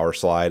initiate a power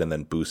slide and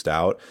then boost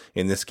out,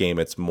 in this game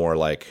it's more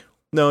like,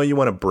 no, you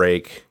want to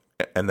brake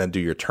and then do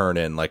your turn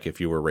in, like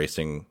if you were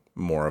racing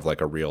more of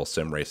like a real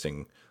sim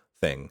racing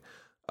thing.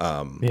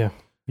 Yeah,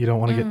 you don't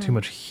want to get too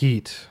much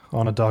heat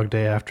on a dog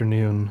day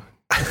afternoon,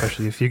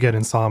 especially if you get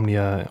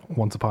insomnia.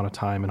 Once upon a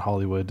time in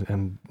Hollywood,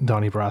 and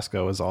Donnie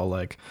Brasco is all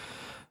like,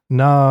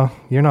 nah,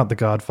 you're not the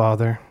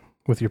Godfather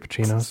with your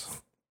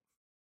Pacinos.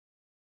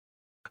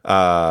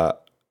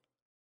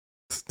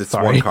 It's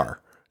one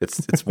car.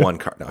 It's one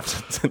car. No,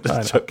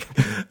 just joking.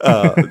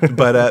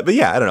 But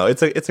yeah, I don't know.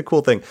 It's a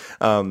cool thing.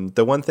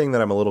 The one thing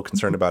that I'm a little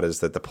concerned about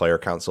is that the player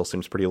count still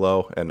seems pretty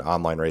low, and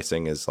online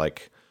racing is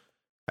like,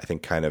 I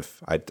think kind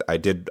of, I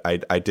did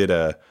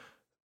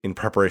in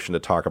preparation to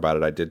talk about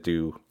it, I did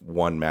do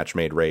one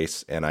match-made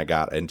race, and I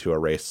got into a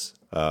race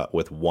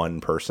with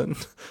one person,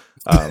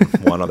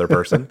 one other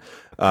person.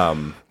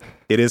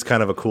 It is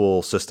kind of a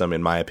cool system,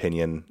 in my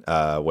opinion,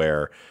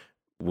 where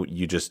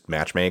you just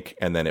matchmake,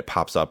 and then it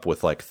pops up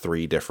with like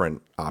 3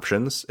 different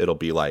options. It'll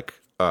be like,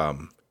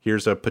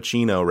 here's a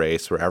Pacino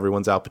race where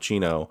everyone's Al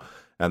Pacino,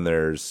 and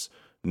there's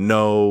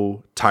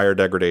no tire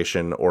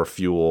degradation or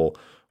fuel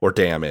or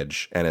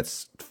damage, and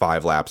it's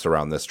 5 laps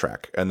around this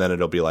track. And then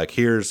it'll be like,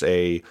 here's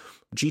a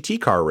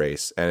GT car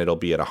race, and it'll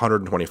be at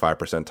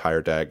 125%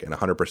 tire deg and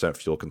 100%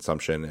 fuel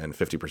consumption and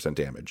 50%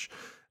 damage.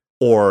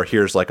 Or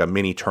here's like a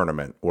mini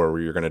tournament where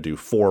you're going to do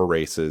 4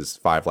 races,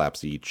 5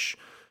 laps each,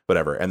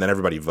 whatever. And then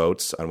everybody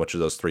votes on which of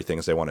those 3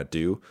 things they want to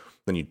do.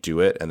 Then you do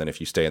it, and then if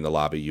you stay in the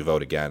lobby, you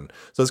vote again.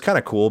 So it's kind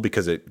of cool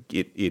because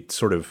it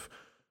sort of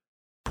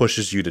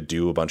pushes you to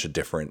do a bunch of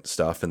different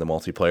stuff in the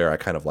multiplayer. I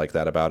kind of like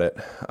that about it.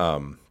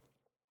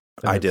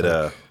 I did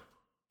like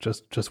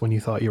just when you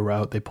thought you were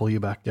out, they pull you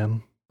back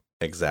in.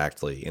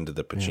 Exactly, into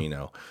the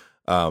Pacino.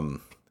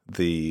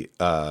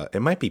 Yeah.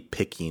 It might be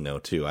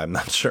Picino too. I'm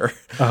not sure.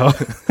 Oh,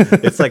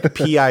 it's like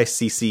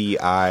Picci.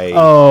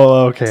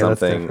 Oh, okay,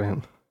 something. That's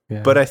different.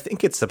 Yeah. But I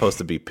think it's supposed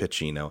to be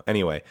Pacino.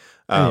 Anyway,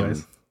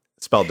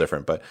 spelled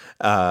different. But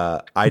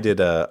I did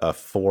a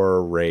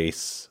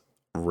 4-race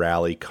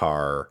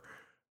rallycross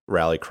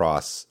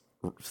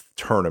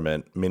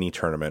mini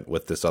tournament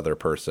with this other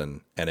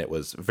person, and it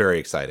was very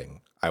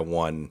exciting. I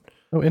won.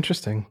 Oh,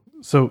 interesting.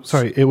 So,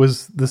 sorry, it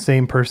was the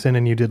same person,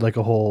 and you did like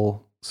a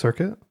whole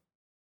circuit?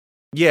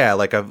 Yeah,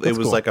 like it was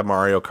cool. Like a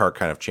Mario Kart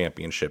kind of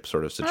championship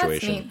sort of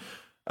situation,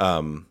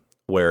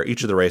 where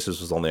each of the races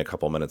was only a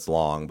couple minutes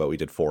long, but we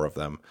did 4 of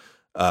them,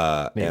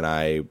 and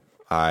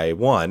I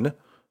won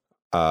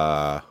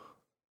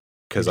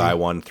because I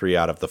won 3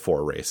 out of the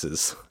 4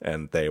 races,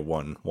 and they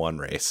won 1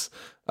 race.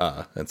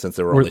 And since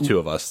there were only 2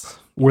 of us,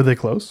 were they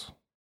close?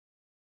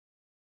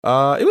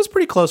 It was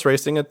pretty close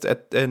racing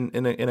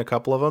in a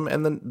couple of them,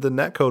 and then the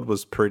netcode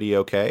was pretty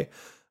okay.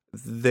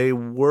 They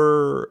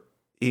were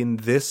in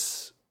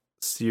this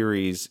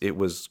series. It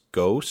was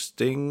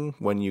ghosting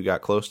when you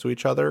got close to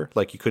each other,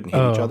 like you couldn't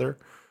hit each other.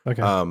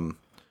 Okay.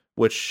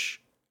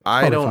 Which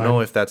I don't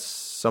know if that's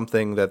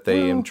something that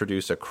they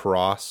introduce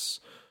across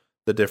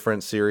the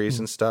different series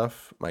and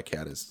stuff. My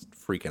cat is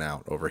freaking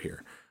out over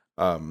here.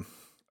 I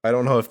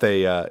don't know if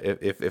they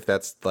if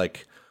that's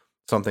like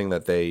something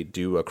that they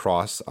do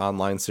across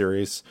online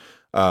series.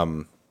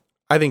 I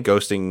think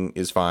ghosting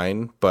is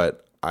fine,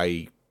 but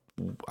I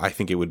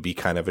think it would be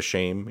kind of a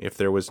shame if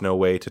there was no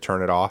way to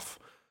turn it off,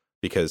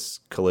 because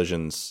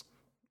collisions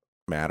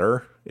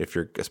matter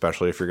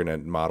especially if you're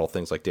going to model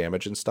things like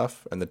damage and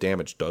stuff, and the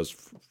damage does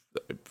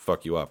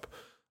fuck you up.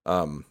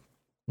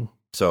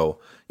 So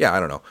yeah, I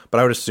don't know, but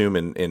I would assume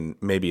in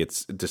maybe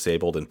it's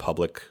disabled in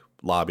public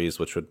lobbies,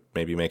 which would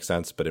maybe make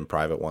sense, but in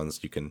private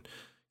ones you can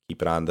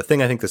keep it on. The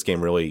thing I think this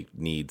game really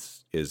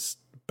needs is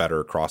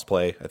better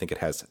crossplay. I think it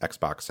has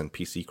Xbox and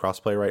PC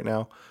crossplay right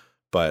now,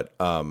 but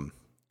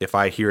if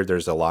I hear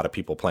there's a lot of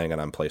people playing it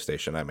on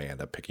PlayStation, I may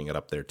end up picking it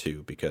up there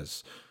too,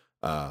 because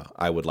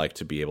I would like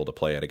to be able to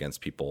play it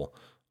against people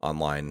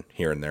online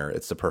here and there.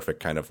 It's the perfect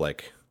kind of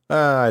like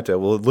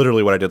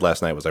literally what I did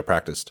last night was I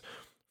practiced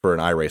for an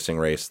iRacing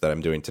race that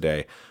I'm doing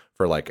today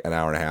for like an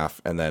hour and a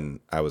half, and then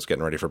I was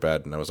getting ready for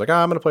bed, and I was like,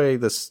 I'm going to play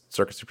this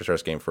Circuit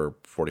Superstars game for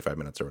 45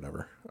 minutes or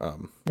whatever.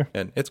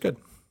 And it's good.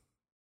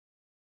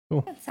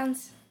 Cool. It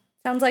sounds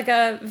like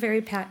a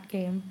very packed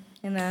game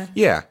in a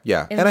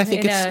and I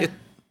think it's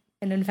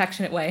an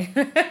affectionate way.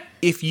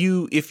 if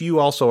you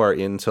also are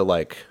into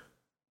like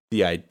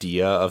the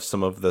idea of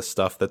some of the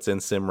stuff that's in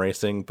sim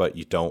racing, but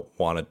you don't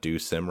want to do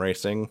sim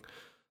racing,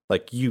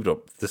 like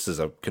this is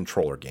a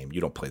controller game.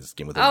 You don't play this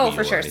game with a wheel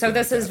for sure. So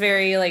this is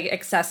very like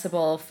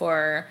accessible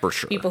for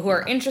sure. People who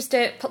are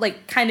interested,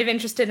 like kind of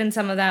interested in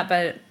some of that,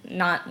 but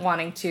not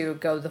wanting to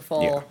go the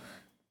full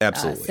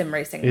sim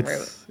racing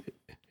route.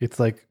 It's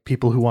like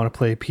people who want to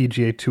play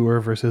PGA Tour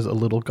versus a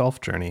little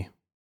golf journey.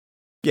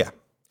 Yeah.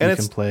 And you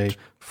can play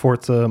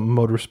Forza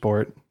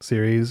Motorsport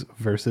series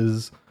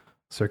versus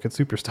Circuit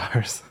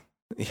Superstars.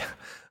 Yeah.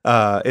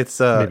 It's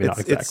maybe not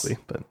exactly,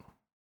 but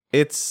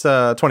it's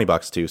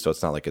 $20 too, so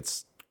it's not like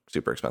it's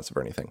super expensive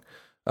or anything.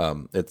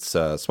 It's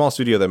a small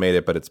studio that made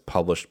it, but it's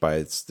published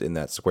it's in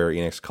that Square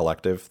Enix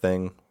collective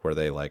thing where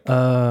they like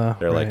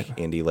they're like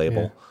indie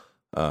label.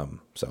 Yeah.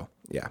 So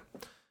yeah.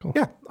 Cool.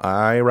 Yeah,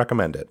 I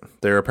recommend it.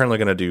 They're apparently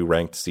going to do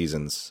ranked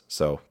seasons,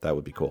 so that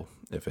would be cool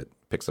if it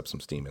picks up some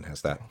steam and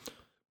has that.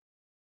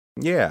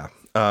 Yeah.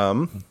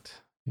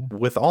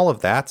 With all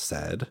of that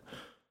said,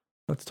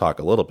 let's talk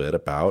a little bit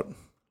about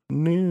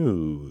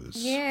news.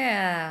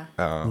 Yeah.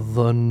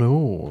 The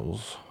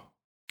news.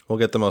 We'll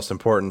get the most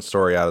important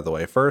story out of the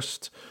way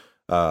first.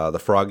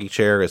 The Froggy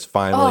Chair is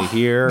finally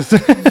here.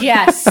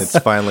 Yes. It's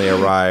finally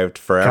arrived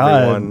for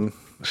everyone.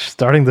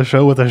 Starting the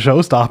show with a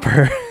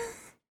showstopper.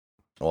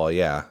 Well,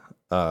 yeah.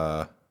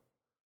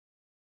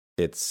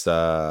 It's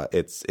talk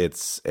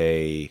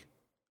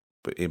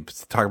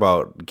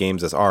about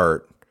games as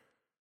art.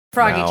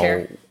 Froggy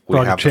Chair. We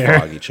have the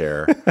Froggy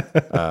Chair.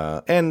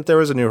 And there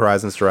was a New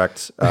Horizons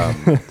Direct.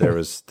 There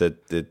was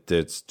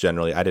it's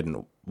generally, I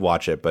didn't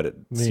watch it, but it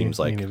seems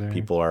like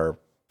people are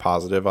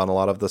positive on a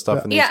lot of the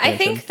stuff in the expansion. I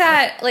think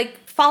that like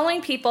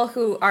following people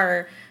who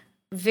are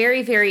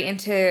very, very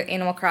into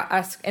Animal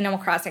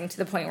Crossing to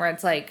the point where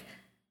it's like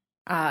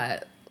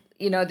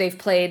they've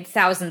played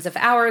thousands of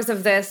hours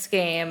of this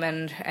game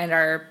and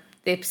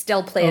they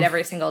still play it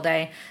every single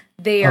day.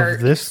 They are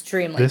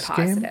extremely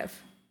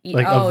positive.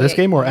 Like of this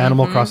game or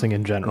Animal Crossing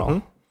in general?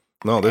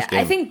 Mm-hmm. No, this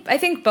game. I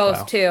think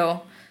both too.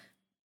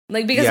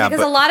 Like because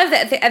a lot of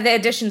the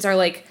additions are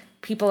like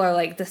people are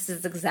like, this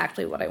is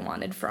exactly what I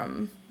wanted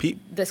from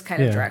this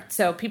kind of direct.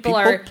 So people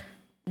are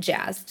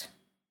jazzed.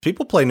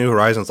 People play New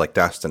Horizons like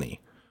Destiny,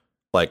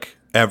 like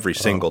every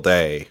single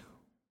day.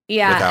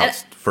 Yeah,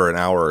 for an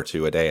hour or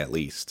two a day at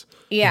least.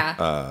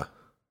 Yeah.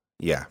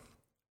 Yeah.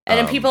 And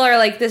then people are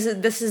like, this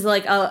is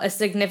like a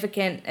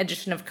significant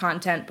addition of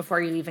content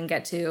before you even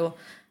get to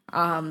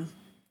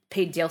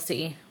paid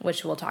DLC,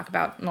 which we'll talk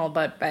about in a little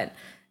bit. But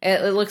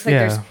it looks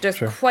like there's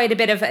quite a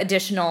bit of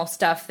additional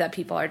stuff that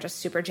people are just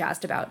super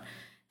jazzed about.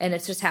 And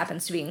it just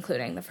happens to be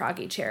including the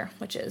Froggy Chair,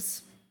 which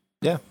is...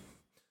 Yeah.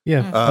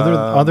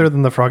 Other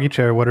than the Froggy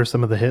Chair, what are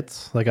some of the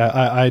hits? Like,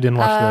 I didn't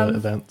watch the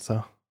event,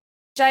 so...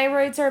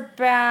 Gyroids are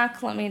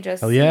back. Let me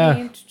just... Oh,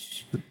 yeah.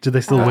 Do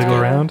they still wiggle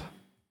around?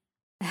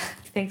 I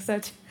think so,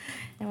 too.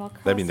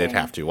 I mean, they'd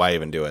have to. Why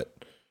even do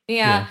it?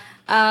 Yeah.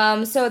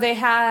 So they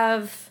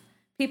have...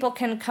 People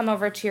can come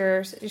over to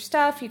your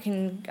stuff. You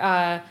can...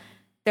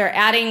 they're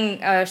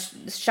adding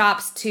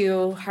shops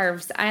to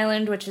Harv's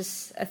Island, which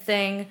is a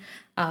thing.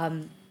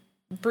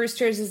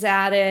 Brewster's is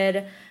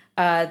added.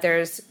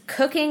 There's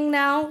cooking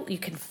now. You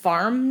can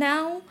farm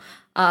now.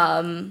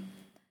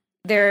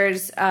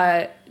 There's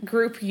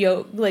group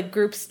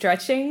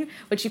stretching,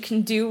 which you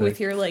can do with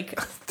your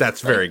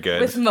That's very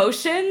good with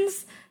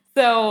motions.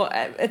 So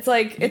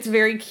it's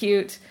very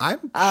cute. I'm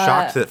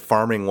shocked that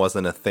farming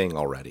wasn't a thing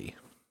already.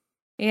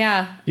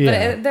 Yeah.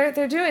 But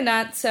they're doing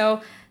that.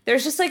 So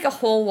there's just like a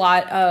whole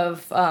lot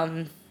of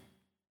a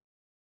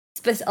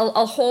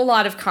whole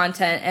lot of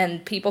content,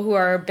 and people who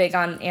are big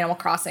on Animal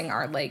Crossing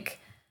are like,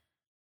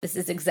 this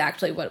is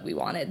exactly what we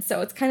wanted.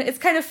 So it's kind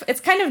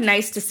of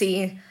nice to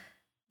see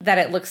that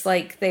it looks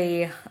like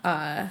they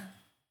got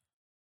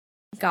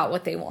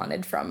what they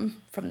wanted from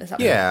this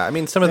episode. Yeah, I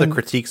mean, some of the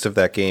critiques of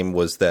that game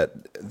was that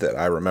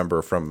I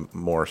remember from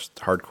more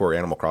hardcore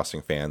Animal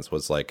Crossing fans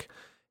was like,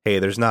 hey,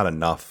 there's not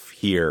enough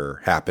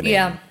here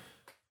happening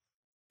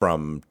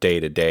from day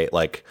to day.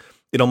 Like,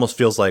 it almost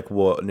feels like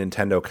what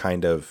Nintendo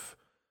kind of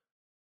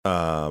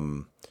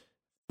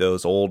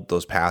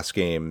those past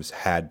games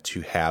had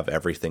to have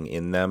everything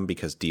in them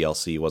because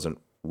DLC wasn't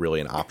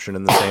really an option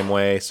in the same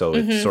way. So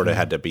it sort of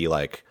had to be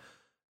like,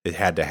 it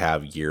had to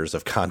have years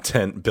of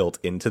content built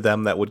into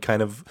them that would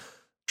kind of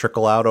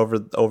trickle out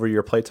over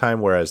your playtime.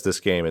 Whereas this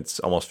game, it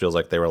almost feels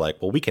like they were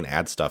like, well, we can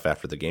add stuff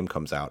after the game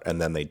comes out. And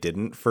then they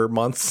didn't for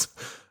months.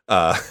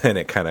 And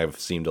it kind of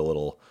seemed a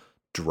little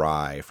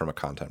dry from a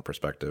content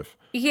perspective.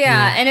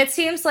 Yeah. And it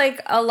seems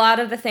like a lot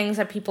of the things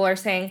that people are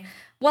saying,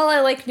 well,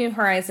 I like New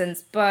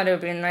Horizons, but it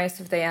would be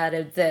nice if they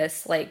added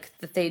this, like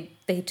that they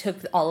took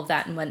all of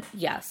that and went,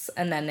 yes.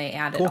 And then they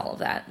added all of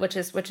that, which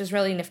is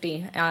really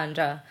nifty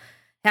and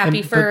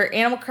happy for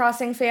Animal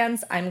Crossing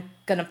fans. I'm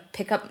going to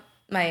pick up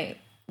the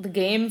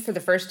game for the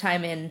first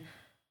time in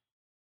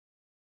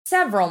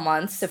several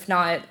months, if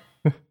not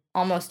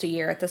almost a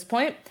year at this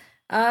point.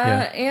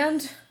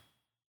 And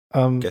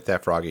get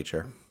that Froggy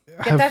Chair.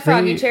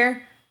 Froggy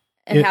Chair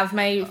and have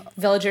my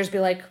villagers be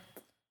like,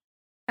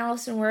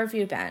 Allison, where have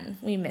you been?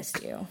 We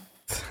missed you.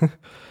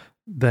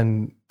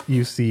 Then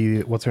you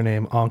see, what's her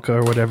name, Anka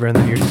or whatever, and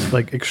then you're just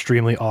like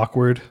extremely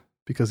awkward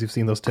because you've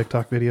seen those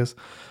TikTok videos.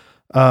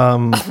 Oh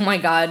my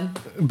God.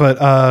 But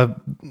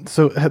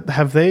so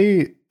have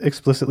they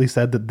explicitly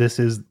said that this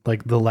is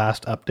like the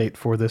last update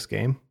for this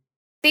game?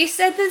 They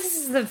said this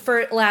is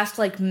the last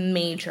like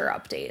major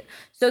update.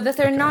 So that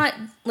they're not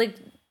like,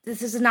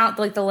 this is not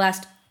like the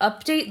last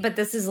update, but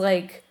this is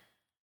like,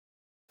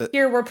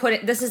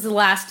 this is the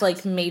last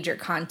like major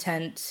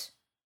content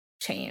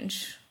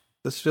change.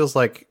 This feels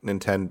like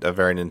a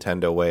very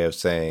Nintendo way of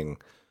saying,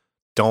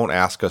 don't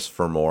ask us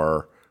for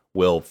more.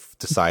 We'll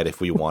decide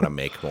if we want to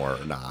make more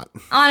or not.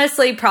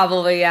 Honestly,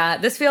 probably, yeah.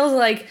 This feels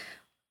like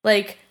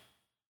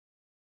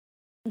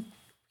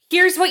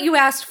here's what you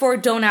asked for.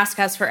 Don't ask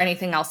us for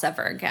anything else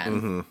ever again.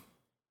 Mm-hmm.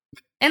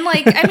 And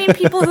like, I mean,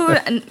 people who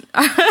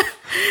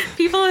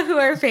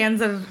are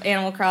fans of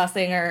Animal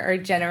Crossing are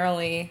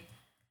generally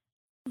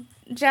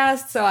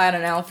just, so I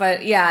don't know,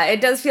 but yeah,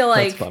 it does feel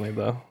like that's funny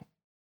though.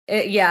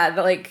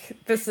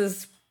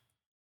 This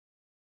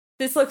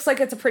looks like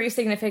it's a pretty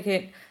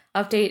significant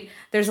update.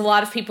 There's a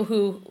lot of people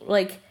who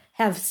like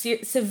have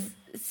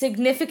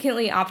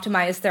significantly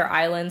optimized their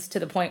islands to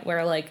the point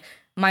where like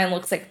mine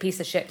looks like a piece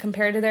of shit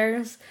compared to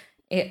theirs.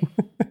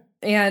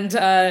 And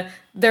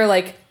they're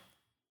like,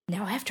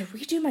 now I have to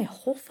redo my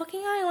whole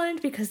fucking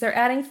island because they're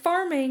adding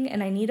farming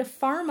and I need a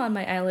farm on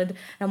my island. And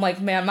I'm like,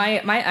 man,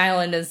 my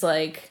island is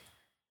like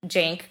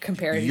jank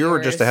compared to You're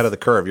just ahead of the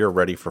curve. You're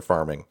ready for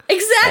farming.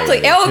 Exactly.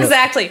 Already. Oh,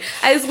 exactly.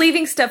 I was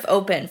leaving stuff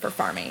open for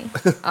farming.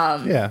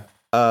 Yeah.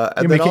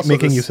 You're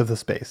making use of the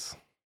space.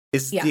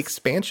 Is the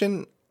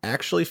expansion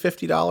actually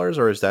 $50,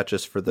 or is that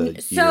just for the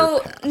year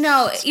pass?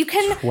 No, you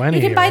can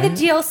buy the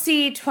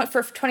DLC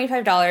for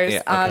 $25.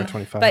 Yeah, okay.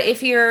 25. But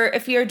if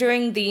you're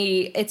doing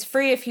it's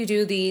free if you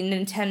do the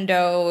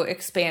Nintendo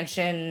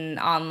expansion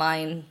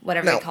online,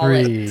 whatever they call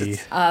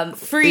it.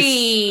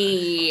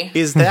 Free.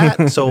 Is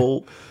that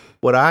so?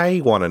 What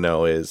I want to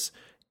know is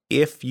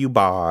if you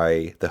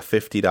buy the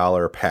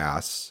 $50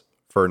 pass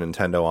for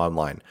Nintendo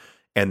Online,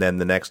 and then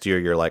the next year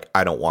you're like,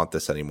 I don't want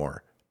this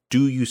anymore.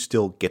 Do you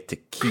still get to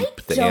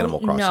keep the Animal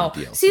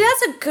Crossing DLC? See,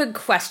 that's a good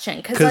question.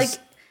 Because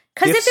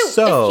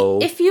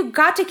if you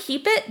got to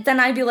keep it, then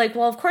I'd be like,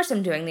 well, of course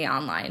I'm doing the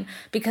online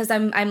because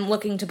I'm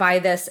looking to buy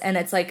this, and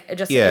it's like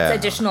it's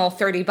additional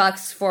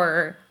 $30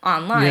 for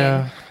online.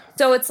 Yeah.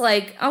 So it's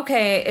like,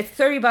 okay, it's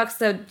 $30.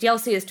 The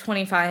DLC is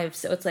 $25,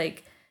 so it's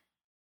like,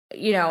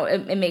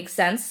 it makes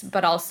sense,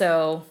 but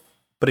also.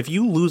 But if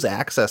you lose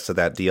access to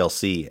that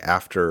DLC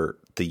after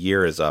the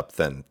year is up,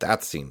 then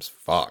that seems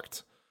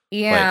fucked.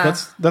 Yeah, like,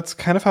 that's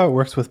kind of how it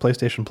works with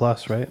PlayStation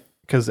Plus, right?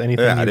 Because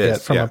anything you get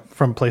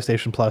from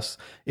PlayStation Plus,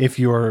 if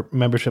your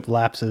membership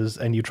lapses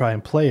and you try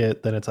and play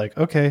it, then it's like,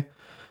 okay,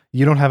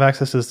 you don't have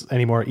access to this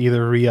anymore.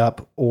 Either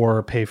re-up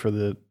or pay for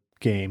the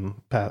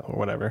game or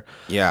whatever.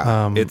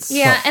 Yeah, and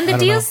the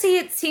DLC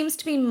it seems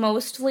to be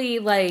mostly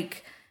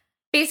like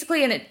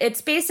basically, and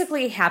it's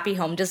basically Happy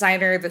Home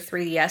Designer, the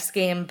 3DS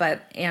game,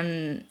 but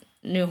in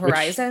New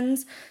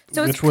Horizons.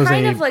 So it's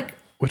kind of like.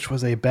 Which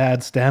was a bad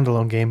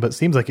standalone game, but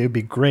seems like it would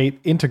be great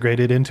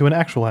integrated into an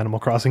actual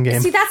Animal Crossing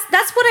game. See,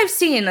 that's what I've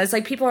seen. Is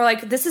like people are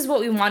like, this is what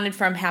we wanted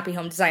from Happy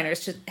Home Designers,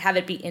 to have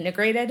it be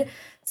integrated.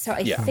 So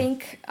I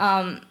think,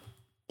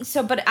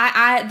 but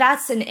I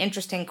that's an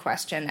interesting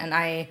question, and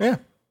I don't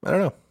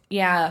know.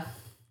 Yeah,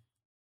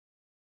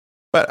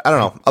 but I don't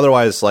know.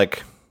 Otherwise,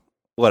 like,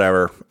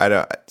 whatever. I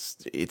don't.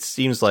 It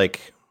seems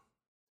like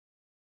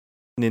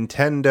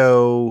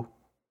Nintendo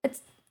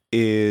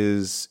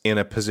is in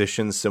a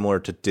position similar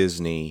to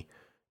Disney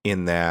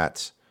in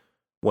that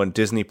when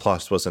Disney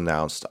Plus was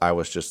announced, I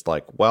was just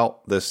like,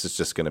 well, this is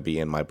just going to be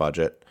in my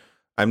budget.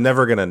 I'm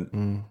never going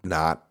to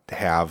not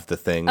have the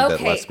thing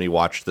that lets me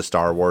watch the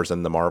Star Wars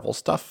and the Marvel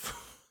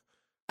stuff.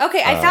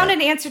 Okay, I found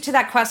an answer to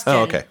that question.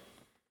 Oh,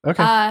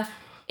 okay.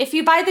 If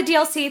you buy the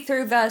DLC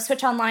through the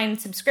Switch Online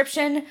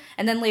subscription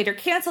and then later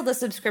cancel the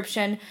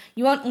subscription,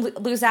 you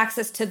won't lose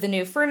access to the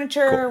new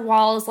furniture,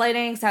 walls,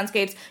 lighting,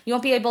 soundscapes. You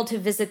won't be able to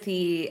visit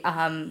the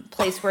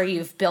place where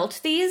you've built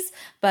these,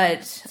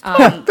 but...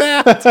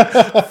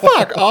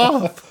 Fuck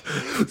off!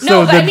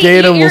 So the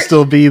data will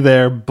still be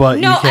there, but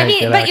you can't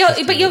get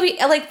access but you'll be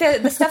like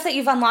the stuff that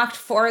you've unlocked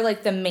for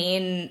like the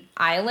main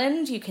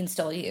island, you can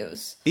still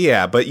use.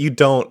 Yeah, but you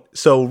don't...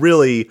 So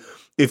really...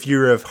 If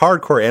you're a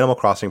hardcore Animal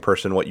Crossing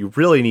person, what you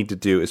really need to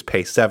do is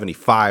pay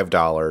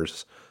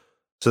 $75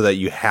 so that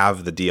you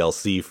have the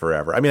DLC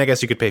forever. I mean, I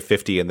guess you could pay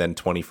 $50 and then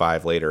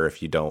 $25 later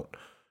if you don't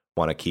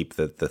want to keep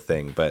the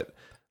thing. But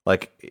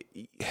like,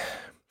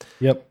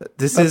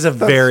 this is a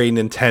very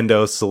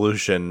Nintendo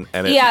solution,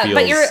 and it feels...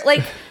 but you're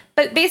like,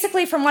 but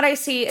basically, from what I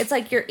see, it's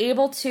like you're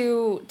able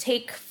to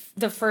take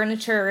the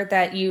furniture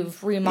that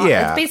you've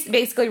remodeled,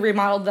 basically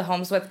remodeled the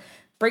homes with.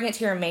 Bring it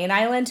to your main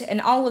island, and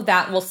all of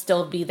that will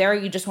still be there.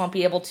 You just won't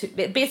be able to...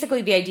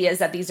 Basically, the idea is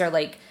that these are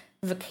like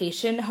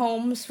vacation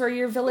homes for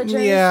your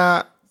villagers.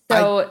 Yeah,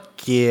 so I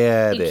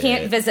get you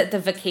can't visit the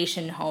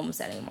vacation homes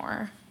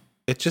anymore.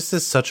 It just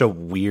is such a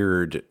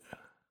weird...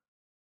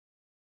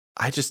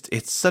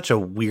 It's such a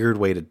weird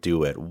way to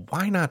do it.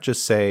 Why not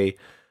just say,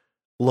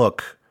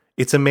 look,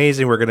 it's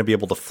amazing we're going to be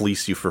able to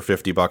fleece you for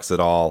 $50 at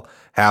all,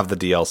 have the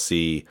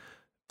DLC,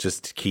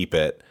 just keep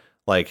it.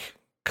 Like,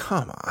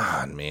 come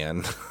on,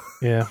 man.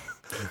 Yeah.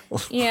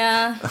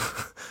 Yeah.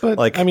 But,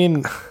 like, I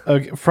mean,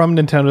 from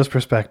Nintendo's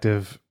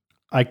perspective,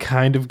 I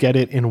kind of get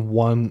it in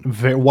one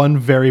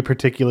very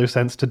particular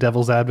sense to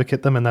devil's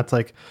advocate them, and that's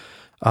like,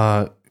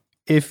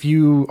 if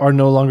you are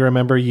no longer a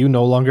member, you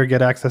no longer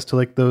get access to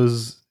like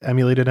those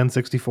emulated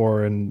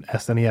N64 and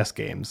SNES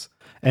games.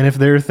 And if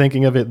they're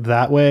thinking of it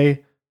that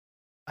way,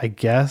 I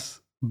guess,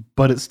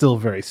 but it's still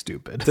very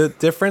stupid. The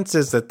difference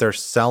is that they're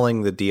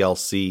selling the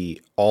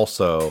DLC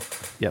also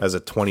as a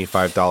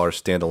 $25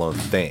 standalone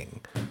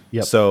thing.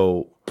 Yep.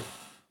 So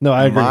no,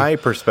 I agree. My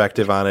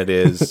perspective on it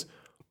is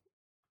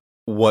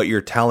what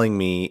you're telling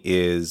me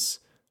is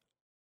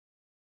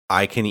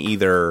I can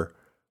either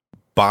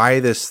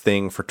buy this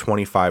thing for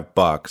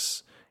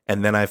 $25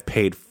 and then I've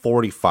paid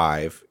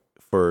 $45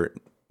 for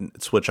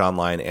Switch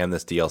Online and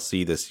this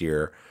DLC this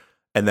year,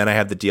 and then I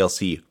have the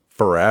DLC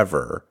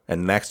forever,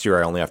 and next year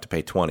I only have to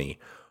pay $20,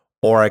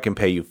 or I can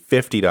pay you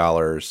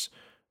 $50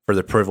 for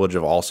the privilege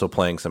of also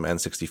playing some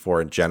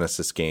N64 and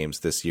Genesis games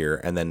this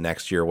year, and then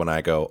next year when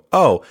I go,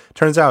 oh,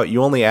 turns out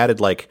you only added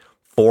like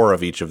 4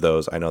 of each of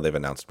those. I know they've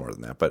announced more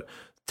than that, but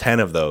 10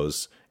 of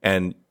those,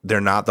 and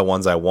they're not the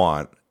ones I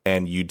want,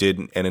 and you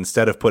didn't, and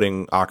instead of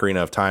putting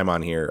Ocarina of Time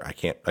on here, I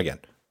can't, again,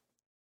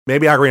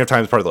 maybe Ocarina of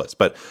Time is part of the list,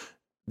 but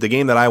the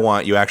game that I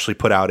want, you actually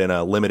put out in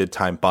a limited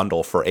time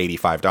bundle for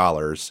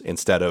 $85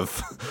 instead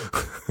of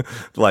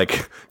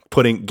like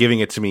giving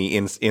it to me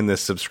in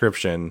this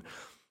subscription.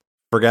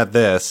 Forget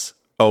this.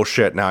 oh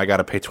shit, now I got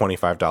to pay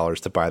 $25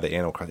 to buy the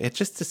Animal Crossing. It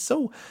just is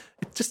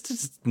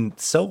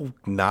so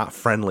not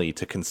friendly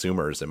to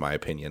consumers, in my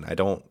opinion. I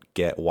don't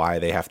get why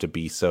they have to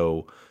be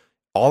so.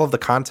 All of the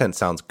content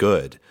sounds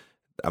good.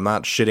 I'm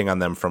not shitting on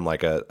them from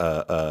like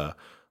a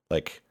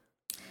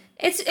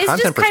It's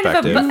just kind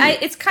of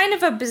it's kind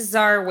of a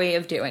bizarre way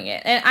of doing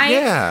it,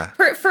 and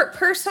for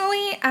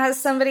personally, as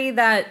somebody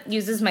that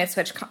uses my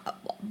Switch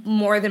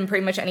more than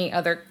pretty much any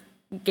other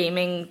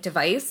gaming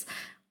device,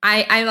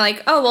 I'm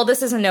like, oh well,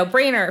 this is a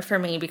no-brainer for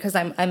me because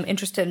I'm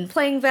interested in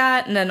playing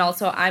that, and then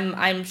also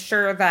I'm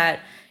sure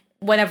that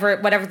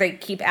whatever they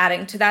keep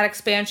adding to that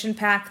expansion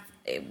pack,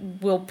 it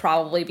will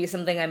probably be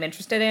something I'm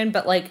interested in.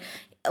 But like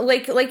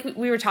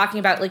we were talking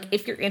about, like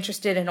if you're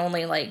interested in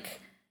only like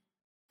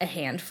a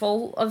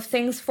handful of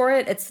things for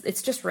it,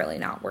 it's just really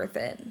not worth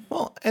it.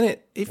 Well, and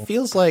it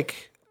feels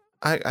like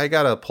I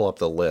gotta pull up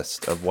the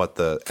list of what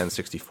the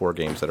N64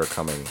 games that are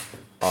coming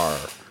are,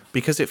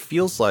 because it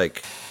feels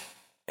like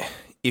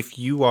if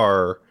you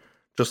are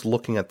just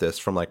looking at this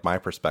from like my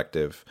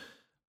perspective,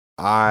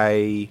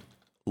 I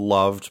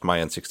loved my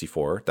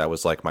N64. That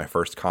was like my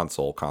first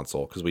console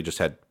because we just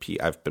had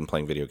I've been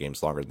playing video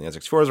games longer than the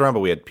N64 was around,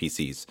 but we had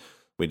PCs.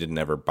 We didn't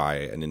ever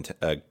buy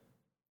a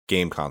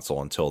game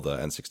console until the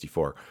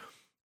N64.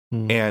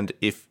 And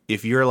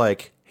if you're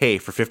like, hey,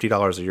 for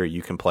 $50 a year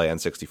you can play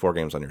N64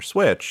 games on your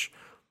Switch,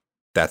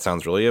 that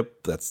sounds really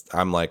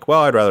I'm like,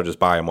 well, I'd rather just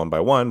buy them one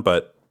by one,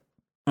 but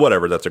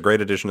whatever, that's a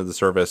great addition to the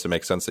service. It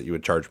makes sense that you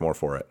would charge more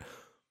for it.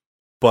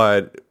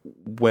 But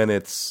when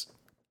it's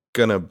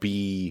gonna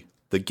be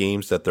the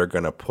games that they're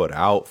gonna put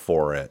out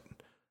for it,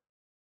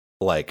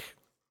 like,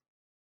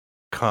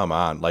 come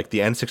on. Like the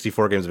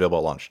N64 games available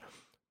at launch.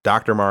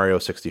 Dr. Mario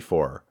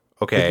 64.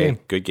 Okay,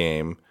 good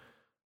game.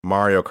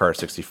 Mario Kart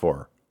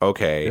 64.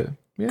 Okay,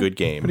 good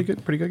game.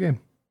 Pretty good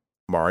game.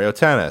 Mario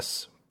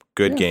Tennis.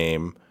 Good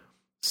game.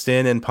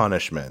 Sin and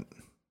Punishment.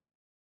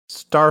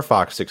 Star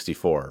Fox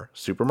 64.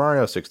 Super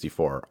Mario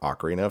 64.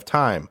 Ocarina of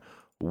Time.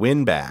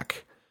 Winback.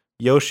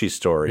 Yoshi's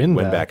Story.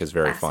 Winback is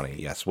very funny.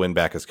 Yes,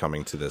 Winback is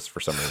coming to this for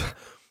some reason.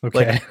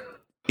 Okay. Like,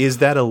 is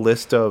that a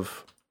list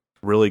of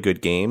really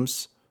good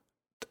games?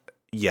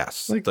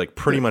 Yes. Like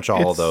pretty much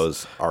all of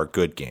those are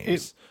good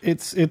games.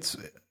 It's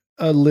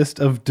a list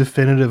of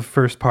definitive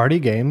first-party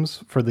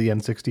games for the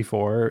N64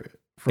 for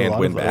and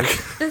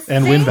Winback.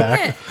 And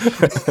Winback.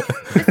 The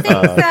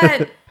thing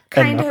that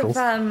kind of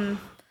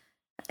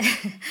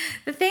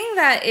the thing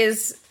that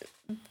is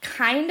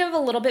kind of a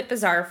little bit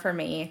bizarre for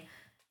me,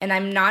 and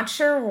I'm not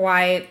sure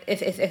why.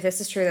 If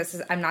this is true,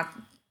 I'm not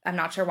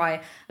sure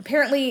why.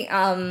 Apparently,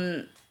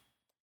 a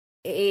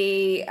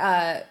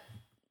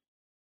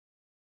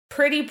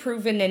pretty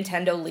proven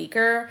Nintendo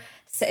leaker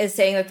is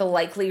saying that the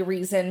likely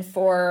reason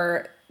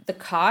for the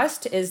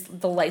cost is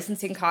the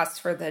licensing costs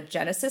for the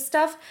Genesis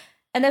stuff.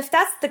 And if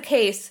that's the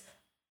case,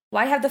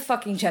 why have the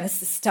fucking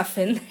Genesis stuff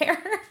in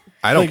there?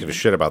 I don't give a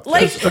shit about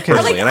this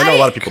personally, and I know a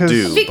lot of people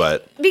do,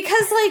 but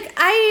because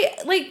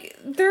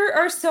there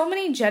are so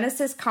many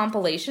Genesis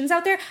compilations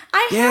out there.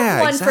 I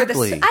have one for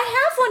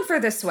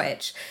the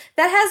Switch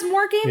that has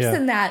more games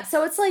than that.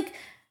 So it's like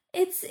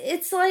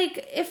it's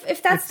like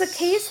if that's the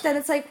case, then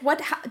it's like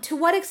to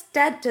what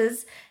extent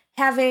does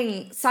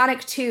having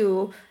Sonic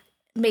 2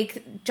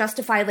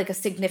 justify like a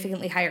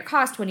significantly higher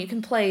cost when you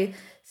can play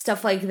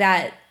stuff like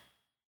that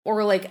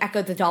or like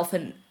Echo the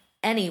Dolphin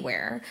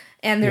anywhere,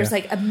 and there's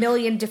like a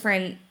million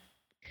different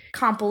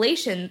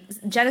compilations,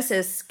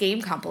 Genesis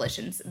game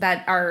compilations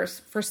that are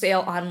for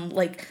sale on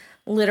like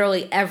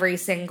literally every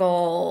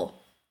single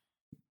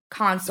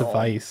console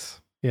device.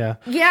 Yeah.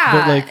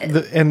 But like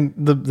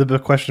the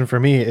question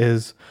for me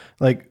is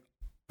like,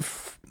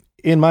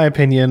 in my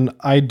opinion,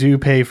 I do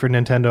pay for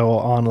Nintendo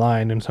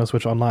Online and Nintendo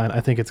Switch Online. I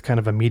think it's kind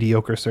of a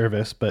mediocre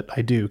service, but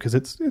I do because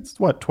it's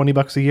what,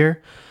 $20 a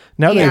year.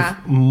 Now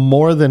they've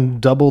more than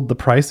doubled the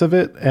price of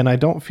it, and I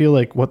don't feel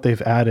like what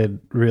they've added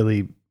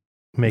really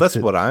makes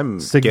it what I'm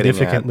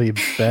significantly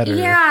better.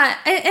 Yeah,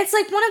 it's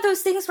like one of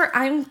those things where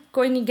I'm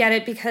going to get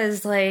it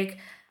because like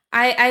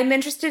I'm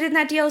interested in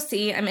that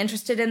DLC. I'm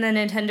interested in the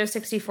Nintendo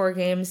 64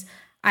 games.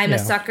 I'm a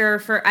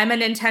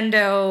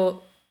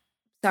Nintendo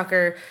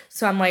sucker,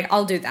 so I'm like,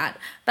 I'll do that.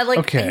 But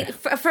like,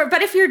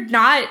 but if you're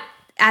not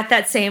at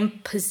that same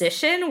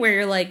position where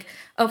you're like,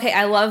 okay,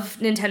 I love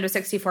Nintendo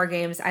 64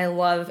 games. I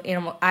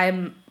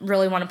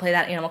really want to play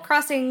that Animal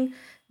Crossing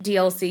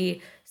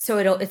DLC, so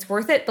it's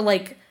worth it. But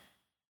like,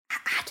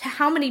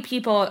 how many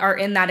people are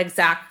in that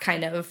exact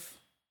kind of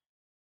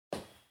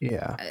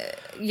where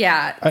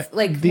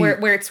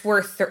it's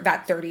worth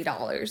that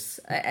 $30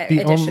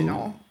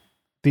 additional?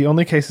 The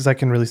only cases I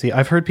can really see,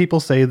 I've heard people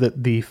say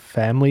that the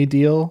family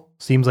deal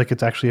seems like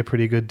it's actually a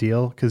pretty good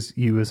deal because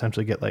you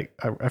essentially get like,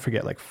 I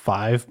forget, like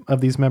 5 of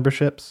these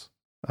memberships.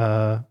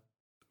 For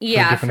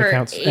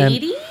accounts.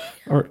 80?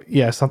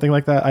 Something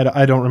like that.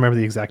 I don't remember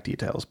the exact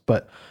details,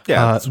 but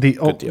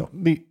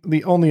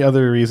the only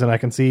other reason I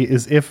can see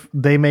is if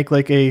they make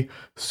like a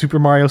Super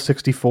Mario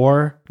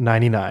 64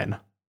 $99.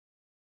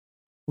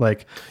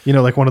 Like,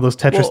 like one of those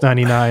Tetris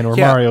 99 or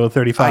Mario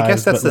 35. I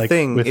guess that's the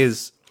thing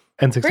is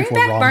N64 Bring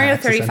back ROM Mario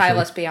hacks, 35.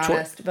 Let's be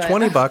honest. But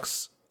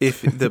 $20.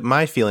 If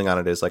my feeling on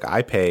it is like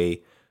I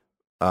pay,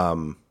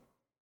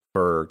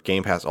 for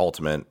Game Pass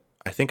Ultimate.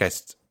 I think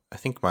it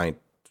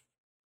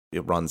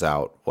runs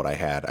out what I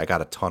had. I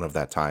got a ton of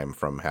that time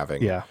from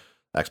having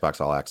Xbox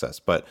All Access,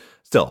 but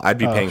still, I'd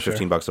be paying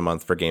 $15 a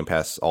month for Game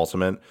Pass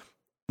Ultimate.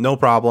 No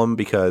problem,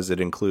 because it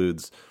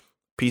includes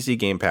PC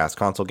Game Pass,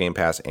 console Game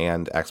Pass,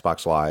 and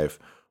Xbox Live,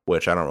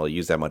 which I don't really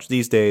use that much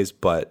these days,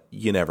 but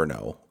you never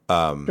know.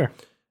 Sure.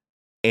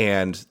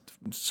 And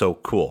so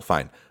cool,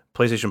 fine.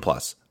 PlayStation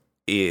Plus.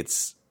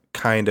 It's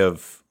kind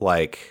of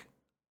like,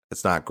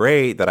 it's not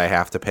great that I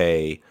have to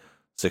pay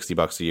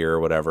 $60 a year or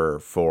whatever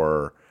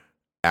for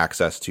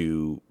access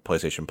to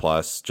PlayStation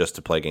Plus just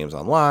to play games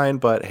online,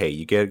 but hey,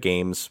 you get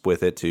games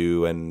with it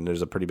too, and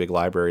there's a pretty big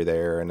library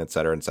there, and et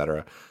cetera, et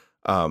cetera.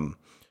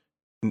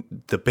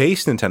 The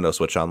base Nintendo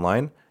Switch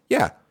Online,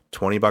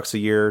 $20 a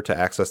year to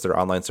access their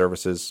online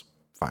services,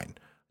 fine.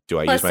 Do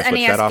I use my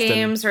Switch that often?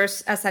 Games or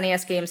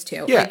SNES games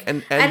too. Yeah,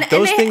 like, and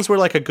those things were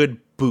like a good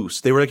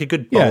boost. They were like a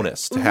good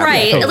bonus to have.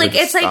 Right, like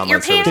it's like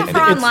you're paying for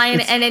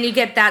online, and then you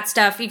get that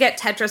stuff. You get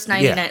Tetris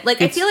 99. Yeah.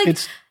 Like I feel like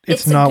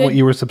it's not what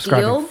you were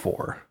subscribing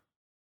for.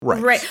 Right.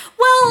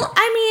 Well,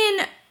 I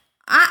mean,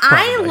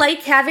 I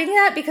like having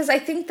that because I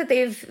think that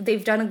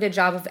they've done a good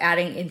job of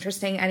adding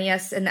interesting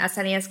NES and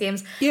SNES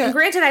games. Yeah, and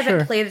granted, I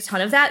haven't played a ton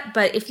of that,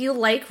 but if you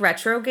like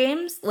retro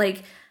games,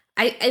 like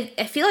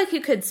I feel like you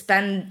could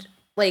spend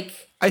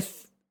like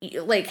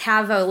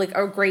have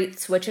a great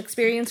Switch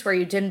experience where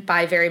you didn't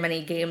buy very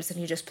many games and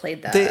you just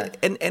played the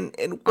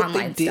and what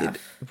they did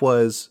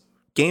was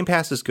Game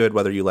Pass is good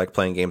whether you like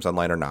playing games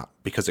online or not,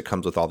 because it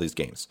comes with all these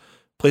games.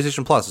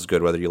 PlayStation Plus is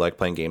good whether you like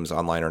playing games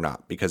online or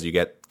not, because you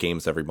get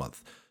games every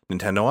month.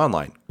 Nintendo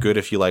Online, good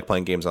if you like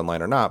playing games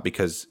online or not,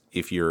 because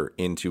if you're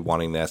into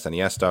wanting the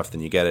SNES stuff,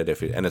 then you get it.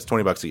 And it's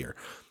 $20 a year.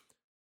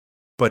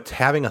 But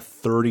having a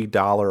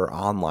 $30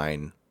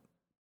 online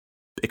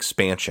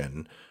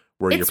expansion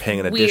where you're paying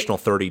an additional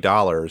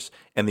 $30,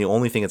 and the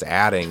only thing it's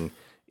adding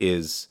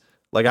is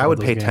like I would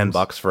pay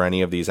 $10 for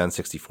any of these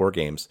N64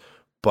 games,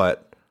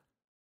 but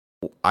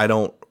I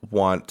don't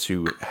want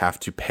to have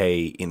to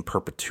pay in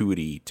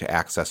perpetuity to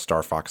access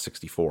Star Fox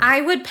 64.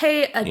 I would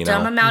pay a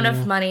dumb amount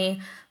of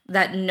money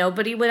that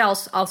nobody would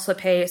also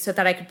pay so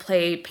that I could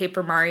play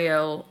Paper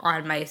Mario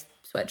on my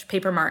Switch.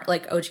 Paper Mario,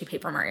 like OG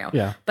Paper Mario.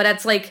 Yeah. But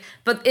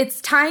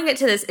it's tying it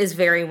to this is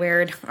very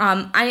weird.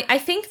 I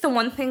think the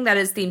one thing that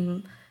is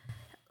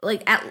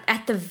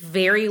at the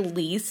very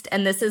least,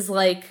 and this is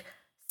like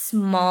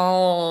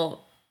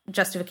small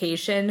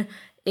justification,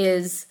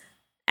 is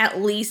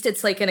at least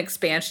it's like an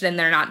expansion and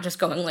they're not just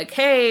going like,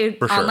 hey,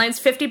 online's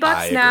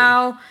 $50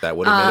 now. That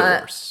would have made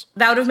it worse.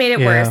 That would have made it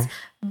worse.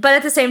 But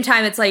at the same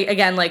time, it's like,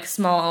 again, like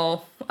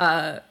small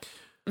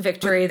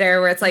victory there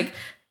where it's like,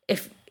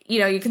 if,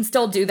 you can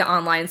still do the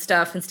online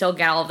stuff and still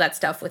get all of that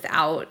stuff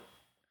without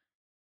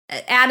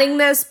adding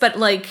this. But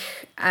like,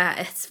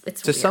 it's to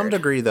weird. Some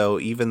degree, though,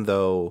 even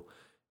though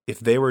if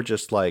they were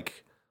just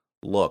like,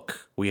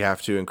 look, we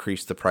have to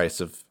increase the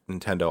price of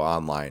Nintendo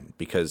Online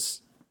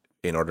because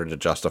in order to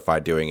justify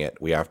doing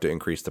it, we have to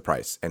increase the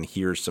price. And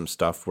here's some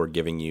stuff we're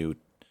giving you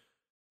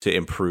to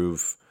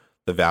improve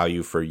the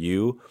value for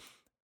you.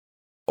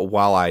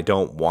 While I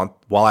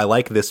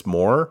like this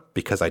more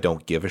because I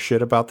don't give a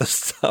shit about this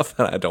stuff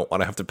and I don't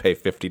want to have to pay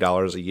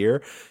 $50 a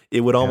year,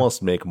 it would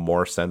almost make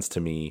more sense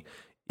to me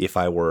if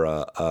I were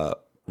a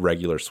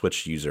regular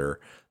Switch user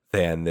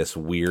than this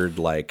weird,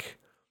 like,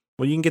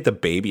 well, you can get the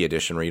baby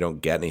edition where you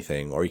don't get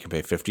anything, or you can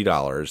pay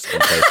 $50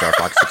 and play Star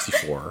Fox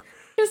 64.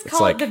 Just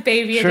call it the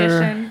baby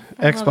edition.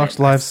 Xbox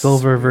Live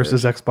Silver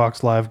versus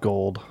Xbox Live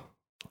Gold.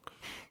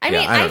 I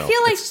mean, I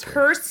feel like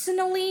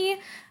personally,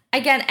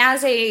 again,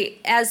 as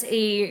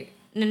a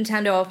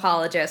Nintendo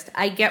apologist,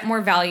 I get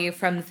more value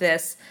from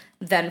this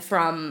than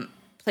from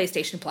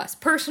PlayStation Plus.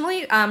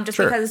 Personally,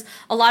 because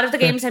a lot of the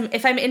games,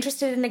 if I'm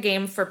interested in a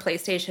game for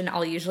PlayStation,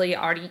 I'll usually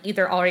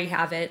already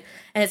have it,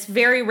 and it's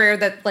very rare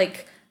that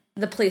like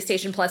the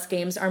PlayStation Plus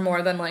games are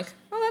more than like,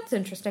 oh, that's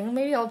interesting,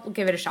 maybe I'll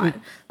give it a shot.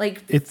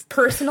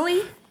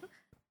 Personally,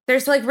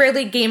 there's like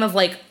rarely a game of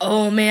like,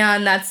 oh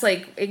man, that's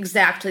like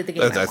exactly the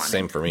game. That's the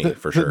same for me,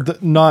 for sure.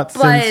 Not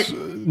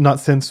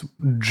since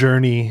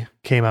Journey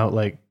came out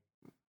like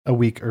a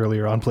week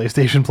earlier on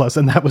PlayStation Plus,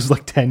 and that was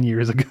like 10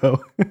 years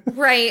ago.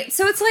 Right.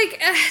 So it's like,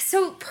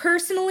 so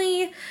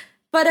personally,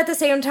 but at the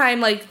same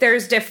time, like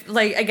there's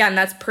again,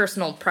 that's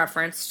personal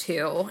preference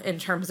too, in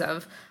terms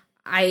of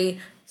I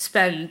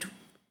spend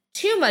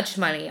too much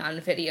money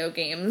on video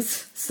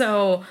games.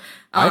 So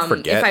I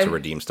forget to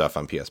redeem stuff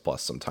on PS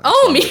Plus sometimes.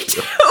 Oh, me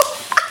too.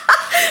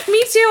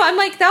 Me too. I'm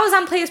like, that was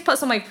on PS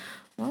Plus. I'm like,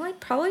 well, I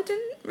probably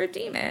didn't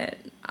redeem it.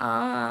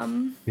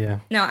 Yeah.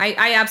 No,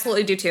 I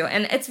absolutely do too.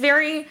 And it's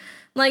very,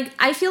 like,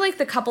 I feel like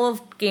the couple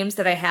of games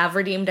that I have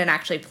redeemed and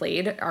actually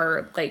played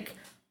are, like,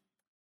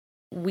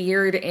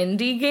 weird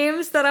indie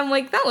games that I'm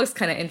like, that looks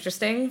kind of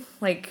interesting.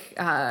 Like,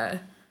 yeah.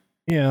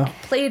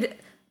 Played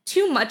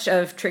too much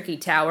of Tricky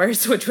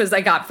Towers, which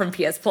I got from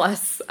PS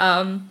Plus.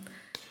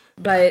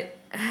 But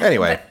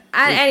Anyway.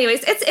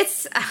 Anyways,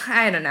 it's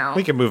I don't know.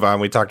 We can move on.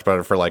 We talked about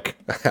it for like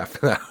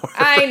half an hour.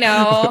 I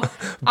know.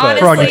 Honestly,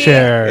 Froggy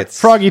chair.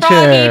 Froggy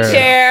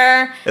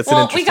chair. It's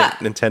an interesting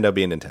Nintendo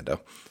being Nintendo.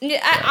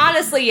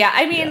 Honestly, yeah.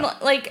 I mean,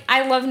 like,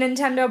 I love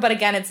Nintendo, but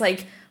again, it's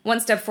like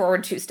one step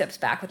forward, two steps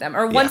back with them,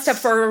 or one step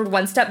forward,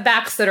 one step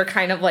back, that are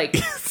kind of like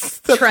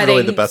that's treading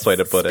really the best way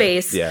to put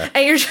space. It. Yeah,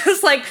 and you're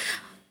just like,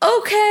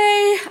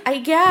 okay,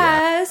 I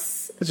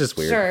guess. Yeah. It's just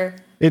weird. Sure.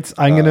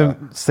 I'm going to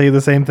say the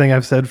same thing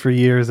I've said for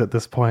years at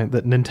this point,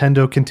 that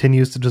Nintendo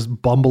continues to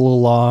just bumble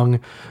along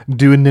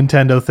doing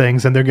Nintendo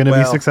things, and they're going to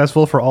be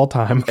successful for all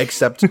time.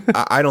 Except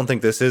I don't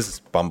think this is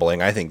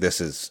bumbling. I think this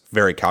is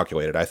very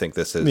calculated. I think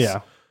this is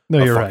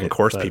you're fucking right.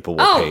 course people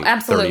will pay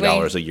absolutely.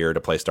 $30 a year to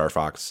play Star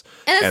Fox.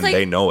 And like,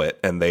 they know it,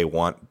 and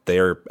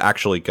they're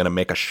actually going to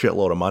make a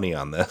shitload of money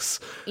on this.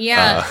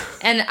 Yeah,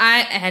 and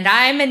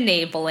I'm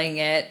enabling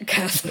it.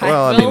 A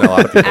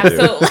lot of people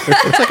do.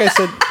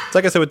 It's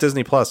like I said with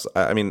Disney Plus.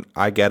 I mean,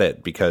 I get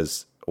it,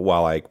 because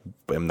while I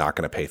am not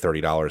going to pay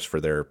 $30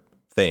 for their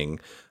thing,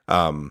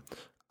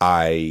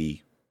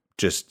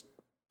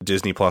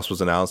 Disney Plus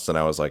was announced, and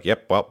I was like,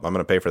 yep, well, I'm going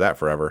to pay for that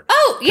forever.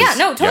 Oh, yeah,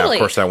 no, totally. Yeah, of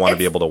course, I want to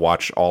be able to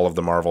watch all of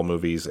the Marvel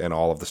movies and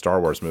all of the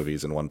Star Wars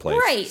movies in one place.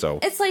 Right. So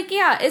it's like,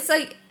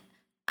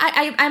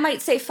 I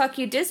might say fuck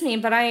you, Disney,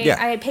 but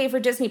I pay for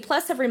Disney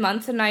Plus every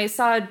month, and I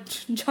saw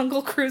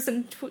Jungle Cruise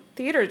in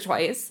theater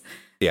twice.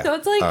 Yeah. So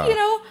it's like,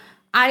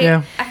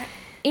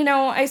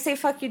 I say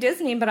fuck you,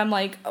 Disney, but I'm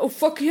like, oh,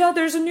 fuck yeah,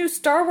 there's a new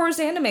Star Wars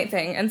anime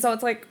thing. And so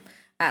it's like,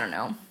 I don't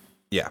know.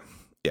 Yeah.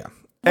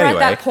 We're at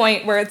that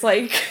point where it's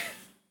like...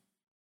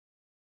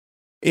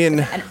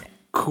 In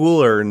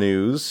cooler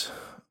news,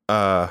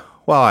 I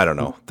don't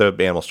know. The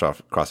Animal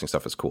Crossing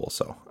stuff is cool,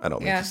 so I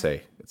don't mean to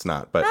say it's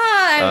not. But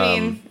I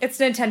mean, it's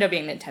Nintendo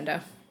being Nintendo.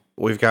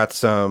 We've got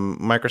some...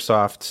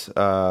 Microsoft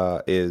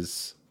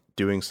is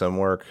doing some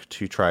work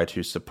to try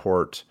to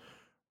support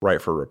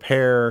right to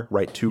repair,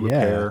 which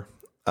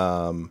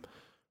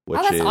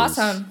that's is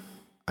awesome.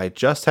 I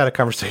just had a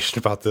conversation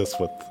about this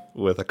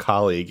with a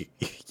colleague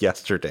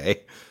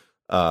yesterday,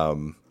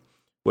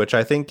 which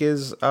I think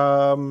is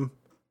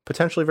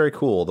potentially very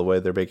cool, the way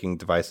they're making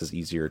devices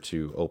easier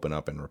to open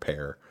up and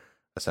repair,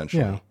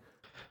 essentially.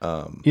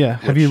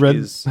 Have you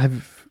read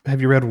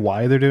have you read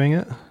why they're doing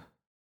it?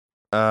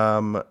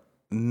 No.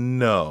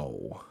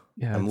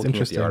 Yeah, I'm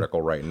looking at the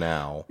article right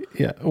now.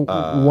 Yeah,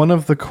 one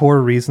of the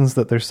core reasons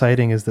that they're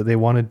citing is that they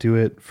want to do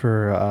it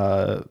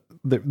for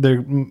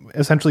they're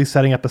essentially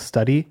setting up a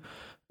study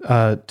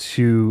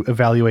to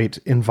evaluate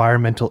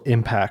environmental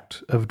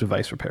impact of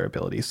device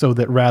repairability, so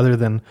that rather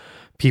than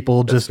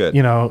people just,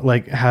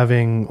 like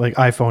having, like,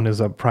 iPhone is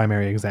a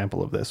primary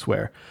example of this,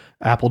 where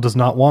Apple does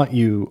not want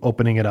you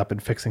opening it up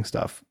and fixing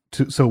stuff.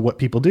 So what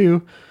people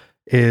do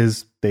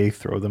is they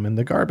throw them in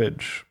the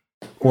garbage,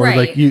 or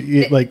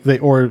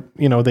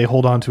they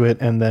hold on to it,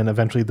 and then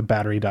eventually the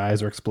battery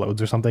dies or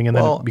explodes or something, and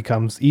then it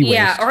becomes e-waste.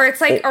 Yeah, or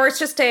it's like, or it's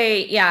just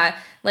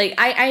like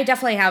I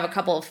definitely have a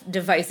couple of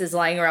devices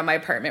lying around my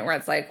apartment where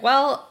it's like,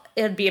 well,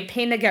 it'd be a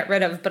pain to get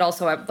rid of, but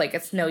also like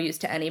it's no use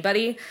to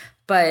anybody.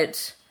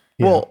 But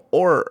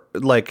or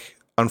like,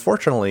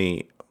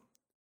 unfortunately,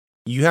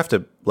 you have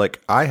to, like,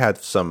 I had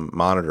some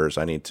monitors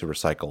I need to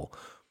recycle.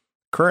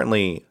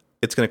 Currently,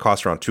 it's going to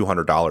cost around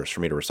 $200 for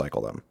me to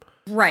recycle them.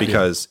 Right.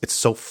 Because it's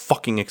so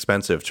fucking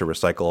expensive to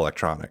recycle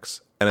electronics.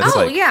 And it's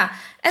so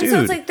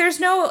it's like there's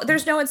no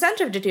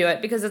incentive to do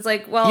it, because it's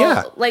like,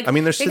 like, I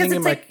mean, they're sitting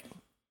in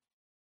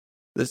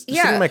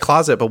sitting in my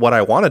closet, but what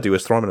I want to do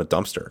is throw them in a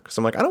dumpster, because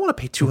I'm like, I don't want to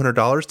pay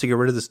 $200 to get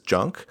rid of this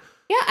junk.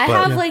 Yeah, I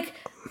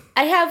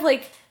have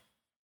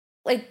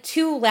like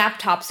 2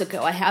 laptops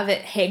ago, I have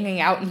it hanging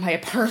out in my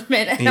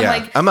apartment, and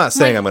I'm not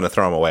saying I'm going to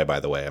throw them away, by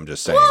the way. I'm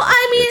just saying. Well,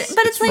 I mean,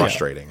 but it's like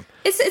frustrating.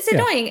 It's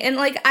annoying, and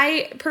like,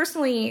 I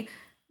personally,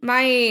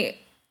 my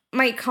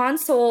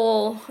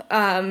console,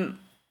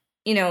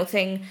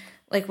 thing,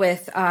 like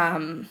with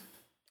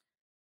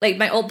like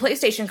my old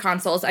PlayStation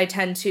consoles, I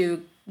tend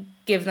to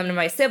give them to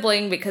my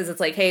sibling, because it's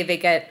like, hey, they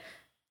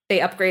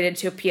upgraded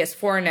to a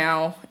PS4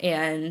 now,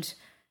 and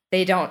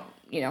they don't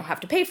have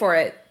to pay for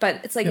it.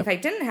 But it's like, if I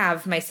didn't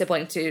have my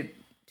sibling to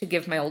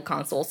give my old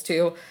consoles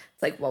to,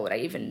 it's like, what would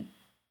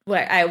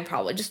I would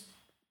probably just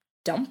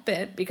dump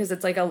it, because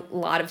it's like a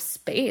lot of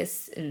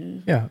space,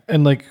 and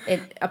like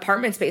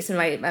apartment space, and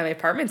my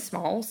apartment's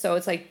small, so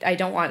it's like, I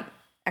don't want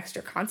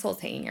extra consoles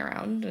hanging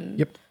around.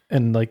 And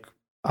and like,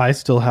 I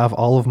still have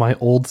all of my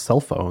old cell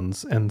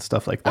phones and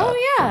stuff like that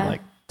from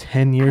like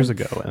 10 years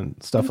ago and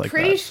stuff like that.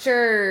 I'm pretty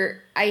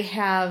sure I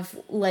have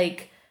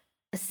like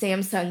a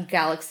Samsung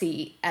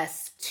Galaxy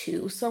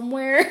S2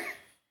 somewhere.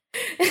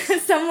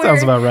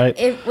 Sounds about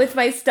right. With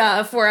my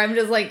stuff, where I'm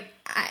just like,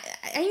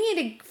 I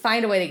need to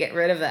find a way to get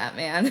rid of that,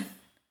 man.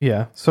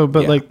 Yeah. So,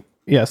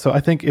 so I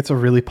think it's a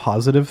really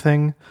positive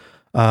thing,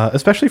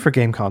 especially for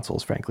game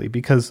consoles, frankly,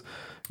 because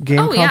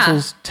game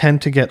consoles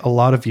tend to get a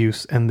lot of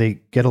use, and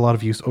they get a lot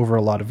of use over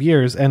a lot of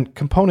years. And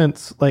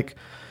components,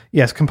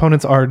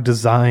 components are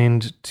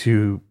designed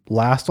to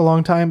last a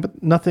long time,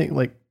 but nothing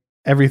like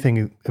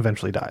everything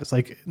eventually dies.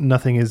 Like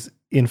nothing is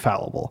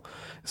infallible.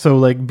 So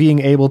like being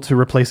able to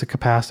replace a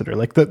capacitor,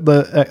 like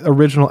the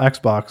original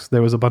Xbox,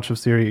 there was a bunch of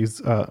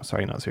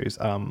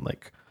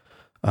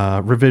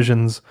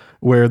revisions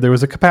where there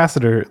was a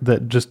capacitor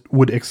that just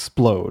would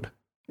explode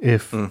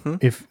if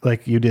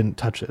like you didn't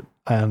touch it.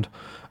 And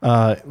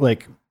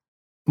like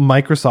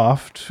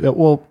Microsoft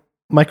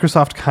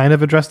kind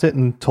of addressed it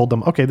and told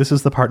them, okay, this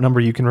is the part number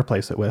you can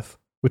replace it with,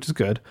 which is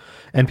good.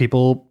 And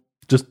people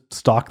just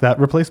stock that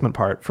replacement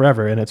part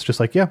forever. And it's just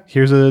like, yeah,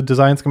 here's a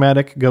design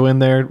schematic, go in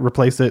there,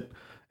 replace it,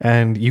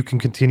 and you can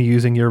continue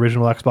using your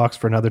original Xbox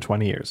for another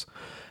 20 years.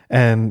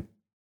 And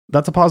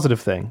that's a positive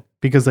thing,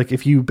 because like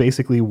if you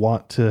basically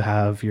want to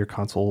have your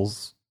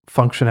console's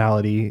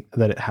functionality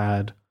that it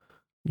had,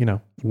 you know,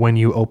 when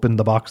you opened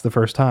the box the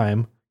first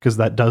time, because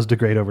that does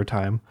degrade over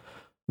time,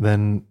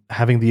 then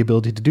having the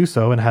ability to do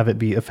so and have it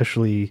be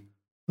officially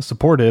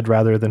supported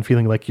rather than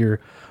feeling like you're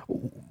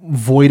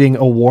voiding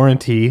a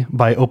warranty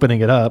by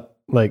opening it up,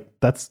 like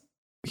that's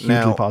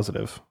hugely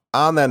positive.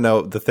 On that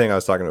note, the thing I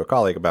was talking to a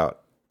colleague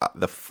about,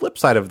 the flip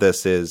side of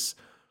this is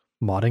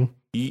modding.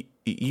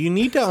 You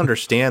need to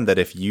understand that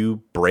if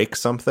you break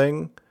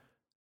something,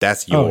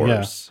 that's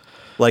yours.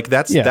 Like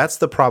that's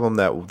the problem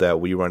that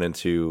we run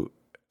into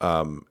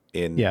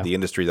in the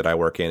industry that I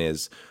work in,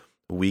 is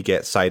we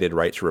get cited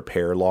right to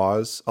repair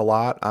laws a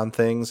lot on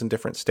things in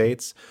different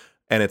states.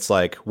 And it's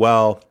like,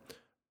 well,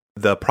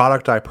 the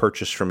product I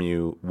purchased from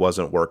you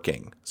wasn't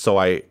working.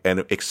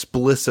 And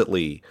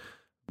explicitly,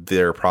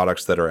 there are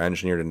products that are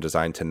engineered and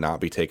designed to not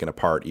be taken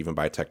apart even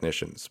by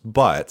technicians.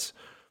 But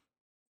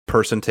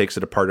person takes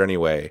it apart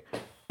anyway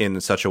in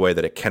such a way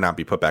that it cannot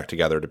be put back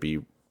together to be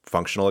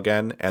functional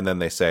again. And then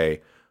they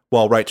say,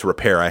 well, right to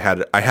repair, I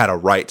had a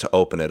right to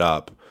open it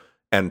up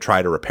and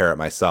try to repair it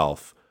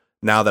myself.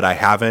 Now that I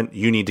haven't,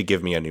 you need to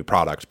give me a new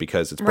product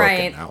because it's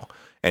broken now.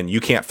 And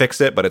you can't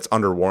fix it, but it's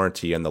under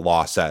warranty, and the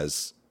law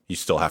says you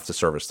still have to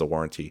service the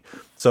warranty.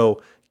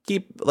 So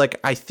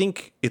I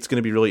think it's going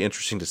to be really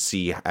interesting to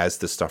see as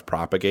this stuff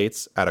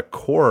propagates at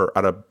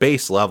a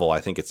base level.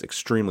 I think it's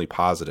extremely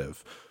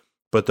positive,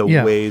 but the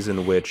ways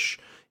in which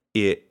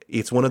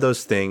it's one of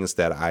those things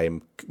that I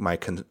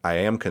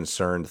am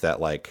concerned that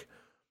like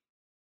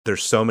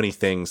there's so many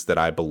things that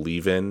I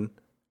believe in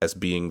as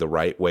being the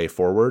right way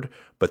forward,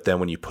 but then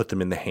when you put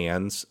them in the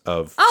hands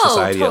of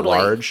society at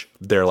large,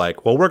 they're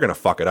like, well, we're going to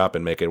fuck it up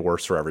and make it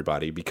worse for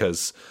everybody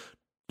because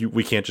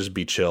we can't just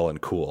be chill and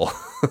cool.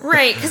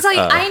 Right. Because like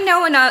I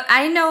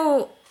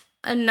know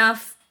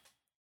enough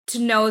to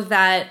know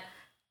that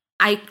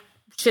I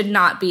should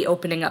not be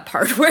opening up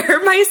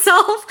hardware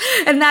myself,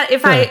 and that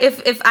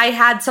if I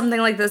had something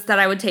like this, that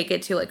I would take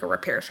it to like a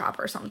repair shop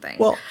or something.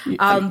 Well,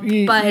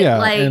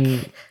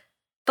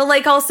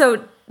 but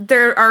also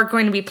there are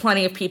going to be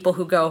plenty of people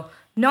who go,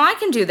 no, I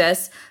can do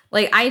this.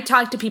 Like I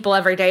talk to people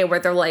every day where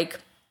they're like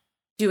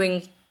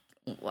doing,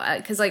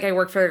 because like I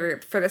work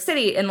for the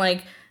city, and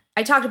like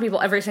I talk to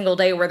people every single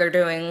day where they're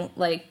doing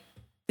like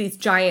these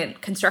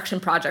giant construction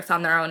projects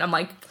on their own. I'm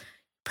like,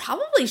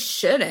 probably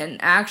shouldn't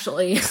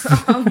actually.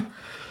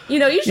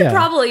 You should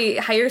probably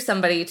hire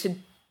somebody to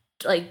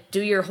like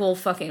do your whole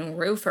fucking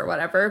roof or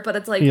whatever. But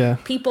it's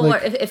like people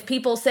like, are if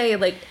people say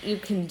like you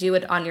can do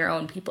it on your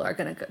own, people are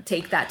gonna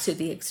take that to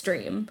the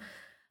extreme.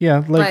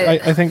 Yeah,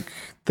 like I think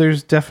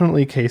there's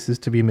definitely cases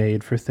to be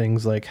made for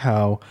things like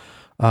how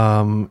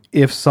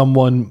if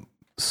someone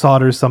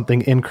solders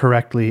something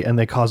incorrectly and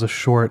they cause a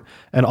short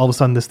and all of a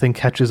sudden this thing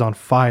catches on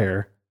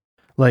fire,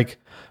 like,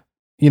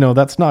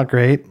 that's not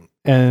great.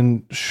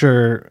 And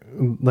sure,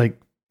 like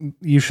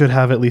you should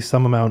have at least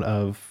some amount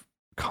of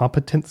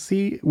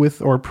competency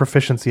with, or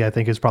proficiency, I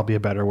think is probably a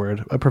better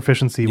word, a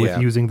proficiency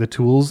with using the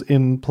tools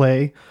in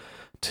play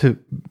to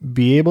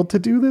be able to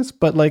do this.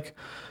 But like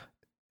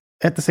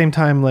at the same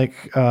time, like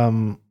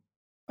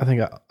I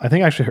think I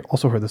actually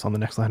also heard this on the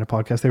Next Liner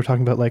podcast. They were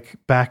talking about like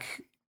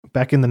back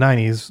in the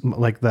 90s,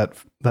 like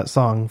that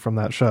song from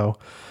that show.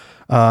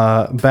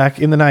 Back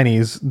in the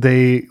 90s,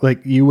 they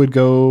like you would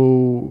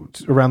go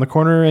around the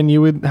corner and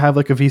you would have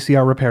like a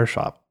VCR repair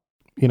shop.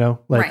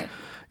 Like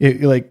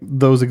like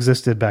those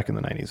existed back in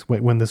the 90s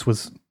when this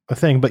was a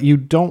thing, but you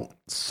don't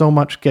so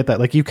much get that.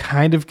 Like you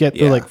kind of get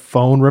the like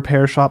phone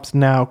repair shops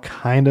now,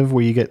 kind of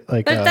where you get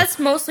like that's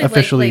mostly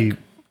officially like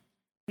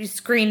your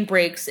screen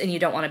breaks and you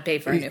don't want to pay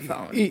for a new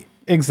phone.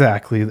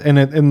 Exactly,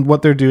 and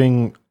what they're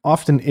doing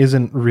often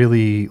isn't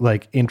really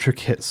like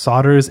intricate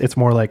solders. It's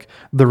more like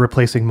they're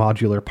replacing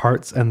modular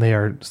parts, and they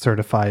are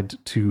certified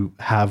to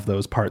have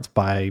those parts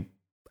by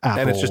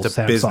Apple, and it's just a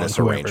Samsung, business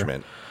whoever.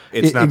 Arrangement.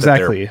 It's not that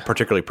they're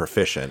particularly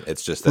proficient.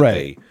 It's just that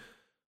they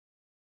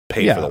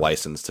pay for the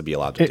license to be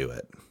allowed to do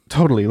it.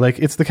 Totally. Like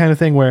it's the kind of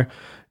thing where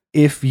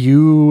if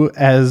you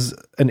as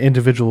an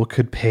individual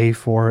could pay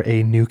for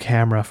a new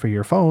camera for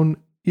your phone,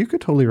 you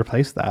could totally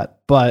replace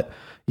that, but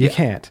you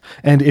can't.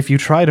 And if you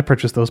try to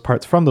purchase those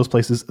parts from those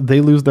places, they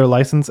lose their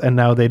license, and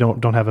now they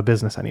don't have a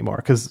business anymore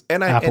because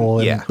Apple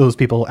and those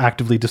people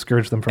actively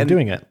discourage them from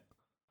doing it.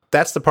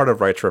 That's the part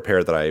of right to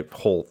repair that I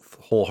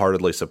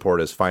wholeheartedly support,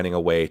 is finding a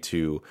way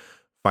to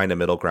find a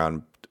middle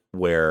ground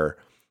where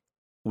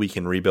we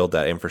can rebuild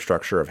that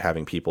infrastructure of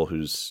having people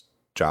whose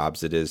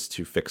jobs it is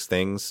to fix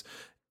things,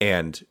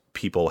 and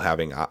people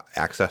having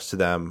access to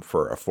them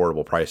for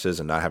affordable prices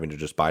and not having to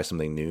just buy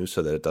something new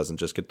so that it doesn't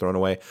just get thrown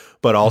away,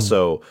 but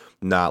also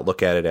not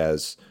look at it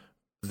as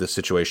the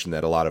situation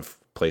that a lot of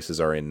places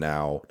are in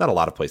now. Not a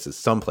lot of places,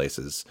 some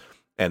places,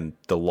 and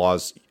the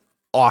laws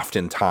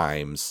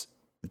oftentimes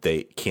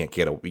they can't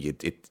get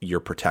you're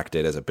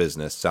protected as a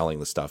business selling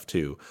the stuff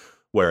too,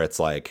 where it's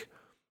like,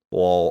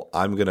 well,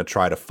 I'm going to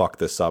try to fuck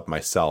this up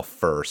myself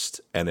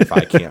first, and if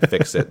I can't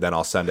fix it, then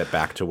I'll send it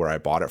back to where I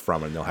bought it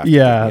from, and they'll have to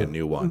give me a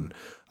new one.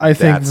 I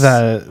think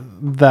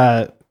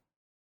that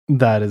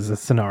is a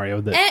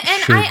scenario that that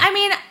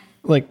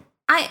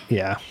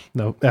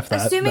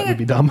would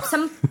be dumb.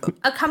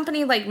 A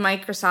company like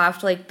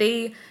Microsoft, like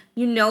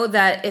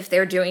that if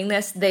they're doing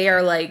this, they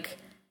are like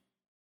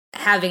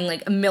having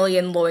like a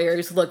million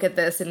lawyers look at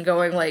this and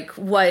going like,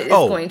 what is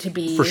going to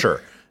be for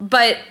sure.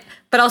 But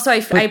also,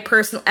 I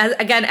personally,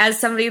 as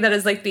somebody that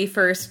is like the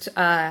first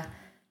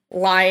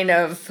line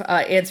of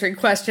answering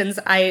questions,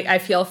 I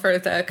feel for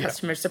the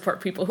customer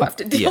support people who have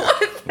to deal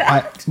with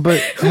that.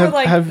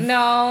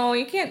 No,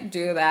 you can't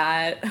do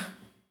that.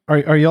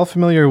 Are y'all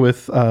familiar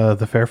with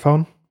the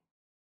Fairphone?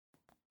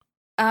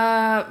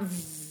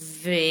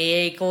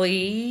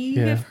 Vaguely.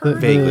 Yeah,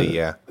 vaguely,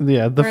 yeah.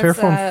 Yeah, the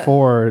Fairphone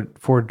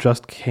 4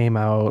 just came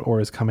out or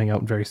is coming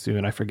out very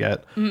soon. I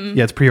forget. Mm-hmm.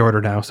 Yeah, it's pre-order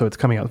now, so it's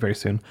coming out very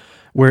soon.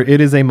 Where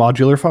it is a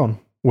modular phone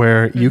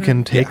where you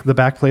can take the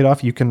backplate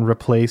off, you can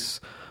replace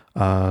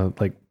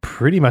like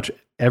pretty much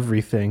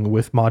everything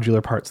with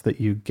modular parts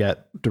that you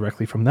get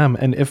directly from them.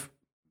 And if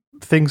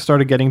things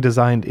started getting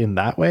designed in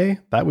that way,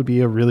 that would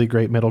be a really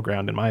great middle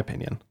ground, in my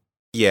opinion.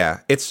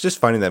 Yeah, it's just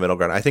finding that middle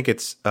ground. I think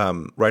it's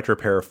Right to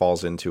Repair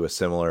falls into a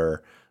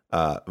similar,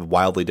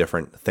 wildly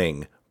different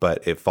thing,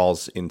 but it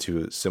falls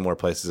into similar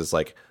places as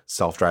like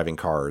self-driving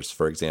cars,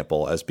 for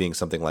example, as being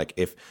something like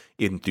if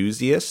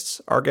enthusiasts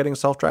are getting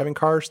self-driving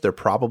cars, they're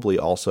probably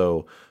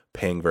also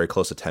paying very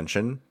close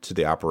attention to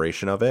the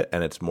operation of it.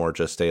 And it's more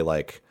just a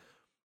like,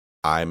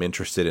 I'm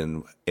interested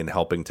in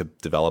helping to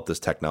develop this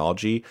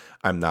technology.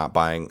 I'm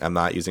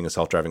not using a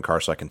self-driving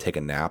car so I can take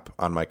a nap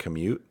on my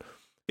commute.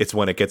 It's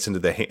when it gets into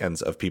the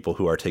hands of people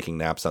who are taking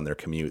naps on their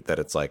commute that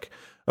it's like,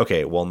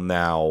 okay, well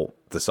now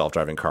the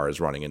self-driving car is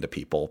running into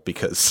people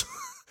because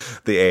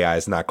the AI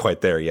is not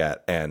quite there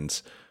yet.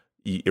 And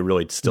it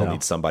really still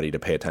needs somebody to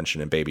pay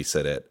attention and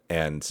babysit it.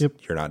 And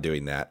you're not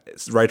doing that.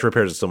 Right to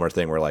Repair is a similar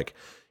thing where like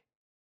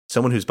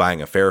someone who's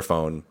buying a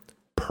Fairphone,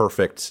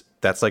 perfect.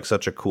 That's like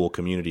such a cool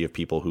community of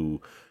people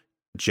who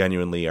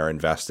genuinely are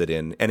invested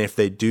in. And if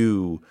they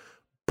do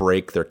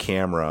break their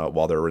camera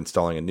while they're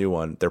installing a new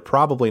one, they're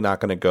probably not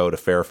going to go to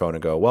Fairphone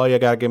and go, well, you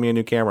got to give me a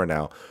new camera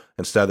now.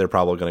 Instead, they're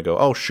probably going to go,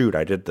 oh, shoot,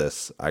 I did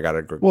this. I got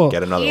to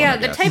get another one. Yeah,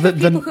 the type of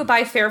people who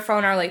buy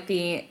Fairphone are like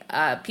the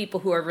people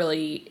who are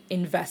really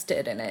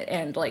invested in it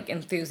and like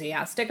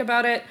enthusiastic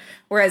about it.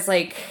 Whereas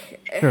like,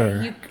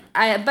 Sure.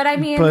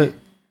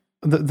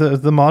 But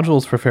the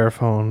modules for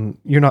Fairphone,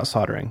 you're not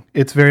soldering.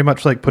 It's very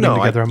much like putting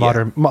together a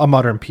modern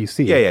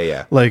PC.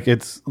 Yeah. Like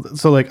it's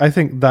so like I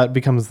think that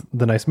becomes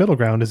the nice middle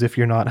ground is if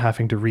you're not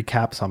having to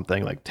recap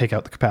something, like take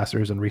out the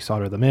capacitors and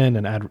resolder them in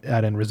and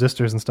add in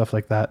resistors and stuff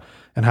like that,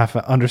 and have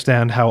to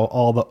understand how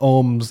all the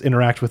ohms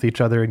interact with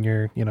each other and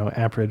your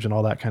amperage and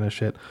all that kind of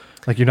shit.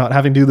 Like you're not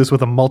having to do this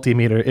with a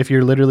multimeter. If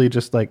you're literally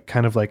just like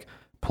kind of like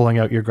pulling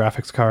out your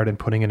graphics card and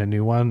putting in a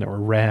new one, or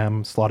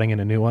RAM slotting in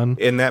a new one,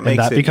 and that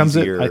becomes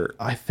easier.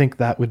 I think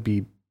that would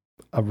be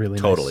a really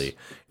nice,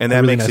 and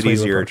that makes it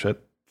easier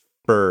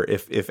for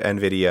if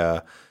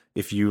NVIDIA,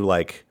 if you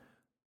like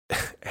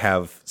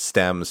have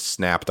stems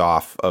snapped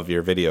off of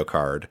your video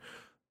card,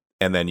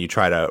 and then you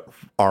try to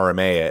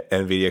RMA it,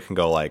 NVIDIA can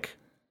go like,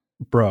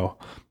 bro.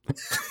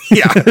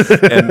 Yeah,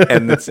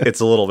 and it's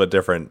a little bit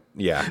different.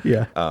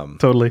 Yeah,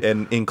 totally.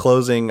 And in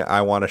closing,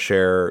 I want to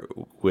share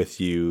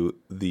with you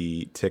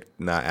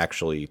not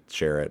actually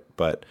share it,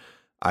 but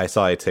I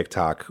saw a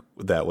TikTok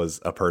that was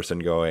a person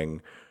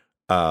going,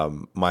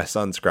 my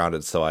son's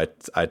grounded, so I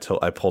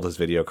pulled his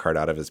video card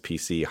out of his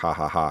PC, ha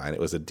ha ha, and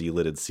it was a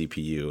delitted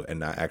CPU and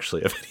not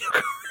actually a video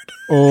card.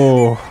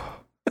 Oh.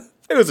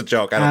 It was a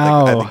joke.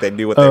 I think they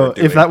knew what they were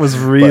doing. If that was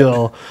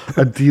real,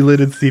 a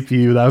delitted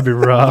CPU, that would be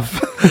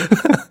rough.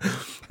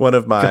 One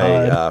of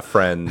my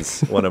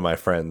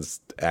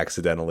friends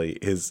accidentally,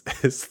 his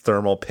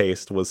thermal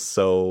paste was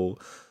so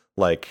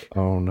like,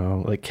 oh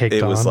no, like caked on.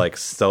 It was like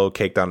so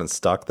caked on and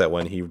stuck that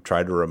when he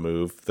tried to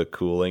remove the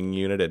cooling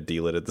unit, it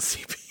delitted the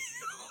CPU.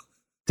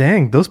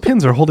 Dang, those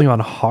pins are holding on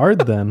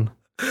hard then.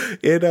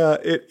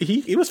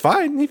 He was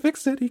fine. He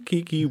fixed it. He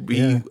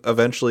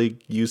eventually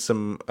used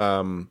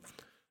some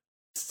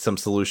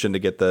solution to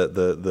get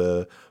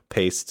the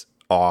paste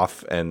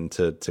off and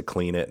to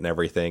clean it and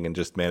everything, and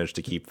just managed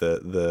to keep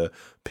the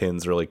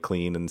pins really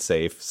clean and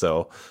safe.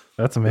 So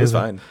that's amazing. It was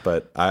fine.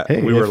 But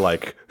we were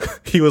like,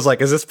 he was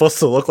like, is this supposed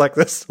to look like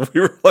this? We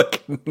were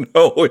like,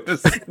 no, it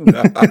is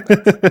not.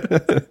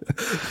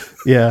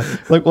 Yeah.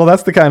 Like, well,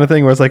 that's the kind of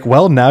thing where it's like,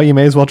 well, now you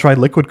may as well try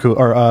liquid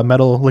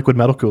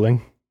metal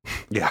cooling.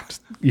 Yeah.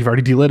 You've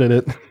already deletted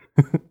it.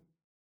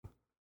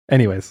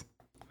 Anyways,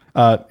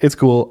 it's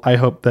cool. I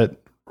hope that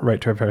right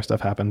to repair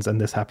stuff happens, and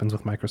this happens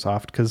with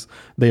Microsoft because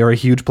they are a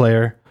huge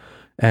player.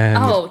 And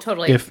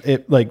totally. If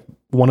it like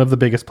one of the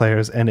biggest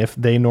players, and if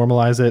they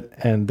normalize it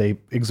and they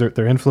exert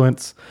their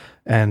influence,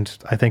 and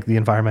I think the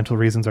environmental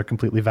reasons are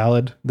completely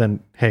valid,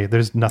 then hey,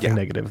 there's nothing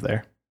negative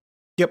there.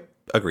 Yep,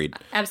 agreed.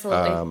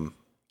 Absolutely.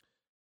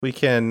 We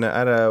can.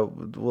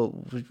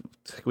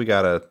 We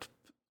gotta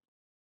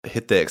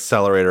hit the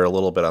accelerator a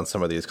little bit on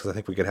some of these because I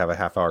think we could have a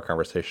half-hour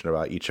conversation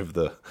about each of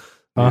the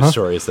news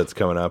stories that's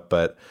coming up.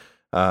 But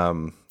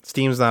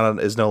Steam's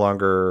no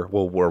longer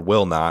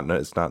will not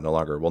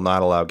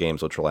allow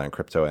games which rely on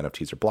crypto,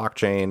 NFTs, or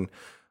blockchain.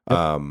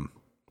 Yep.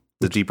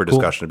 The deeper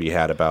discussion to be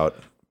had about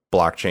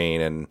blockchain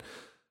and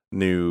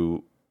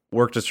new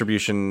work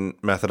distribution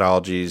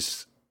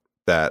methodologies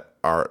that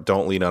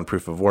don't lean on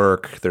proof of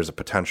work. There's a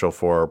potential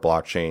for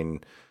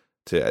blockchain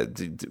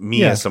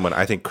as someone,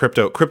 I think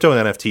crypto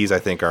and NFTs I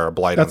think are a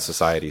blight on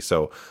society.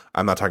 So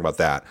I'm not talking about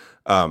that.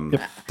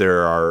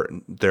 There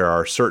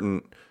are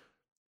certain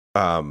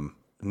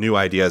new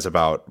ideas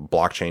about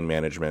blockchain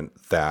management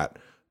that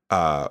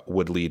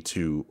would lead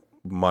to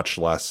much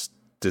less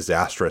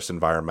disastrous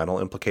environmental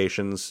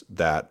implications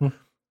that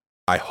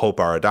I hope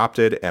are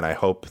adopted, and I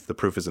hope the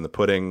proof is in the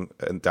pudding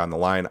and down the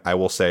line. I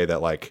will say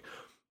that, like,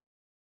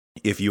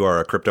 if you are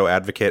a crypto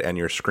advocate and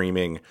you're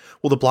screaming,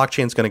 well, the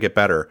blockchain's going to get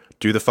better,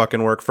 do the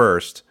fucking work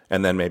first,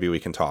 and then maybe we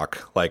can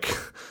talk. Like,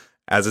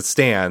 as it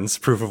stands,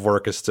 proof of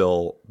work is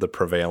still the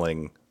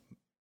prevailing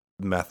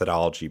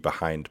methodology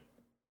behind,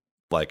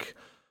 like,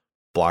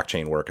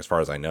 blockchain work, as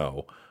far as I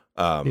know.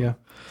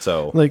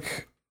 So,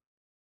 like,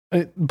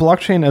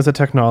 blockchain as a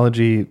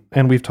technology,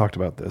 and we've talked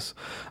about this,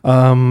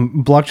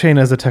 blockchain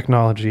as a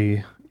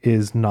technology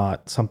is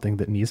not something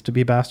that needs to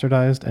be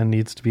bastardized and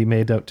needs to be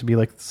made out to be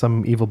like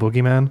some evil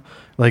boogeyman.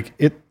 Like,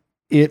 it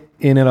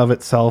in and of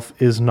itself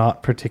is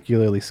not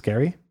particularly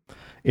scary.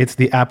 It's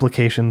the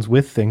applications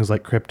with things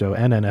like crypto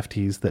and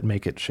NFTs that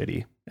make it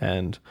shitty.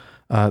 And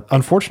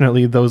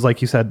unfortunately, those, like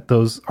you said,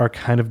 those are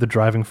kind of the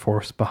driving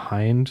force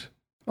behind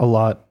a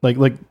lot. Like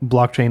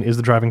blockchain is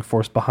the driving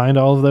force behind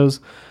all of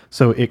those.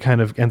 So it kind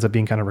of ends up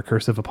being kind of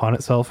recursive upon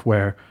itself,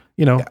 where,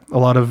 a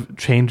lot of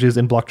changes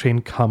in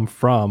blockchain come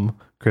from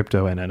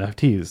crypto and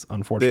NFTs,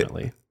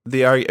 unfortunately.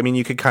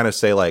 You could kind of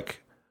say,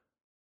 like,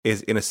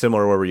 is in a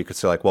similar way where you could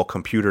say, like, well,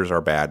 computers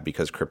are bad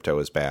because crypto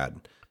is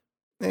bad.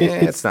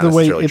 It's not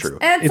necessarily true.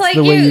 It's like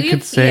the way you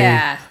could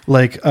say,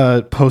 like,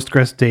 a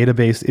Postgres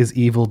database is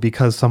evil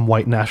because some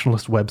white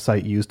nationalist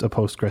website used a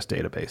Postgres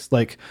database.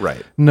 Like,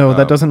 right. No,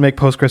 that doesn't make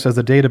Postgres as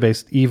a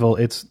database evil.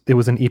 It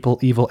was an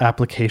evil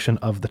application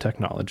of the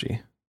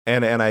technology.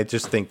 And I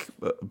just think,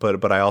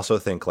 but I also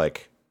think,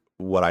 like,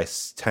 what I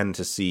tend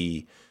to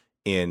see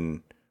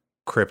in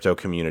crypto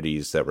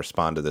communities that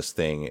respond to this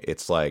thing,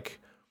 it's like,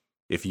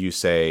 if you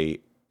say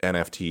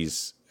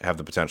NFTs have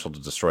the potential to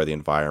destroy the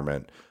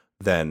environment,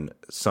 then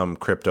some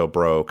crypto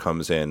bro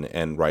comes in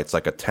and writes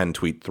like a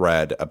 10-tweet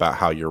thread about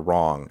how you're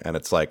wrong. And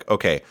it's like,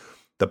 okay,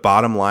 the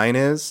bottom line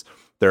is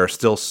there are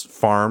still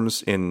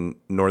farms in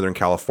Northern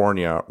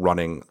California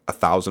running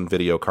 1,000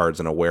 video cards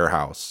in a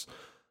warehouse.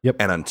 Yep.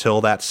 And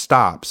until that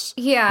stops,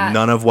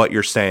 none of what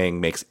you're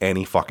saying makes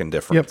any fucking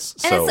difference.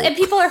 Yep. So, and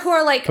people who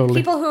are like,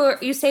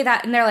 you say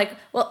that and they're like,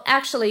 well,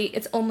 actually,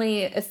 it's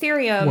only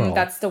Ethereum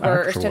that's the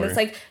worst. Actually. And it's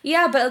like,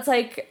 yeah, but it's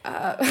like,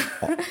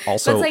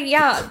 also, it's like,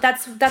 yeah,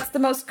 that's the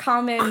most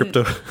common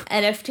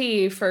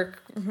NFT for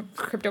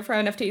crypto for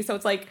NFT. So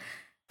it's like,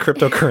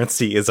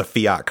 cryptocurrency is a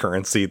fiat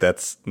currency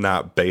that's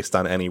not based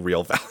on any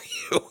real value.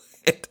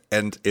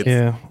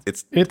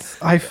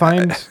 I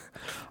find.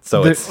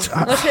 So which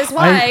is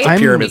why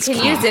you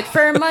can use it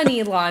for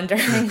money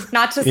laundering.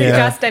 Not to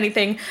suggest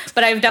anything,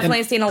 but I've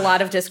definitely seen a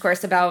lot of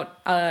discourse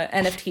about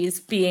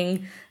NFTs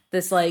being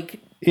this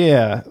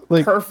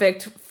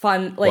perfect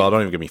fun. Like, well,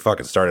 don't even get me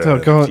fucking started. So on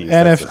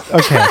NFTs.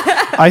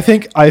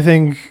 Okay, I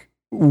think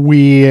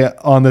we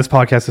on this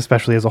podcast,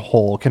 especially as a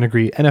whole, can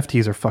agree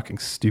NFTs are fucking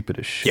stupid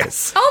as shit.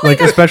 Yes. Oh my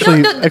God.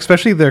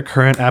 Especially their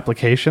current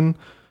application.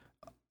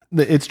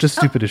 It's just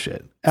stupid as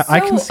shit. So, I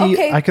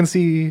can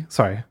see.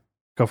 Sorry,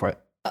 go for it.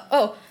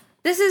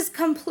 This is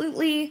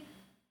completely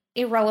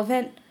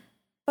irrelevant.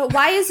 But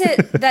why is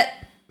it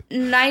that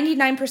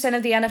 99%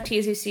 of the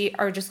NFTs you see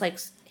are just like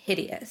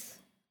hideous?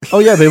 Oh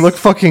yeah, they look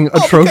fucking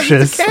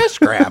atrocious. It's a cash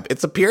grab.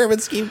 It's a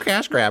pyramid scheme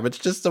cash grab. It's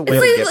just a way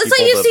to get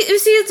people you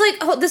see it's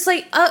like this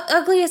like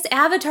ugliest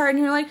avatar, and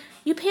you're like,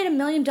 you paid $1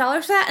 million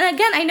for that. And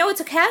again, I know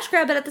it's a cash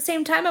grab, but at the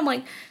same time, I'm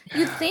like,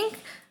 you'd think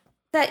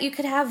that you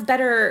could have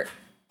better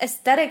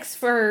aesthetics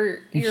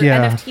for your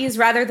NFTs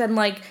rather than,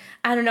 like,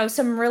 I don't know,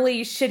 some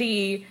really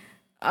shitty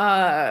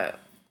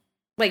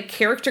like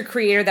character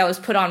creator that was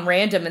put on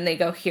random, and they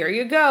go, here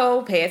you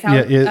go, pay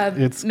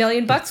 $1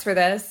 million for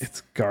this.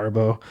 It's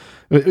garbo,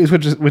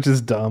 which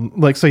is dumb.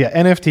 Like, so yeah,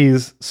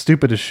 NFTs,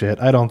 stupid as shit.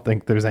 I don't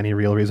think there's any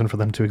real reason for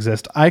them to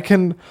exist. I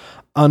can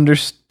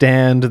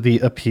understand the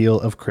appeal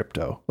of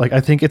crypto. Like,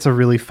 I think it's a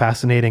really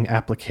fascinating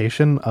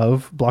application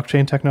of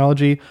blockchain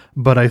technology,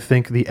 but I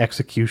think the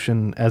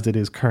execution as it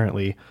is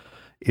currently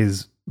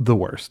is the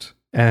worst,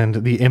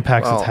 and the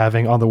impacts it's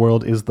having on the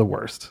world is the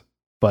worst.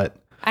 But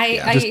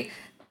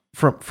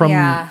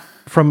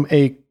from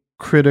a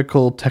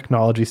critical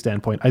technology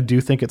standpoint, I do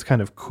think it's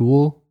kind of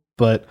cool,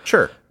 but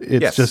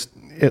it's just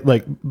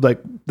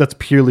that's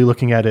purely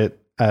looking at it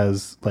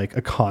as like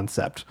a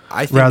concept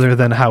rather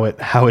than how it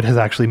has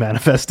actually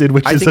manifested,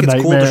 which is a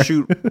nightmare.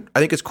 I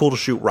think it's cool to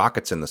shoot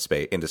rockets into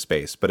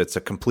space, but it's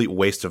a complete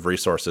waste of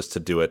resources to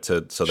do it so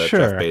that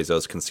Jeff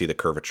Bezos can see the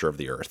curvature of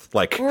the Earth.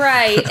 Like,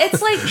 right?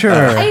 It's like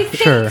I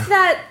think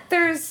that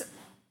there's,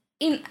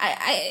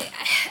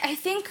 I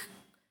think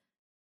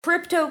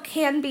crypto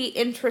can be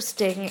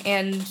interesting,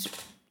 and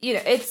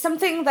it's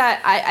something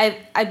that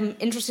I'm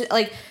interested.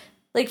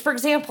 Like for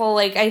example,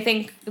 like I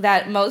think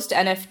that most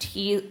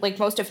NFT, like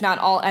most if not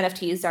all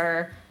NFTs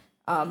are,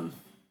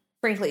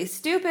 frankly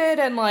stupid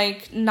and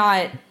like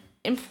not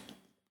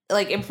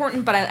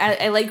important. But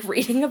I like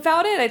reading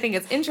about it. I think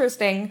it's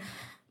interesting,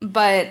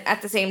 but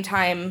at the same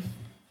time,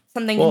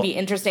 something can be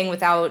interesting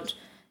without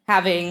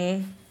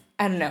having,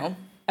 I don't know,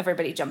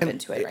 everybody jump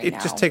into it right now.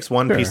 It just takes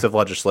one piece of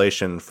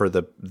legislation for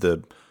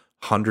the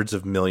hundreds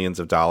of millions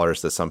of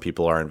dollars that some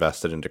people are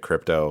invested into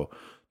crypto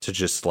to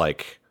just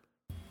like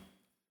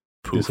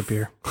poof.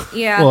 Disappear.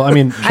 Yeah. Well, I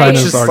mean,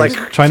 China's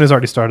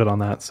already started on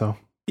that, so.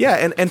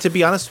 Yeah, and to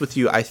be honest with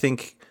you, I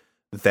think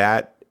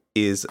it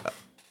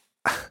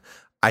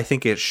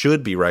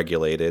should be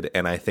regulated,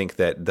 and I think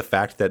that the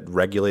fact that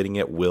regulating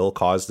it will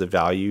cause the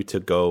value to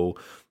go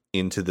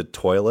into the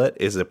toilet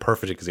is a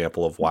perfect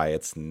example of why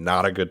it's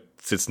not a good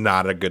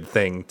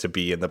thing to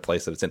be in the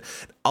place that it's in.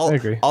 I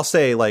agree. I'll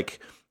say, like,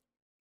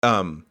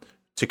 to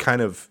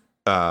kind of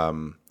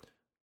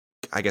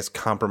I guess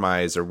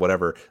compromise or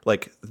whatever,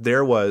 like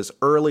there was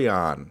early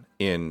on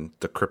in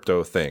the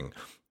crypto thing,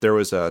 there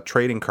was a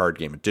trading card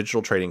game, a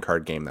digital trading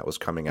card game that was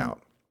coming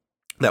out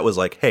that was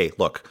like, hey,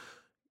 look,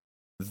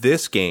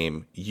 this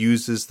game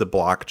uses the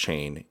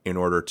blockchain in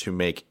order to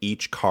make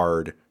each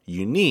card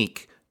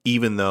unique,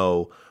 even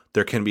though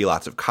there can be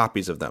lots of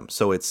copies of them.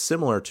 So it's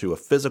similar to a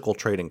physical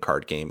trading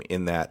card game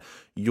in that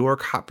your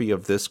copy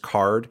of this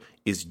card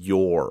is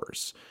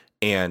yours,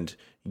 and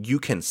you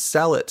can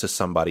sell it to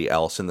somebody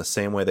else in the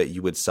same way that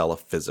you would sell a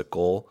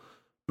physical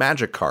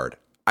Magic card.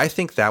 I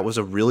think that was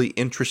a really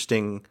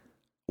interesting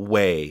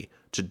way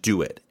to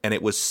do it. And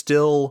it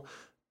wasn't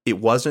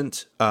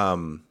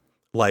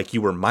like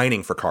you were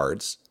mining for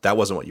cards. That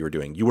wasn't what you were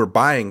doing. You were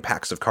buying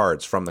packs of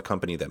cards from the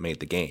company that made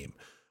the game.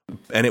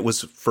 And it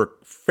was for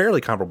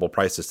fairly comparable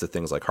prices to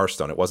things like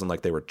Hearthstone. It wasn't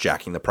like they were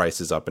jacking the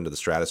prices up into the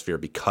stratosphere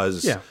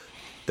because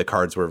the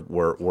cards were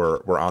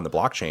on the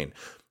blockchain.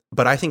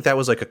 But I think that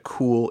was like a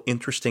cool,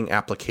 interesting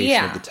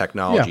application of the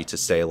technology to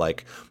say,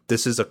 like,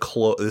 this is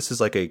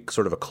like a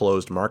sort of a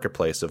closed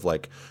marketplace of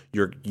like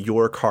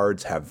your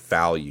cards have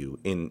value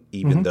in,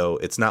 even though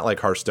it's not like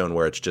Hearthstone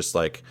where it's just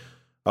like,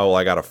 oh,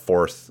 I got a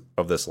fourth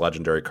of this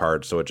legendary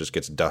card, so it just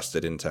gets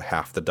dusted into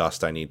half the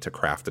dust I need to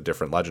craft a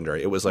different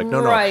legendary. It was like,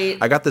 no,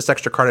 I got this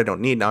extra card I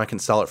don't need. Now I can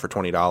sell it for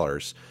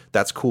 $20.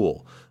 That's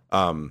cool.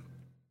 And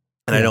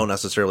I don't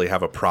necessarily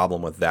have a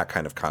problem with that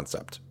kind of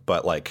concept,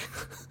 but like.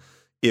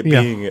 It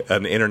being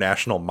an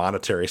international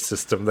monetary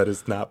system that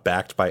is not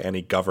backed by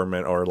any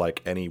government or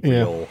like any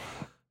real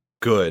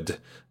good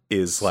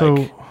is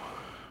like,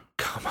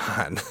 come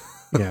on.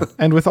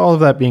 And with all of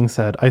that being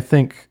said, I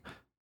think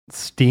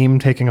Steam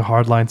taking a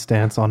hardline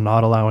stance on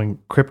not allowing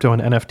crypto and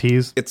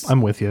NFTs,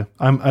 I'm with you.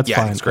 That's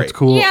fine. It's great. It's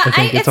cool. I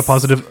think it's a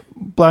positive.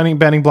 Banning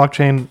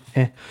blockchain,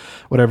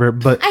 whatever.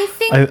 But I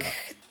think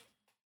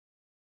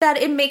that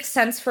it makes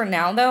sense for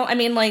now, though. I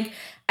mean, like,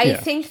 I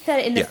think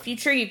that in the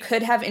future you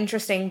could have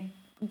interesting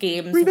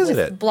games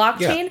with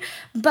blockchain,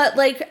 but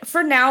like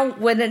for now,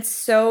 when it's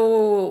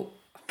so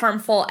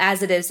harmful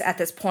as it is at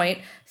this point,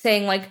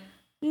 saying like,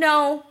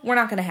 no, we're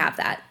not going to have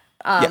that.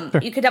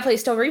 You could definitely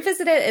still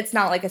revisit it. It's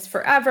not like it's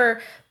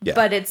forever,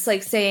 but it's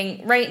like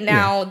saying right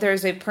now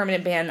there's a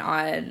permanent ban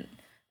on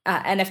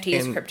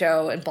NFTs,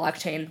 crypto, and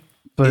blockchain.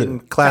 But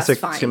in classic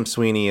Tim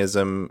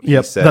Sweeneyism,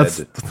 he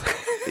said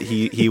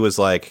he was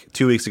like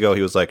 2 weeks ago,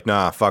 he was like,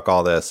 nah, fuck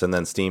all this. And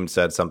then Steam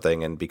said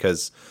something, and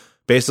because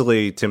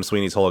basically Tim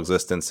Sweeney's whole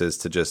existence is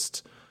to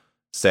just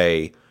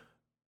say,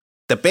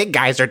 the big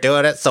guys are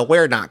doing it, so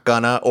we're not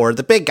gonna, or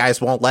the big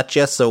guys won't let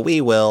you, so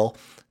we will.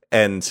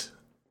 And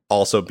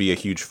also be a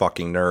huge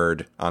fucking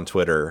nerd on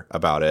Twitter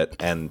about it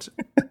and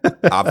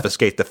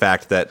obfuscate the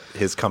fact that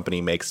his company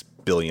makes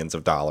billions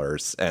of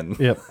dollars and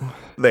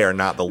they are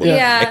not the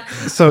lead.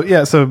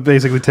 So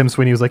basically Tim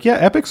Sweeney was like,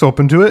 Epic's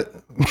open to it.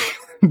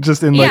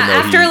 Just in like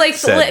after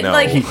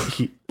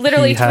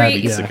literally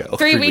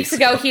 3 weeks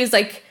ago he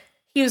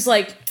was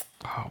like,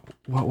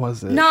 What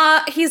was it?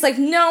 Nah, he's like,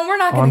 no, we're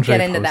not going to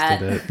get into that.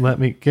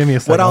 Give me a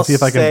second. I'll see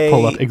if I can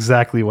pull up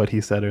exactly what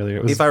he said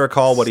earlier. If I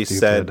recall, what he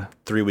said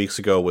 3 weeks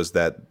ago was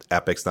that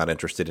Epic's not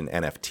interested in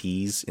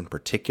NFTs in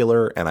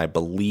particular, and I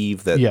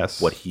believe that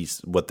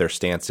what their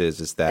stance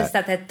is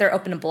that they're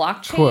open to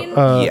blockchain.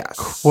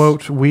 Yes.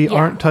 Quote: "We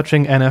aren't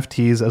touching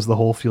NFTs as the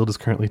whole field is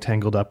currently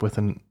tangled up with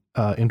an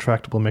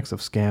intractable mix of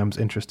scams,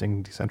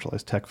 interesting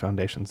decentralized tech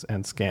foundations,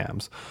 and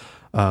scams."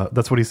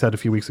 That's what he said a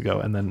few weeks ago,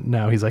 and then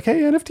now he's like,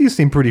 "Hey, NFTs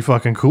seem pretty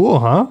fucking cool,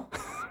 huh?"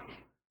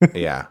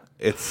 Yeah,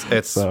 it's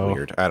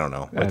weird. I don't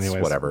know.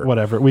 Anyways,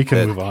 whatever. We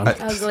can move on.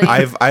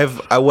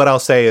 What I'll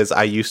say is,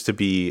 I used to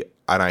be,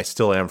 and I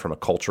still am from a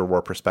culture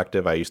war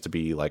perspective. I used to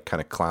be like kind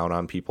of clown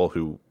on people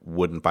who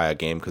wouldn't buy a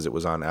game because it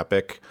was on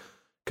Epic,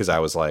 because I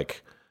was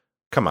like,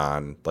 "Come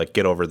on, like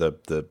get over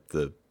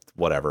the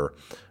whatever."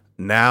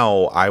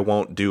 Now I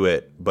won't do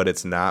it, but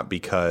it's not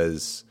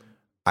because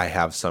I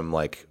have some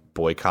like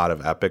boycott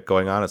of Epic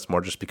going on. It's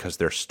more just because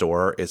their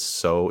store is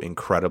so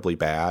incredibly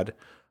bad.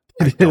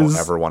 I don't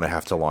ever want to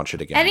have to launch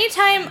it again.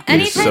 Anytime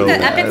the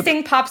Epic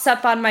thing pops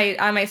up on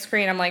my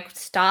screen, I'm like,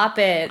 stop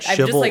it. I'm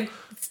just like,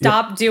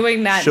 stop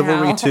doing that.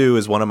 Chivalry 2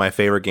 is one of my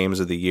favorite games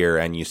of the year,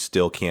 and you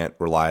still can't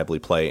reliably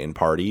play in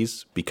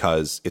parties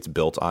because it's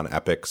built on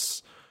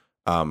Epic's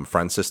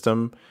friend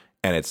system,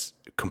 and it's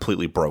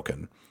completely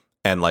broken.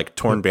 And like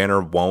Torn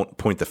Banner won't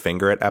point the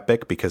finger at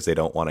Epic because they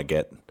don't want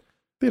to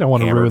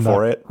ruin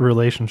that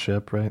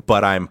relationship, right?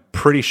 But I'm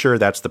pretty sure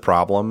that's the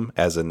problem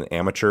as an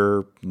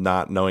amateur,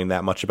 not knowing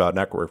that much about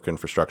network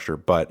infrastructure,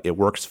 but it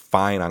works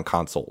fine on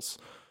consoles.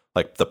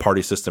 Like the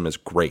party system is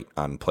great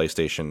on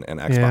PlayStation and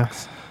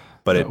Xbox,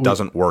 but it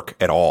doesn't work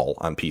at all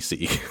on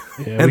PC.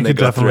 Yeah, and they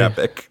go through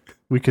Epic.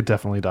 We could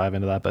definitely dive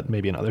into that, but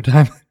maybe another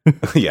time.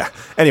 Yeah.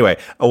 Anyway,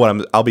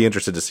 I'll be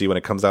interested to see when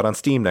it comes out on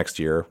Steam next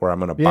year, where I'm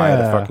going to buy it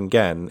fucking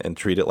again and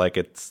treat it like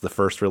it's the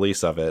first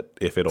release of it,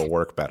 if it'll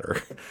work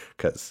better.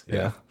 Because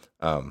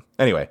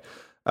anyways,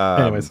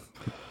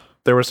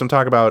 there was some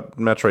talk about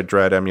Metroid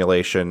Dread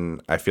emulation.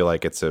 I feel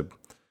like it's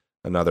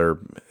another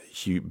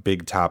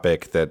big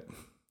topic that.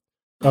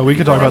 Oh, we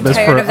could talk about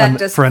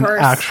this for an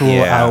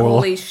actual hour.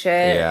 Holy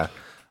shit!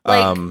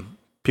 Yeah.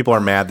 People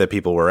are mad that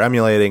people were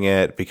emulating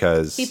it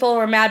because people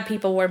were mad.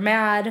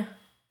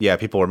 Yeah,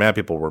 people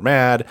were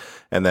mad.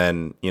 And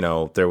then,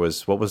 there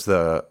was, what was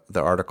the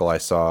article I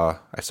saw?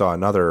 I saw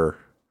another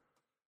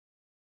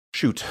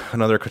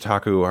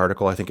Kotaku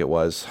article, I think it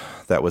was,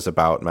 that was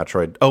about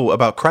Metroid. Oh,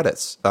 about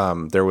credits.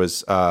 There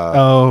was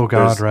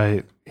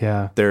right.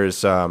 Yeah.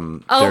 There's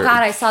God,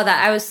 I saw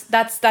that.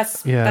 That's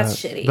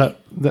shitty.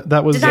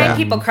 That was denying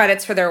people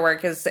credits for their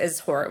work is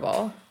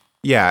horrible.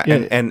 Yeah,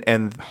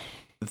 and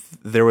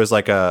there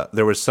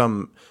was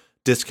some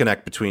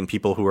disconnect between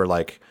people who were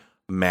like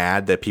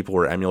mad that people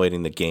were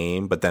emulating the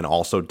game, but then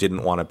also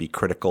didn't want to be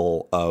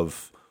critical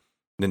of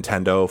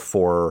Nintendo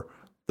for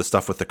the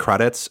stuff with the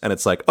credits. And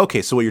it's like,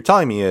 okay, so what you're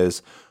telling me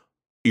is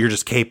you're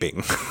just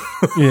caping.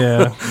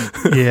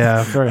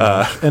 yeah, very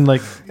much.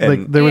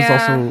 And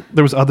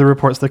there was other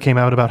reports that came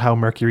out about how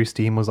Mercury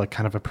Steam was like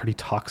kind of a pretty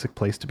toxic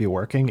place to be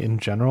working in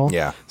general.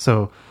 Yeah.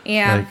 So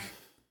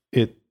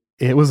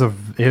there was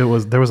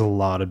a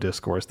lot of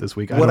discourse this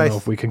week. I don't know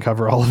if we can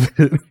cover all of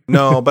it.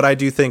 No, but I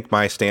do think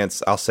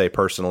I'll say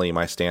personally,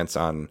 my stance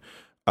on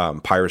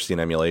piracy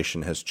and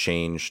emulation has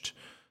changed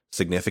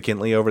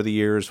significantly over the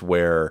years,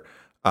 where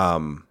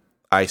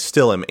I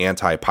still am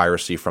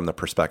anti-piracy from the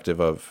perspective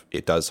of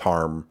it does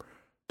harm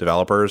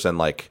developers. And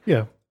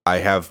I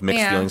have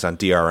mixed feelings on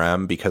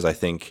DRM, because I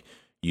think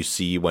you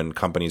see when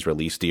companies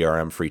release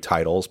DRM-free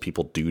titles,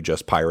 people do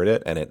just pirate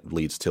it, and it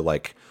leads to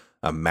like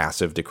a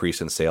massive decrease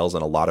in sales,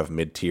 and a lot of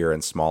mid-tier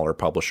and smaller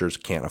publishers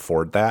can't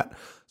afford that.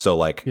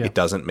 So it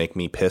doesn't make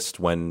me pissed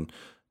when,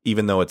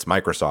 even though it's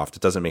Microsoft,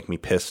 it doesn't make me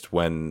pissed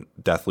when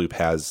Deathloop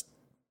has,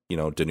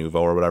 Denuvo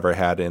or whatever it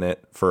had in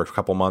it for a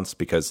couple months,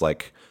 because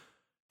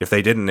if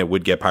they didn't, it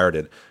would get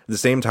pirated. At the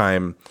same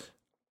time,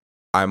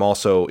 I'm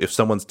also, if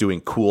someone's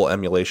doing cool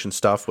emulation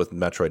stuff with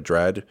Metroid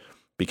Dread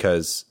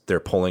because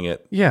they're pulling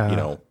it,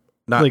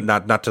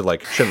 not to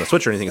shit on the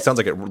Switch or anything. It sounds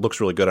like it looks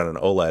really good on an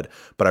OLED,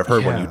 but I've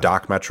heard when you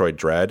dock Metroid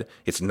Dread,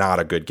 it's not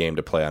a good game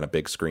to play on a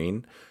big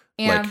screen.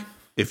 Yeah.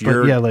 If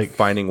you're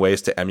finding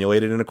ways to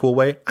emulate it in a cool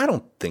way, I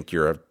don't think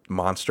you're a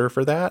monster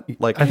for that.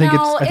 I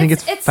think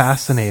it's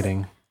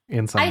fascinating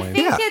in some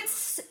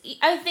ways.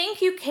 I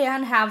think you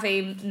can have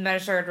a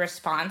measured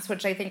response,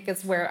 which I think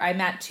is where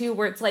I'm at too,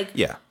 where it's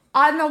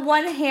on the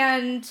one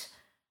hand,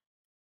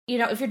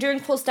 if you're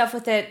doing cool stuff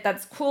with it,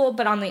 that's cool,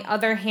 but on the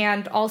other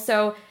hand,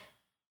 also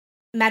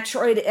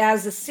Metroid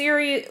as a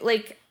series,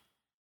 like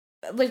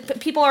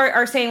people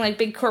are saying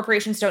big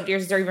corporations don't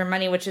deserve your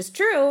money, which is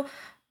true,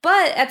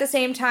 but at the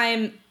same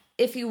time,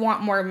 if you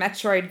want more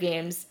Metroid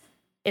games,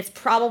 it's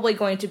probably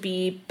going to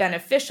be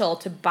beneficial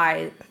to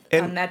buy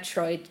a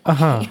Metroid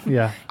game.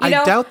 Yeah. I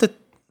doubt that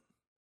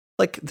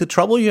the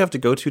trouble you have to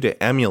go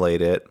to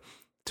emulate it,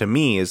 to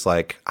me, is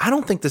I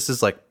don't think this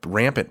is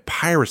rampant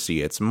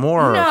piracy. It's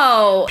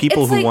more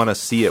people who want to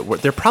see it.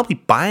 They're probably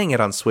buying it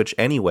on Switch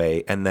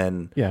anyway, and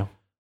then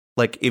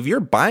like if you're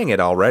buying it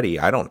already,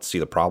 I don't see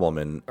the problem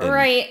in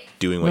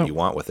doing what you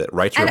want with it.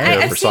 Rights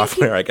repair for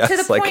software, I guess. To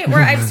the point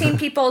where I've seen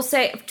people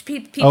say,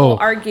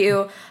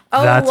 argue,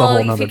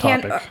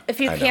 if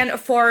you can't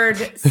afford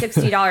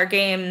 $60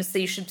 games,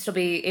 then you should still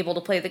be able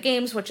to play the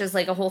games, which is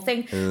like a whole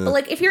thing. But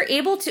like if you're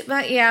able to,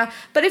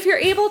 but if you're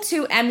able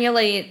to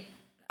emulate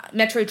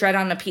Metroid Dread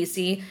on a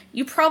PC,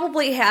 you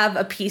probably have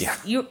a PC.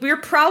 Yeah. You're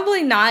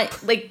probably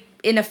not like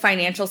in a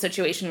financial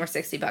situation where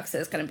 $60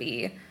 is going to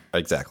be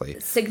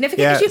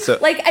significant issue. So,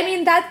 like, I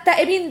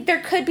mean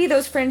there could be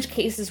those fringe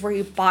cases where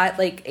you bought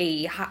like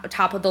a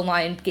top of the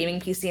line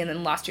gaming PC and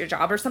then lost your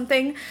job or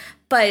something,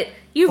 but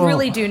you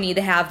really do need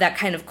to have that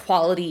kind of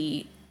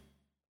quality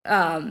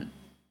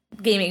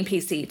gaming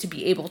PC to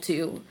be able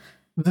to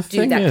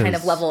do that kind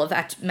of level of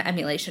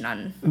emulation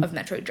of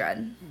Metroid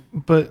Dread.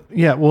 But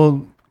yeah,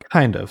 well,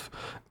 kind of.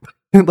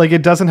 Like,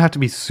 it doesn't have to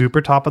be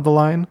super top of the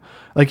line.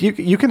 Like,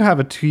 you can have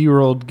a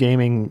 3-year-old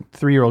gaming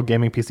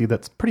PC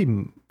that's pretty,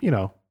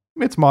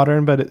 it's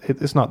modern, but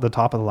it's not the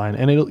top of the line,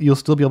 and you'll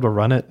still be able to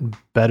run it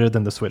better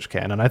than the Switch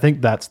can. And I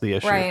think that's the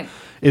issue,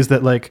 is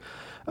that like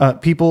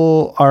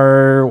people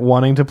are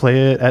wanting to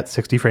play it at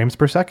 60 frames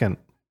per second,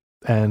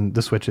 and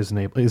the Switch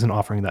isn't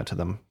offering that to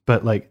them.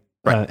 But like,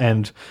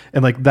 and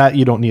like that,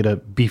 you don't need a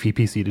beefy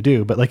PC to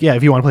do. But like, yeah,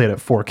 if you want to play it at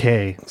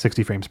 4K,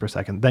 60 frames per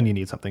second, then you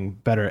need something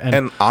better.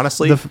 And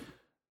honestly,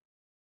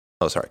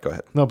 oh, sorry, go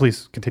ahead. No,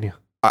 please continue.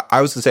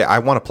 I was going to say, I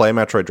want to play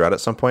Metroid Dread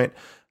at some point.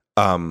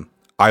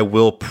 I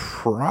will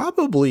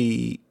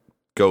probably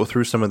go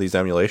through some of these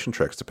emulation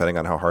tricks, depending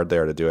on how hard they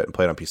are to do it, and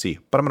play it on PC.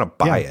 But I'm going to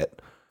buy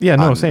it. Yeah,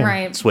 no,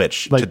 same.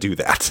 Switch to do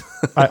that.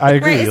 I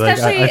agree.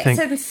 Especially I think,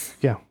 since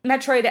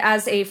Metroid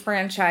as a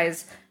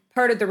franchise,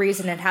 part of the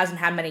reason it hasn't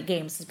had many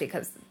games is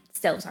because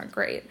sales aren't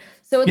great.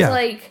 So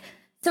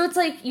it's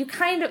like you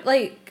kind of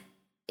like,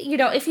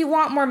 if you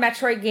want more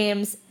Metroid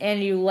games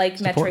and you like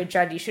Metroid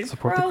Dread, you should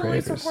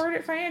probably support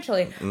it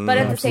financially. But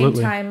at the same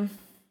time,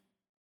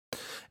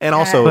 and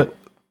also,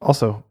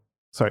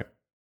 sorry.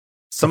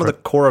 Some of the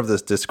core of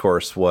this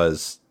discourse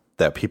was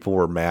that people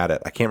were mad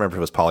at, I can't remember if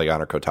it was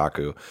Polygon or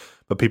Kotaku,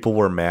 but people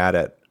were mad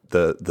at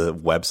the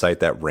website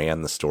that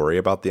ran the story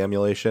about the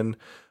emulation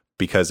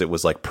because it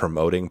was like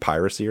promoting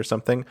piracy or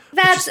something.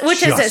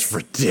 Which is just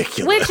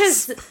ridiculous. Which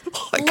is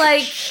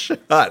like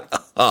shut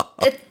up.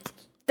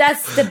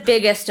 That's the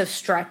biggest of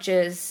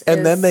stretches.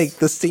 And then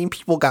the same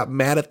people got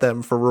mad at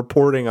them for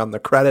reporting on the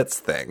credits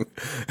thing.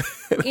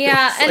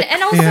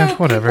 and also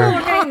people were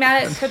getting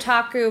mad at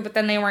Kotaku, but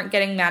then they weren't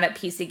getting mad at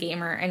PC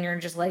Gamer, and you're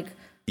just like,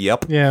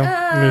 yep.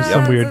 Yeah, there's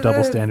some weird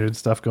double standard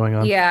stuff going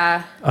on.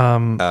 Yeah.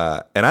 And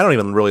I don't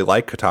even really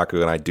like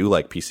Kotaku, and I do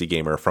like PC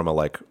Gamer from a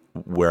like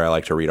where I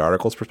like to read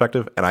articles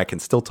perspective, and I can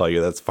still tell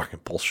you that's fucking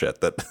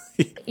bullshit. That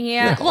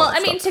well, I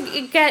mean,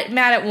 to get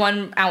mad at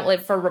one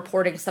outlet for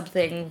reporting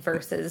something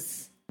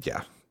versus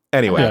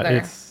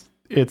anyway,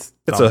 it's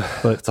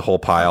a whole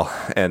pile,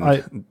 and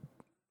I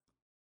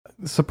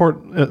support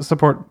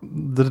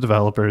the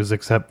developers,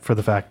 except for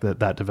the fact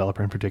that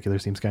developer in particular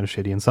seems kind of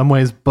shitty in some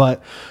ways,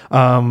 but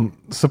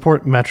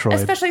support Metroid,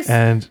 especially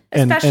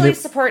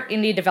support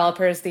indie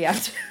developers.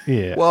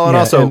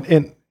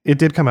 And it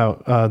did come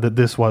out that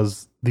this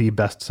was the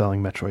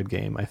best-selling Metroid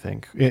game, I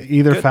think.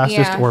 Either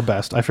fastest or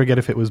best. I forget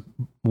if it was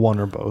one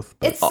or both.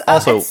 But.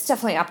 It's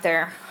definitely up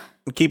there.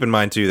 Keep in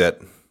mind, too,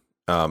 that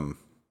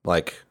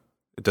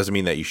it doesn't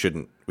mean that we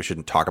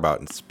shouldn't talk about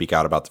and speak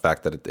out about the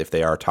fact that if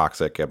they are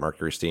toxic at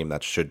Mercury Steam,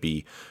 that should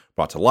be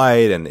brought to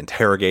light and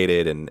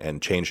interrogated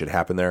and change should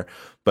happen there.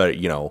 But,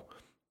 we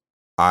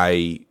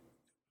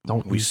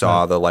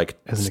saw the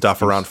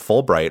stuff around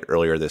Fulbright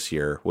earlier this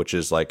year, which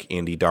is like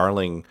indie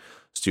darling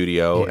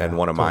studio and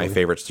one of my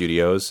favorite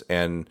studios,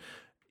 and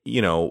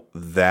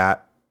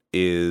that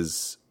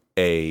is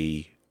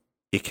it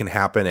can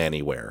happen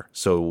anywhere.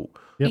 So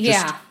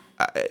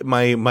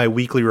my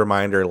weekly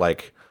reminder,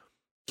 like,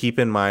 keep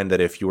in mind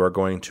that if you are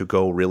going to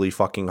go really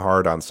fucking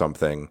hard on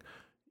something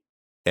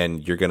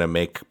and you're going to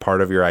make part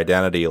of your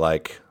identity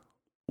like,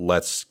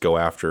 let's go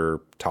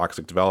after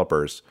toxic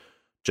developers,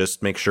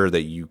 just make sure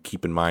that you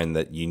keep in mind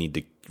that you need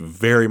to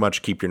very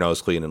much keep your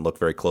nose clean and look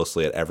very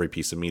closely at every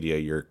piece of media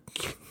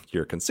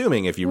you're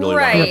consuming if you really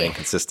want to remain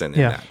consistent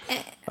in that.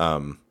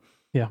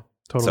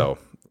 Totally. So,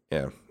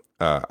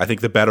 I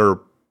think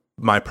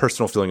my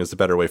personal feeling is the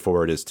better way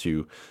forward is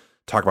to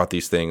talk about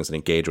these things and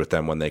engage with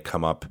them when they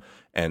come up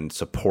and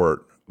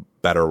support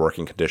better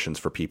working conditions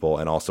for people,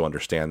 and also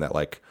understand that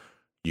like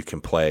you can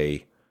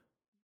play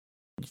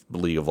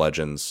League of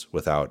Legends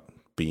without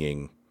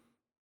being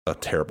a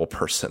terrible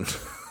person.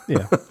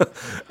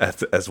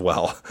 as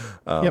well.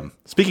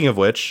 Speaking of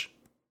which,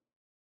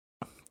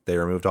 they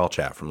removed all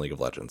chat from League of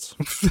Legends.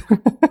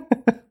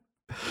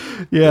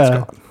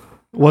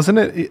 Wasn't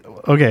it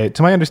okay?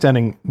 To my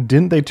understanding,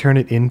 didn't they turn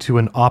it into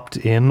an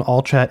opt-in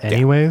all chat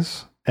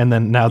anyways? And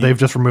then now they've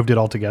just removed it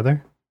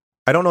altogether?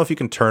 I don't know if you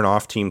can turn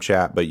off team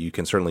chat, but you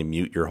can certainly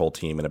mute your whole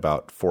team in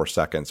about 4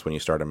 seconds when you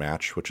start a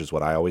match, which is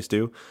what I always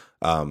do.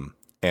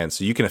 And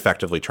so you can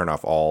effectively turn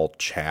off all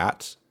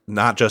chat,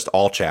 not just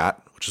all chat,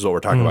 which is what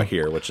we're talking about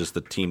here, which is the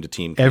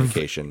team-to-team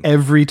communication.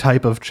 Every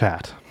type of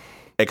chat.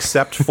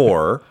 Except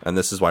for, and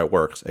this is why it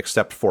works,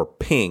 except for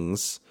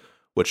pings,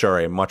 which are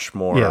a much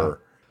more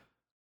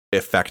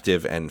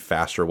effective and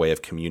faster way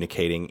of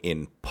communicating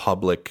in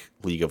public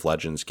League of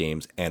Legends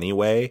games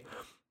anyway.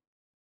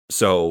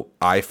 So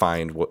I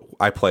find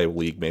I play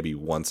League maybe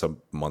once a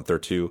month or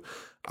two.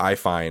 I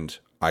find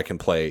I can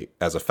play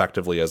as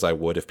effectively as I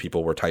would if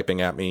people were typing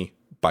at me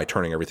by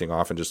turning everything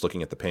off and just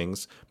looking at the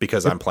pings,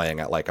 because I'm playing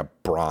at like a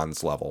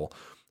bronze level.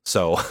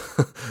 So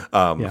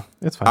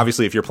it's fine.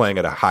 Obviously if you're playing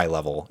at a high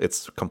level,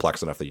 it's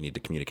complex enough that you need to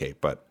communicate,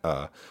 but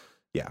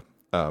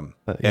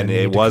and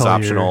it was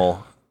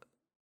optional.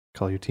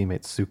 Call your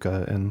teammates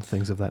Suka and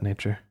things of that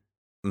nature.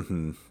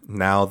 Mm-hmm.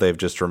 Now they've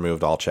just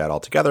removed all chat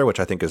altogether, which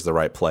I think is the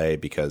right play,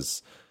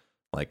 because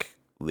like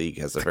League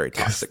has a very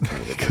toxic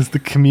community. Because the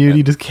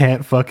community just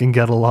can't fucking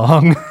get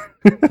along.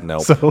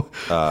 Nope. So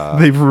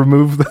they've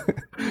removed.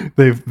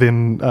 They've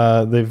been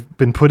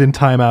put in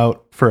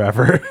timeout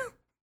forever.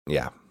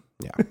 Yeah.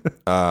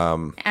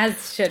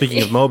 As should speaking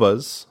be. of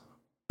MOBAs,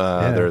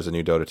 there's a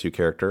new Dota 2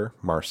 character,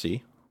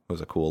 Marcy. It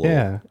was a cool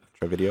little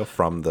intro video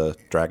from the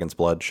Dragon's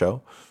Blood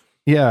show.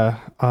 Yeah,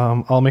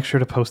 I'll make sure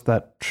to post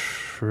that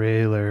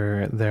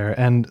trailer there.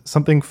 And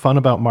something fun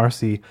about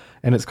Marcy,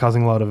 and it's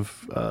causing a lot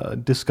of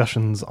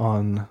discussions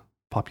on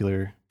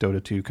popular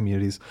Dota 2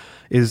 communities,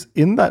 is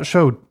in that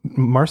show,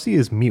 Marcy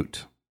is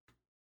mute.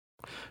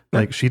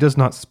 Like, she does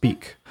not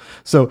speak.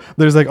 So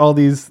there's like all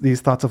these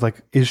thoughts of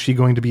like, is she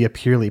going to be a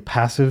purely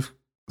passive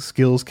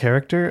skills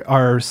character?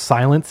 Are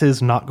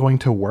silences not going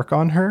to work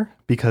on her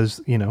because,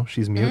 you know,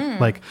 she's mute?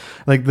 Like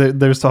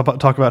there's talk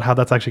about how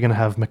that's actually going to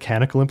have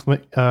mechanical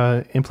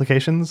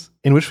implications,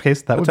 in which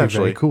case that would be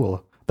very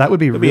cool. That would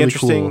be really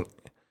interesting.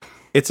 Cool.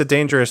 It's a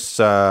dangerous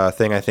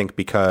thing, I think,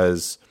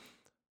 because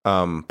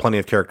plenty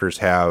of characters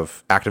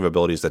have active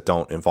abilities that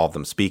don't involve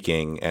them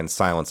speaking, and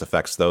silence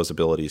affects those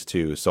abilities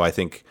too. So I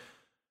think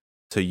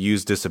to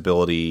use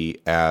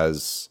disability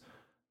as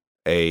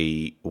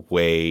a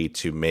way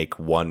to make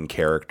one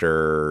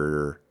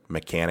character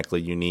mechanically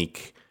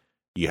unique,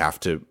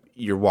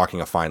 you're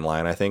walking a fine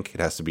line. I think it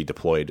has to be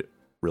deployed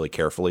really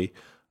carefully,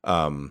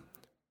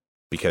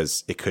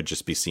 because it could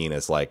just be seen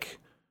as like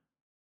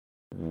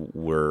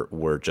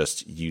we're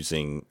just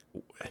using.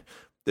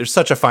 There's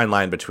such a fine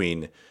line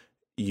between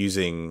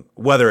using,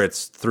 whether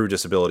it's through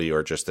disability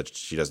or just that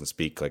she doesn't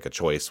speak, like a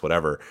choice,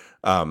 whatever.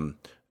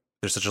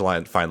 There's such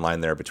a fine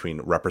line there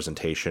between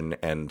representation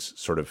and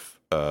sort of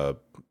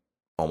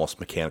almost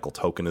mechanical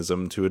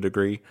tokenism to a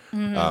degree,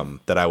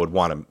 that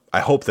I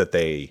hope that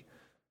they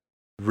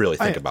really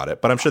think about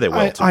it, but I'm sure they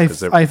will too,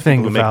 because I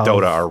think people who make Valve,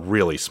 Dota are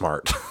really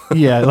smart.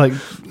 Yeah, like,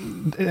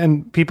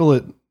 and people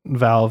at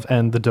Valve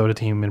and the Dota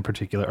team in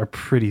particular are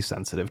pretty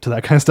sensitive to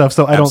that kind of stuff.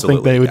 So I don't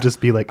think they would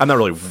just be like, I'm not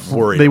really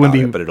worried they about wouldn't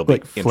be it, but it'll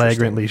like be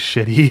flagrantly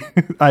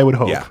shitty. I would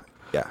hope. Yeah.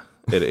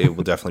 It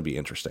will definitely be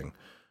interesting.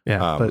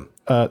 Yeah, but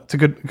it's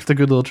a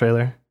good little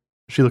trailer.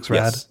 She looks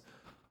rad. Yes.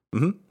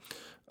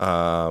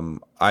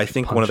 I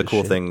think one of the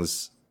cool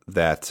things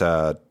that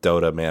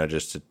Dota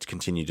manages to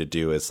continue to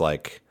do is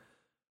like,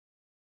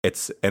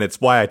 it's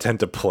why I tend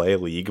to play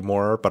League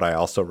more, but I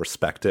also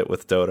respect it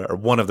with Dota, or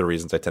one of the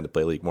reasons I tend to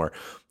play League more.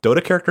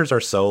 Dota characters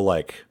are so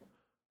like,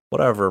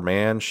 whatever,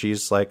 man.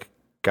 She's like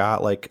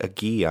got like a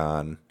gi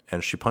on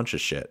and she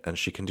punches shit and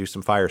she can do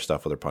some fire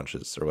stuff with her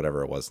punches or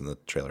whatever it was in the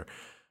trailer.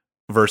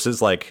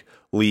 Versus like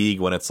League,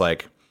 when it's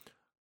like,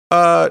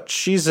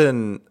 she's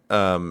an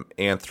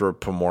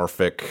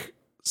anthropomorphic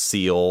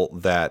seal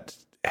that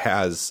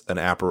has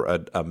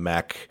a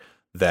mech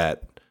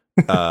that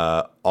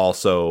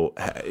also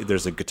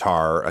there's a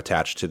guitar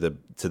attached to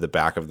the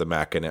back of the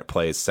mech and it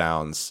plays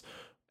sounds,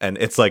 and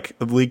it's like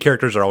League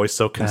characters are always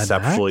so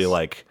conceptually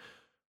like,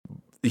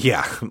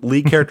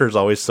 League characters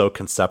always so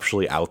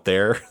conceptually out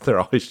there. They're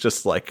always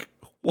just like,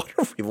 what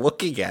are we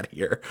looking at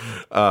here?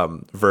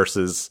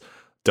 Versus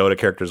Dota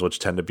characters, which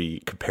tend to be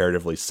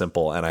comparatively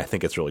simple, and I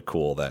think it's really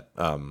cool that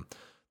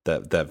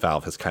that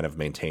Valve has kind of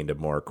maintained a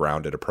more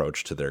grounded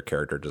approach to their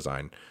character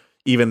design,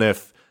 even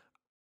if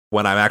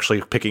when I'm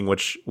actually picking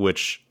which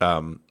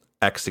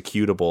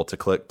executable to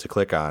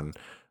click on,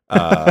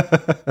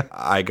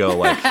 I go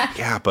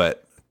like,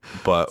 but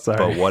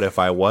what if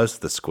I was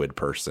the squid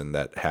person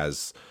that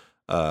has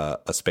a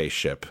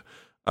spaceship?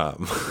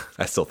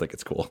 I still think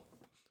it's cool.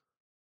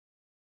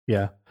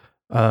 Yeah.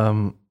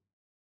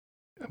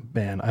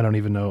 Man, I don't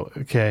even know.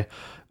 Okay.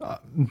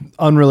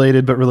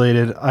 Unrelated, but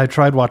related. I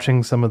tried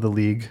watching some of the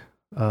League.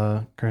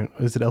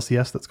 Is it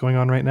LCS that's going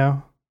on right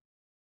now?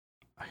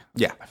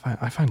 Yeah.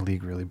 I find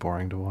League really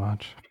boring to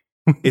watch.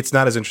 It's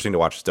not as interesting to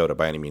watch as Dota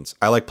by any means.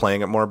 I like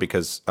playing it more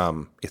because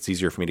it's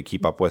easier for me to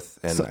keep up with.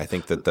 And I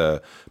think that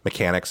the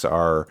mechanics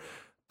are...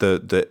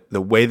 The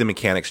way the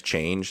mechanics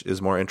change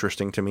is more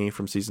interesting to me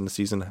from season to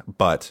season,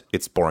 but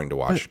it's boring to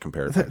watch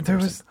compared to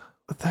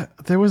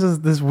there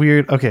was this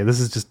weird... Okay, this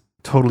is just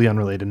totally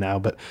unrelated now,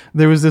 but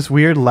there was this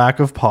weird lack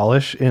of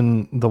polish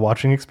in the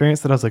watching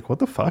experience that I was like, what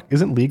the fuck?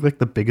 Isn't League like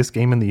the biggest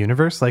game in the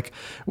universe? Like,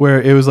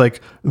 where it was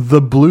like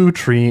the blue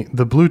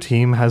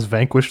team has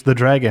vanquished the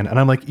dragon. And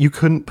I'm like, you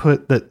couldn't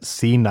put that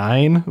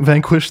C9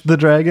 vanquished the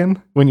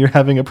dragon when you're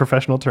having a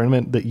professional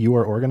tournament that you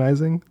are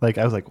organizing? Like,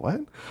 I was like,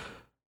 what?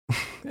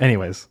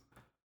 Anyways,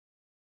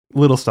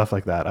 little stuff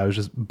like that. I was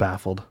just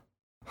baffled.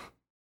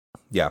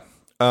 Yeah.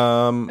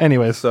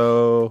 Anyways,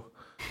 so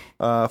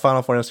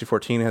Final Fantasy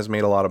XIV has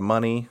made a lot of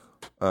money.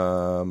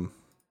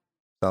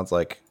 Sounds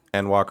like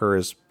Endwalker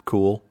is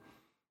cool.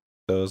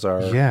 Those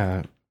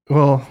are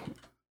Well,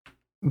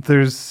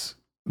 those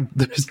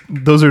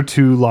are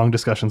two long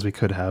discussions we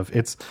could have.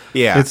 I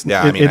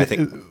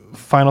think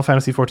Final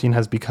Fantasy XIV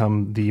has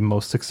become the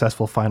most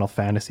successful Final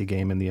Fantasy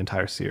game in the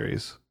entire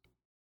series.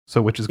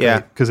 So, which is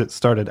great because it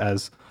started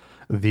as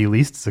the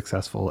least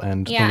successful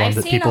and the one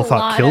that people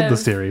thought killed the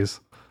series.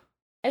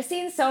 I've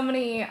seen so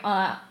many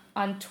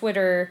on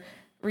Twitter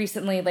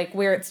recently, like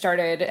where it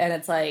started, and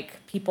it's like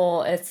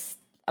it's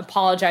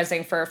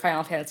apologizing for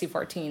Final Fantasy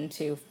XIV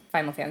to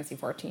Final Fantasy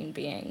XIV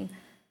being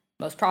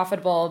most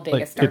profitable,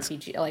 biggest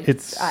RPG,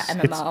 it's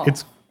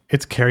MMO.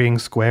 It's carrying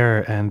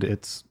Square, and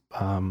it's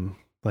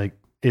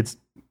it's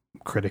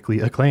critically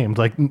acclaimed.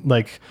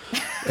 Like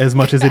as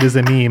much as it is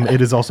a meme,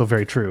 it is also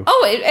very true.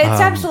 Oh, it's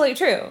absolutely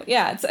true.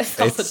 Yeah, it's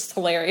also just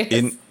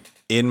hilarious.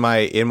 In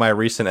my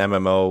recent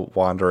MMO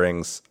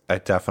wanderings,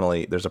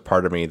 there's a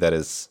part of me that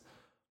is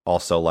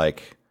also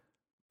like,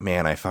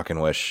 man, I fucking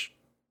wish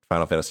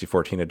Final Fantasy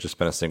XIV had just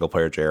been a single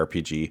player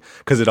JRPG,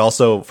 because it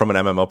also, from an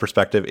MMO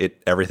perspective,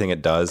 everything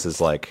it does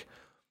is like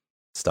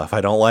stuff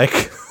I don't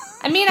like.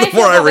 I mean, I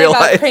feel that way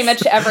about pretty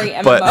much every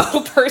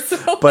MMO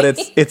personally. But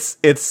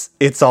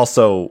it's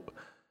also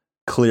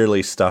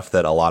clearly stuff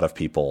that a lot of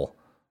people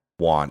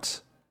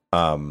want.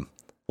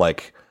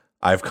 Like,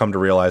 I've come to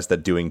realize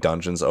that doing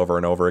dungeons over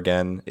and over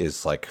again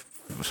is like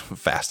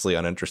vastly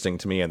uninteresting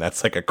to me, and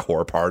that's like a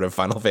core part of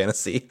Final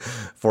Fantasy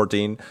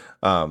XIV.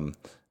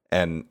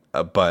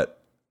 But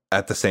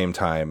at the same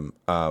time,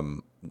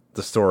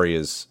 the story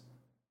is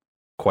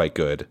quite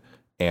good,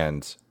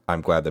 and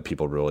I'm glad that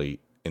people really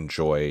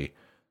enjoy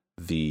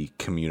the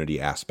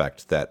community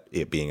aspect that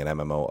it being an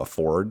MMO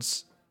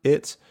affords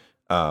it.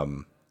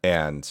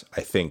 And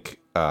I think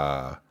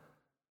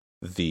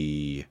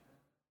the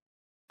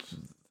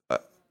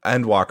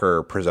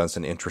Endwalker presents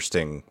an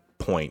interesting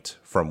point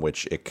from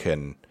which it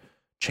can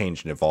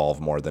change and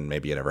evolve more than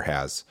maybe it ever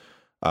has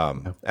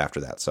after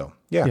that. So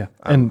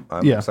I'm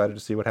excited to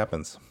see what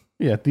happens.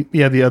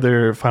 The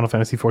other Final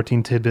Fantasy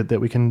XIV tidbit that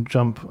we can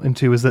jump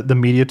into is that the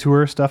media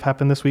tour stuff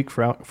happened this week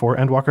for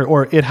Endwalker,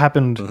 or it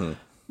happened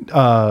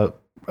a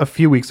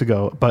few weeks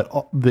ago,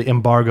 but the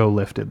embargo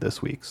lifted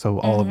this week. So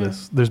all of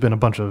this, there's been a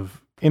bunch of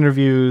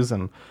interviews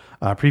and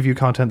preview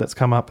content that's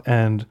come up,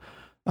 and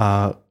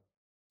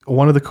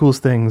one of the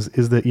coolest things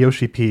is that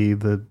Yoshi P,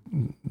 the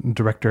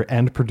director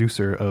and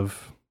producer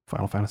of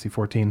Final Fantasy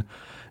XIV,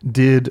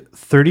 did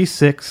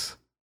 36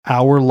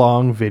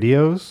 hour-long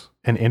videos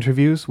and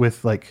interviews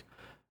with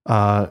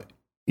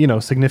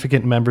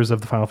significant members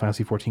of the Final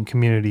Fantasy XIV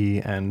community,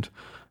 and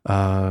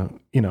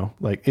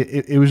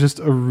it was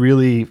just a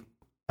really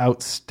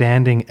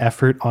outstanding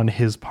effort on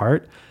his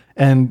part,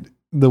 and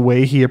the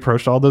way he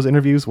approached all those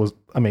interviews was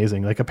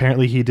amazing. Like,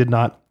 apparently he did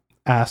not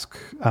ask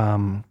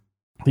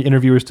the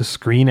interviewers to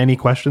screen any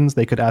questions.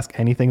 They could ask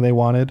anything they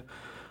wanted.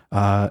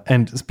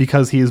 And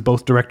because he is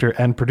both director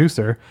and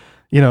producer,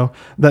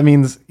 that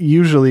means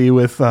usually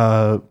with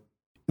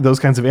those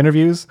kinds of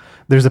interviews,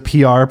 there's a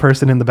PR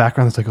person in the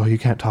background that's like, oh, you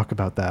can't talk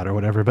about that or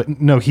whatever.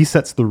 But no, he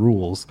sets the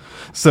rules.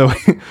 So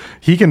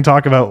he can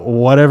talk about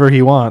whatever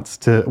he wants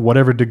to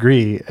whatever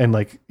degree. And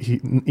like, he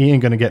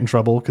ain't going to get in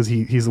trouble because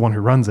he's the one who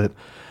runs it.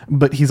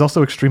 But he's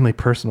also extremely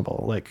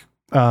personable. Like,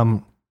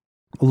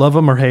 love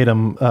him or hate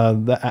him,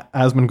 the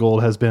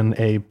Asmongold has been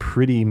a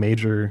pretty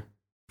major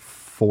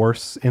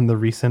force in the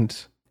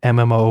recent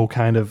MMO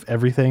kind of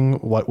everything.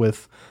 What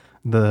with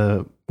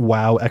the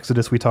WoW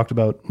exodus we talked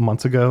about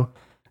months ago,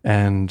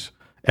 and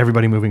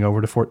everybody moving over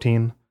to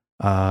 14.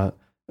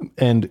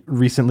 And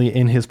recently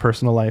in his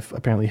personal life,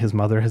 apparently his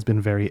mother has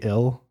been very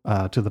ill,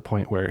 to the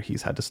point where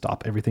he's had to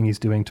stop everything he's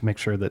doing to make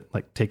sure that,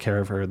 like, take care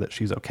of her, that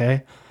she's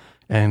okay.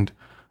 And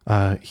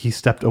he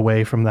stepped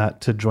away from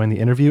that to join the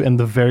interview. And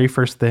the very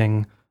first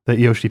thing that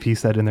Yoshi P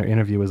said in their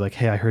interview was like,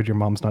 hey, I heard your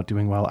mom's not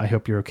doing well. I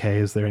hope you're okay.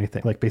 Is there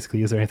anything, like,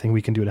 basically, is there anything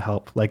we can do to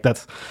help? Like,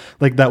 that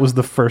was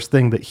the first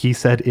thing that he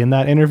said in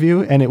that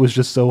interview. And it was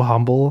just so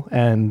humble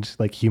and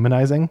like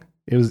humanizing.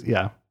 It was,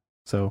 yeah.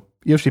 So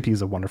Yoshi P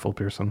is a wonderful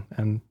person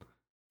and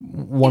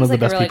one of the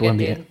best people in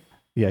the,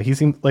 he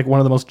seems like one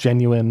of the most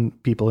genuine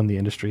people in the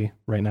industry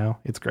right now.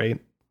 It's great.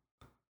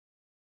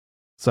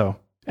 So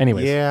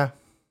anyways.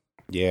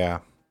 Yeah.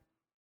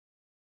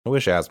 I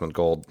wish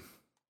Asmongold,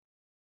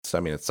 I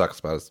mean, it sucks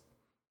about his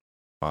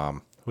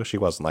mom. I wish he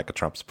wasn't like a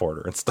Trump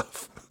supporter and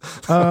stuff.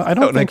 I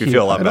don't think we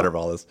feel a lot better about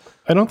all this.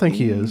 I don't think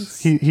he is.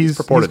 He's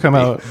come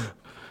out.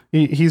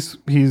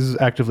 He's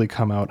actively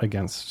come out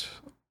against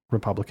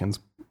Republicans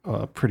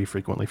pretty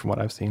frequently from what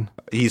I've seen.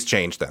 He's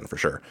changed then for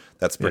sure.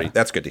 That's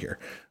that's good to hear.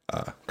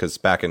 Because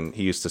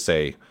he used to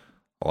say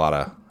a lot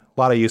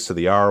of use of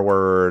the R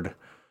word,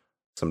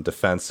 some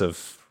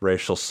defensive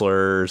racial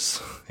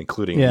slurs,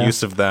 including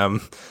use of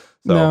them.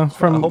 So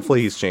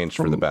hopefully he's changed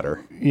for the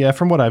better. Yeah,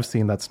 from what I've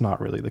seen, that's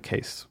not really the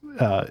case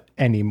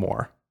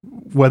anymore.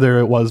 Whether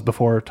it was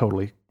before,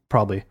 totally,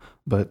 probably.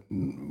 But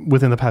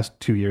within the past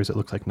 2 years, it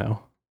looks like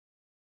no.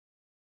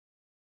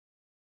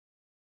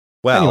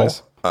 Well,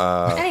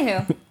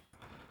 anywho.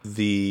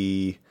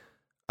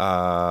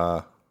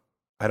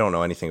 I don't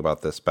know anything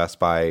about this. Best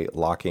Buy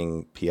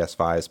locking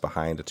PS5s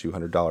behind a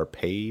 $200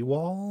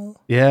 paywall?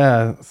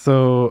 Yeah,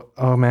 so,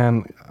 oh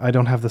man, I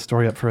don't have the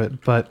story up for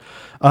it, but...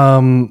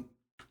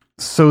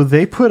 So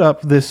they put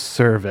up this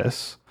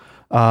service,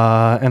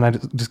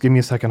 and just give me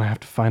a second. I have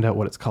to find out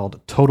what it's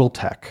called. Total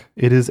Tech.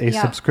 It is a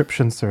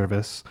subscription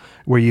service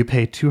where you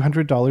pay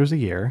 $200 a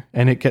year,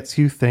 and it gets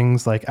you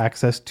things like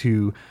access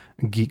to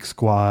Geek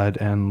Squad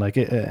and like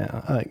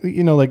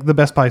the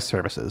Best Buy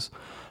services.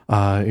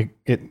 They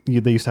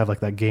used to have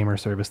like that gamer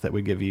service that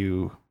would give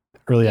you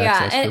early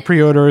access for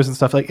pre-orders and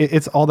stuff. Like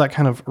it's all that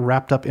kind of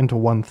wrapped up into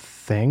one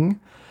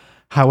thing.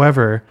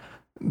 However,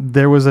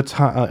 there was a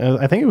time,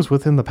 I think it was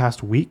within the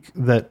past week,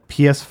 that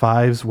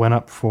PS5s went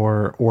up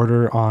for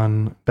order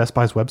on Best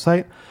Buy's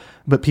website,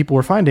 but people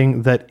were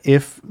finding that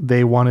if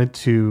they wanted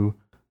to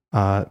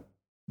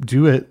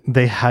do it,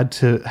 they had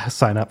to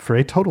sign up for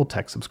a Total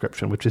Tech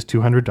subscription, which is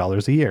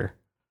 $200 a year.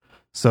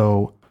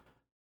 So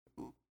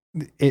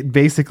it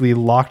basically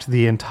locked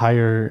the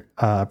entire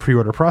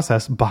pre-order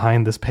process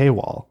behind this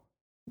paywall,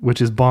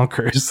 which is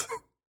bonkers.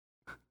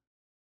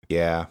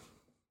 Yeah.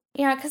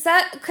 Yeah, because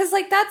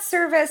that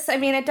service, I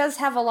mean, it does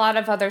have a lot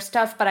of other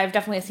stuff, but I've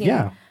definitely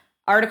seen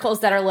articles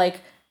that are like,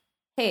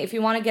 hey, if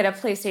you want to get a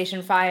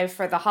PlayStation 5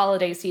 for the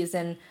holiday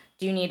season,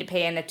 do you need to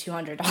pay in a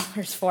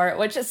 $200 for it?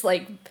 Which is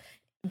like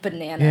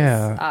bananas.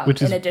 Yeah,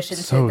 which is in addition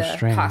so to the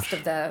strange. cost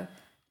of the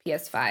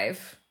PS5.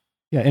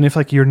 Yeah, and if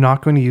like you're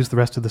not going to use the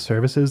rest of the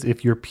services,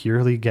 if you're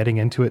purely getting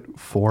into it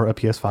for a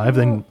PS5,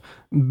 then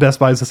Best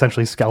Buy is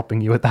essentially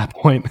scalping you at that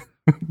point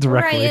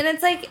directly. Right, and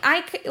it's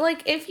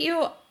like if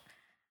you...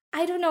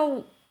 I don't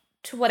know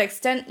to what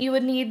extent you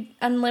would need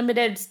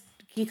unlimited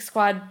Geek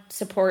Squad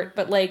support,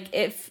 but like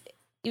if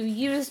you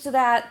used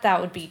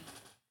that would be,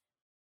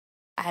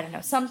 I don't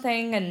know,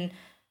 something. And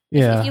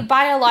if you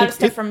buy a lot of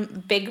stuff from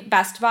big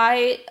Best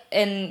Buy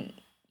and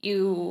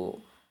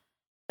you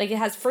like, it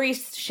has free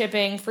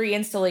shipping, free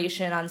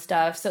installation on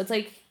stuff. So it's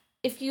like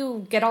if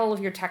you get all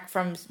of your tech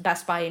from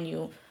Best Buy and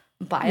you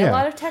buy a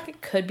lot of tech, it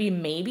could be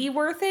maybe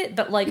worth it.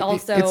 But like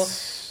also,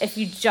 if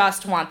you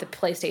just want the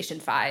PlayStation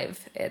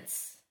 5,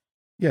 it's...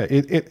 Yeah,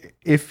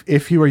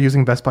 if you are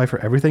using Best Buy for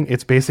everything,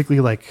 it's basically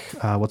like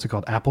what's it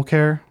called, Apple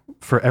Care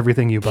for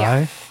everything you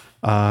buy,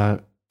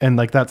 and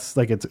like that's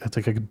like it's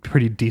like a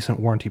pretty decent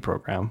warranty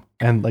program,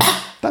 and like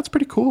that's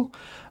pretty cool.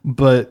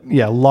 But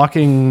yeah,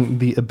 locking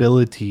the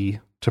ability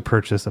to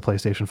purchase a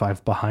PlayStation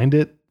 5 behind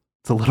it,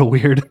 it's a little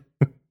weird.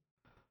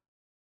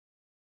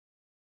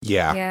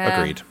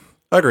 Agreed.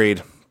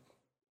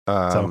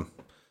 So,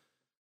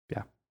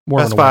 yeah, more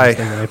Best Buy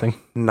than anything.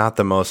 Not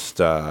the most.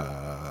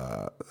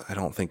 I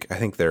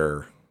think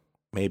they're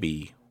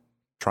maybe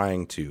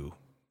trying to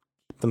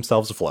keep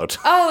themselves afloat.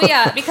 Oh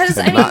yeah, because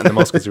I mean, not in the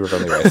most consumer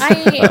friendly ways.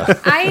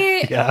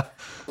 I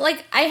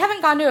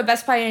haven't gone to a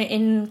Best Buy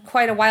in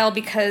quite a while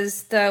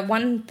because the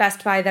one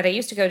Best Buy that I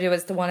used to go to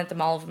was the one at the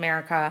Mall of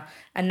America,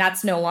 and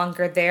that's no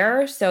longer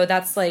there. So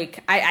that's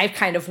like I've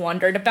kind of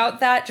wondered about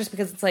that, just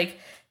because it's like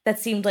that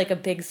seemed like a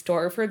big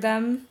store for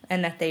them,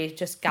 and that they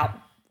just got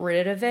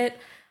rid of it.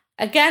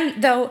 Again,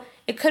 though,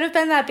 it could have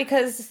been that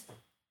because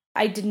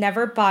I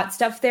never bought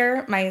stuff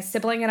there. My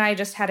sibling and I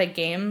just had a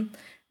game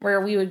where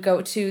we would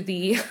go to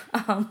the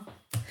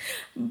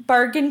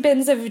bargain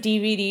bins of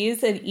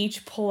DVDs and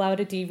each pull out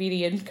a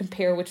DVD and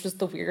compare which was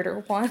the weirder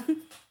one.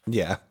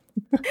 Yeah.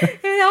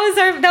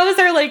 that was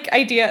our like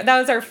idea. That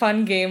was our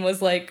fun game.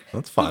 Was like,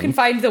 that's fun. Who can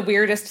find the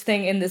weirdest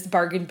thing in this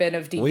bargain bin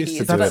of DVDs? We used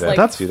to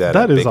do that.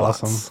 That is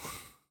awesome.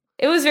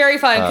 It was very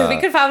fun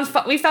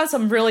because we found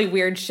some really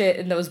weird shit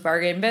in those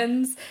bargain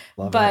bins.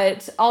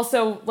 But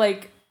also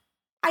like.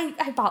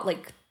 I bought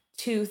like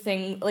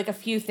a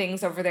few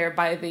things over there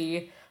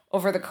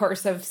over the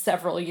course of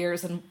several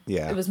years, and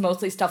it was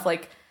mostly stuff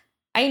like,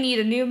 I need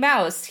a new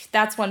mouse.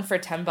 That's one for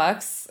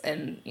 $10,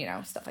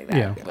 and stuff like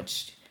that,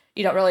 which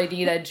you don't really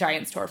need a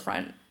giant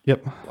storefront.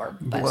 Yep.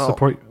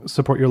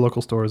 Support your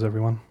local stores,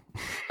 everyone.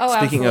 Oh,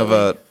 speaking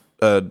absolutely.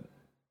 of a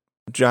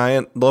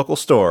giant local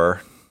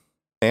store,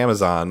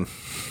 Amazon.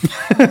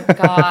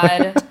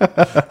 God.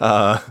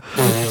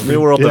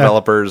 New World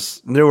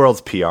developers. New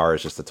World's PR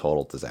is just a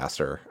total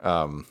disaster.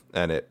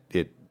 And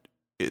it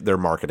their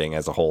marketing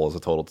as a whole is a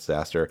total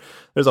disaster.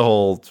 There's a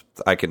whole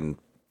we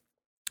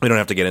don't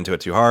have to get into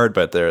it too hard,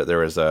 but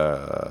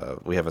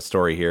we have a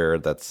story here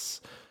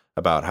that's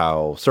about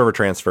how server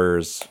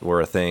transfers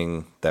were a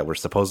thing that were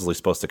supposedly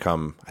supposed to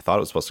come. I thought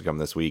it was supposed to come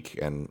this week,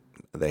 and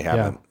they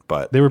haven't.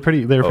 But they were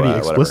pretty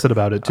explicit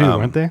about it too,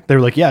 weren't they? They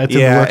were like, yeah, it's in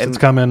the works, it's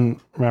coming.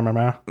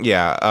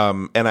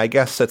 Yeah, and I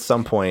guess at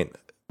some point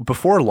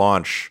before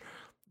launch,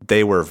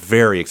 they were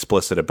very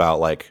explicit about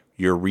like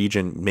your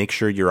region. Make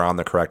sure you're on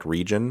the correct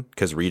region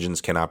because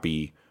regions cannot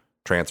be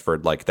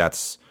transferred. Like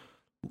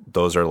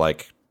those are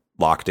like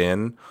locked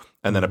in.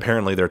 And then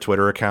apparently their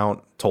Twitter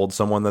account told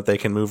someone that they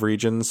can move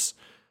regions.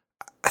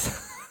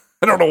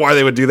 I don't know why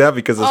they would do that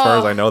because as far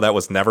as I know, that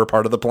was never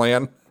part of the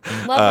plan.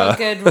 Love a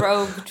good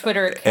rogue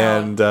Twitter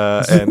account.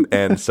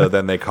 And so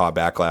then they caught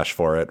backlash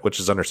for it, which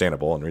is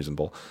understandable and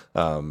reasonable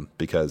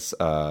because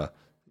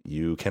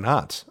you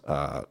cannot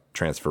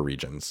transfer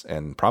regions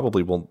and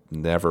probably will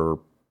never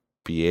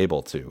be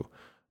able to.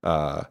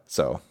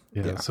 So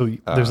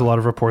there's a lot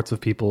of reports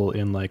of people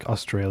in like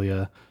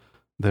Australia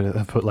that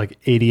have put like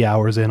 80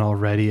 hours in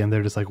already, and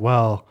they're just like,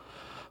 well,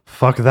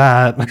 fuck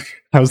that.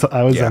 I was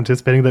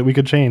anticipating that we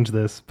could change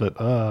this,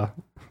 but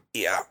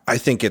yeah, I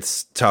think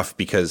it's tough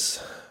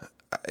because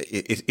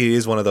it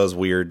is one of those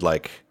weird,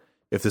 like,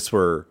 if this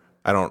were,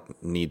 I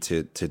don't need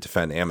to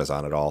defend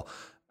Amazon at all.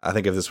 I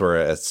think if this were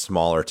a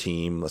smaller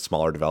team, a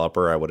smaller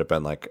developer, I would have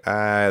been like,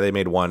 they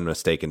made one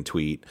mistaken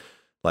tweet.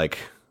 Like,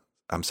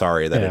 I'm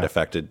sorry that it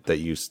affected that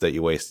you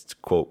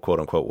quote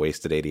unquote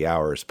wasted 80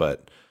 hours,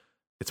 but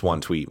it's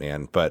one tweet,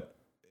 man. But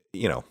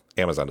you know,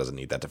 Amazon doesn't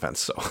need that defense,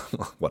 so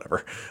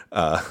whatever.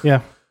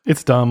 Yeah,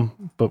 it's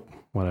dumb, but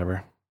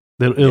whatever.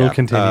 It'll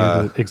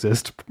continue to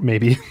exist,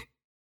 maybe.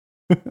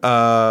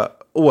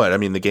 What? I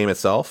mean, the game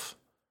itself?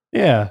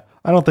 Yeah,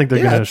 I don't think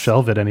they're going to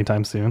shelve it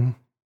anytime soon.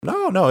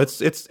 No,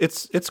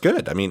 it's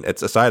good. I mean,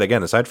 it's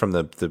aside from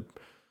the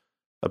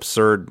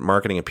absurd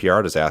marketing and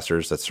PR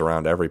disasters that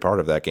surround every part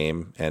of that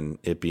game, and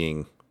it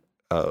being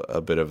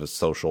a bit of a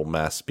social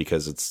mess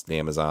because it's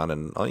Amazon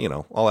and you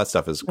know all that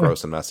stuff is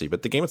gross and messy.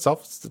 But the game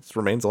itself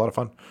remains a lot of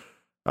fun.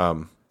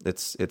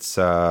 It's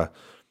a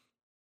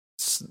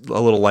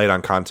little light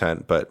on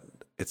content, but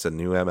it's a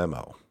new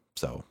MMO.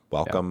 So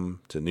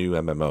welcome to new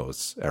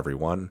MMOs,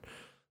 everyone.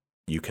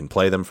 You can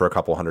play them for a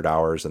couple 100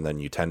 hours, and then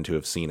you tend to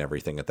have seen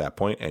everything at that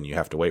point, and you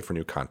have to wait for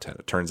new content.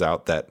 It turns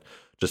out that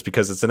just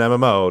because it's an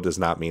MMO does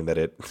not mean that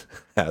it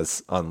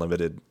has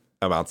unlimited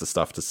amounts of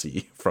stuff to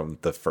see from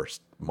the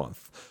first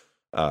month.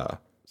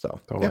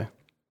 Totally.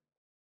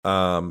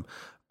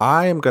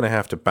 I am going to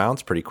have to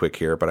bounce pretty quick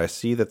here, but I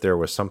see that there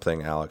was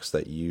something, Alex,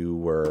 that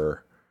you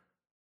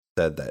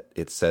said that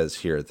it says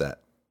here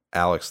that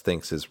Alex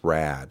thinks is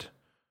rad.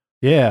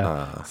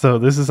 Yeah. So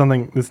this is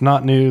something, it's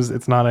not news.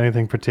 It's not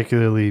anything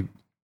particularly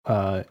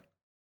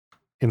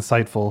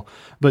insightful,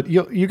 but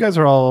you guys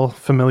are all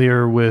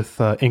familiar with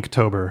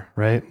Inktober,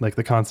 right? Like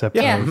the concept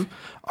of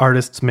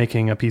artists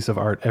making a piece of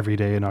art every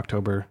day in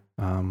October.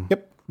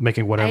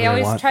 Making whatever they want.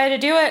 I always try to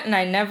do it and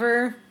I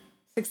never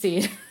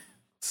succeed.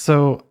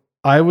 So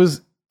I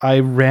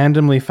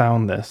randomly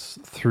found this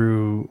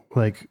through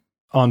like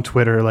on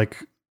Twitter, like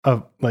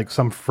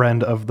some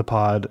friend of the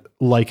pod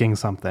liking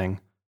something,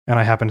 and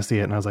I happened to see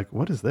it and I was like,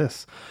 what is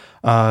this?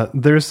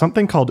 There's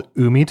something called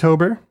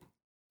Umitober,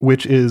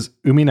 which is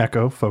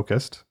Umineko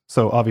focused.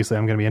 So obviously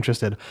I'm going to be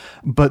interested,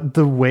 but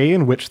the way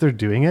in which they're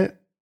doing it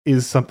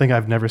is something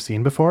I've never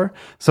seen before.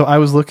 So I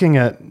was looking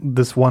at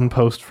this one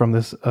post from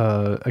this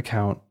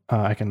account.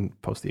 I can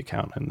post the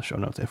account in the show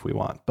notes if we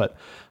want, but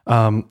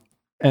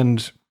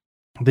and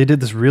they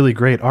did this really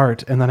great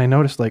art. And then I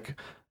noticed like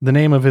the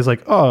name of his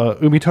like,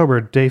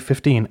 Umitober day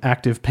 15,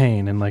 active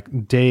pain, and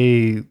like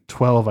day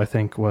 12 I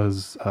think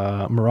was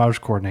Mirage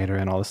Coordinator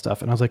and all this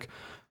stuff. And I was like,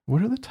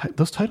 what are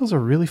those titles are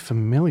really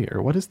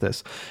familiar. What is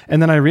this?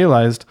 And then I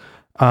realized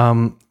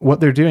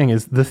what they're doing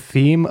is the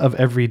theme of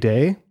every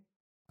day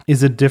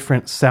is a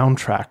different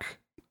soundtrack,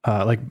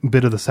 like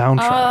bit of the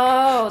soundtrack.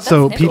 Oh,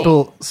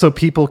 that's so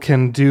people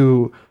can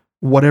do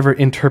whatever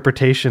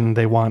interpretation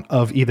they want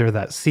of either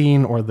that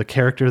scene or the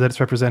character that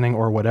it's representing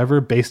or whatever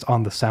based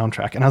on the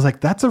soundtrack. And I was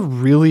like, that's a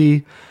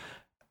really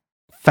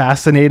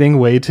fascinating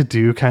way to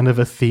do kind of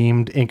a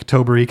themed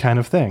Inktober-y kind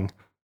of thing.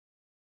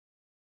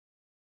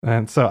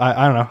 And so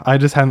I don't know, I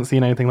just hadn't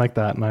seen anything like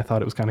that, and I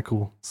thought it was kind of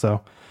cool.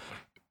 So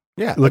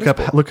yeah, look up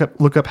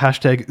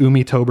hashtag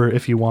Umitober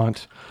if you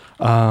want.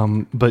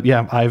 But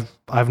yeah,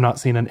 I've not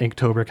seen an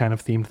Inktober kind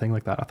of themed thing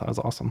like that. I thought it was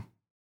awesome.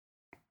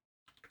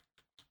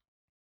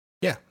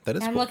 Yeah, that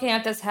is. I'm looking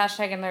at this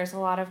hashtag, and there's a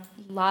lot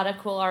of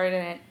cool art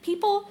in it.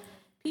 People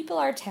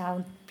are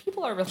talented.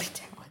 People are really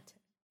talented.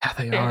 Yeah,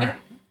 they are.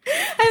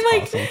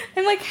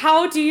 I'm like,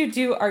 how do you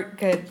do art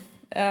good?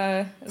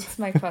 That's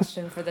my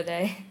question for the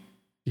day.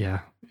 Yeah,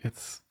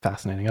 it's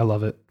fascinating. I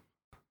love it.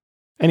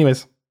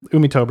 Anyways,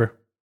 Umitober.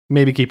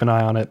 Maybe keep an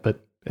eye on it,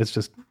 but it's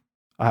just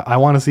I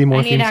want to see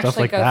more theme stuff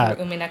like that.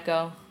 For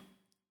Umineko.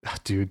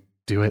 Dude,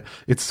 do it.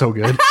 It's so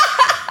good.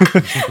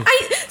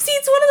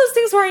 It's one of those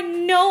things where I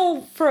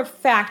know for a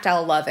fact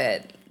I'll love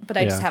it, but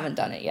I just haven't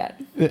done it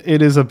yet.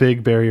 It is a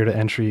big barrier to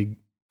entry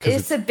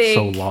because it's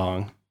so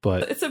long,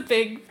 but it's a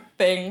big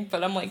thing.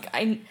 But I'm like,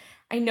 I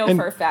know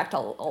for a fact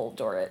I'll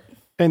adore it.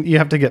 And you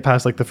have to get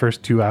past like the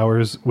first 2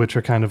 hours, which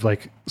are kind of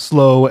like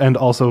slow and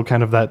also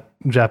kind of that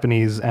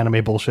Japanese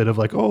anime bullshit of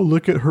like, oh,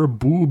 look at her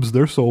boobs,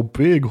 they're so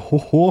big. Ho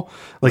ho.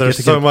 Like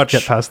there's so much.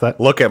 Get past that.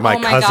 Look at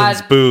my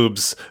cousin's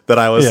boobs that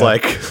I was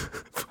like,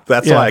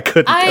 that's why I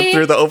couldn't get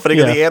through the opening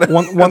of the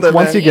anime.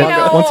 Once you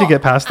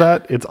get past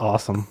that, it's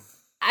awesome.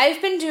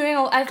 I've been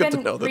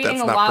reading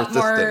a lot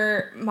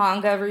more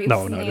manga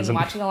recently and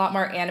watching a lot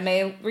more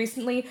anime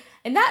recently,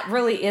 and that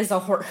really is a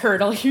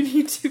hurdle you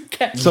need to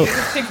get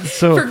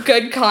for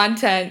good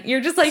content. You're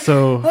just like,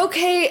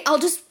 okay, I'll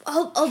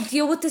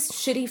deal with this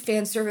shitty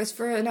fan service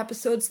for an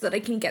episode so that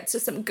I can get to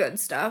some good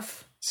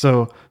stuff.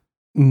 So,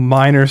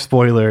 minor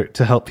spoiler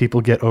to help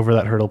people get over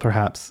that hurdle,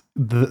 perhaps.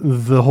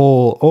 The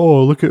whole,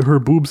 oh, look at her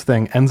boobs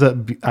thing ends up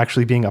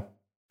actually being a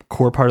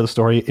core part of the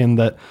story in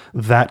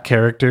that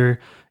character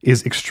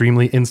is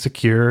extremely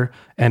insecure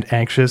and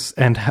anxious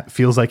and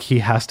feels like he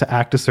has to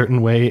act a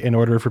certain way in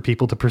order for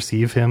people to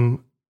perceive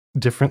him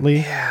differently.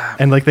 Yeah.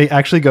 And like they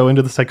actually go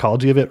into the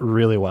psychology of it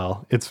really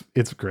well. It's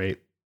great.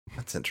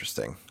 That's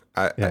interesting.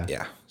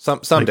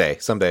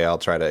 Someday I'll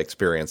try to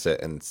experience it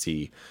and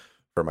see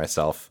for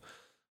myself.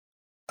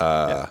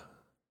 But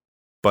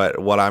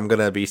what I'm going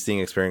to be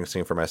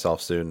experiencing for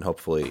myself soon,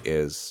 hopefully,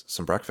 is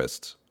some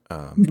breakfast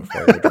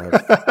before I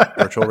drive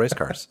virtual race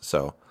cars.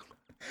 So,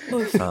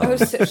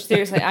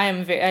 seriously, I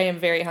am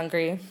very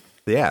hungry.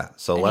 Yeah,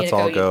 so let's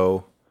all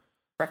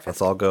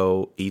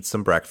go eat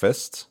some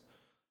breakfast.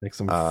 Make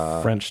some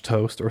French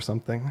toast or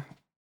something.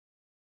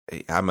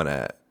 I'm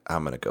gonna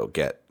go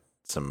get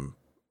some.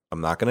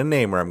 I'm not gonna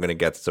name where I'm gonna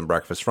get some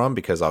breakfast from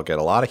because I'll get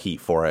a lot of heat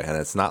for it, and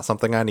it's not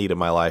something I need in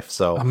my life.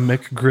 So a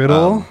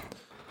McGriddle.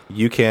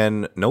 You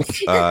can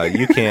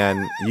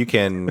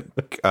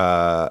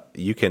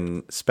you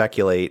can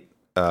speculate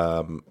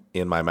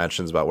in my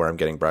mentions about where I'm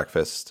getting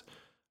breakfast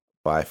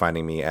by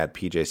finding me at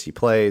PJC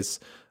Plays.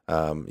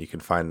 You can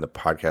find the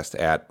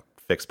podcast at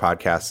Fix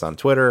Podcasts on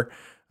Twitter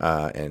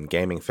and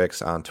Gaming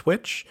Fix on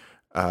Twitch.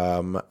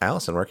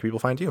 Allison, where can people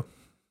find you?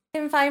 You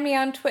can find me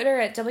on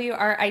Twitter at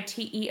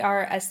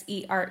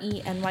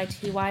WRITERSERENYTY, and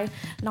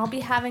I'll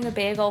be having a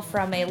bagel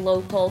from a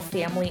local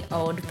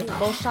family-owned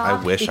bagel shop.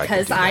 I wish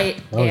because I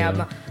could do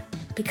that.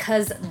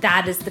 Because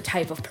that is the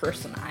type of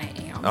person I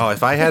am. Oh,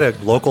 if I had a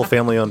local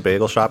family-owned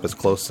bagel shop as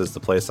close as the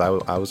place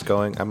I'm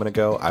going to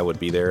go, I would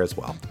be there as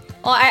well.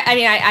 Well, I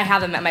mean, I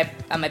have them at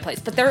my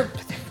place, but they're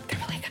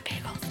really good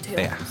bagels too.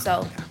 Yeah.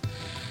 So,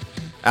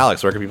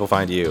 Alex, where can people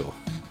find you?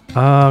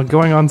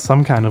 Going on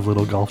some kind of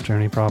little golf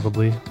journey,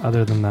 probably.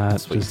 Other than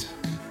that, Sweet. Just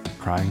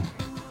crying.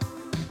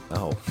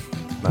 Oh,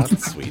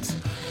 that's sweet.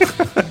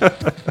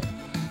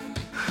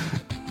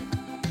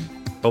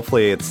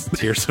 Hopefully it's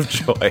tears of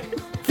joy.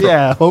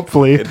 Yeah,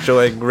 hopefully.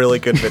 Enjoying really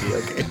good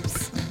video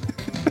games.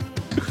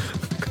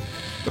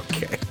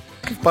 Okay.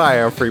 Goodbye,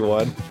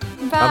 everyone.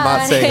 bye. I'm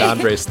not saying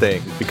Andre's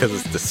thing because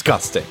it's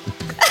disgusting.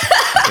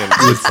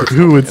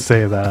 Who would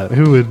say that?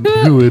 Who would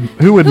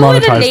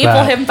monetize that?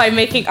 Enable him by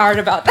making art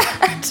about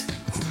that.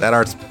 That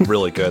art's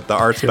really good. The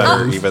art's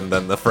better even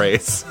than the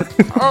phrase.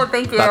 Oh,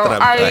 thank you. Not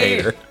that I'm a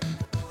hater.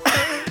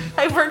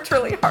 I worked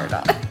really hard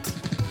on it.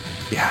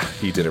 Yeah,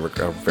 you did a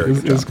very good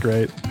job. It was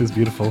great. It was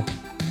beautiful.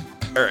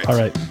 All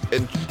right.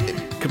 And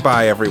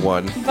goodbye,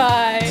 everyone.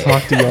 Bye.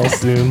 Talk to y'all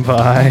soon.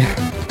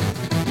 Bye.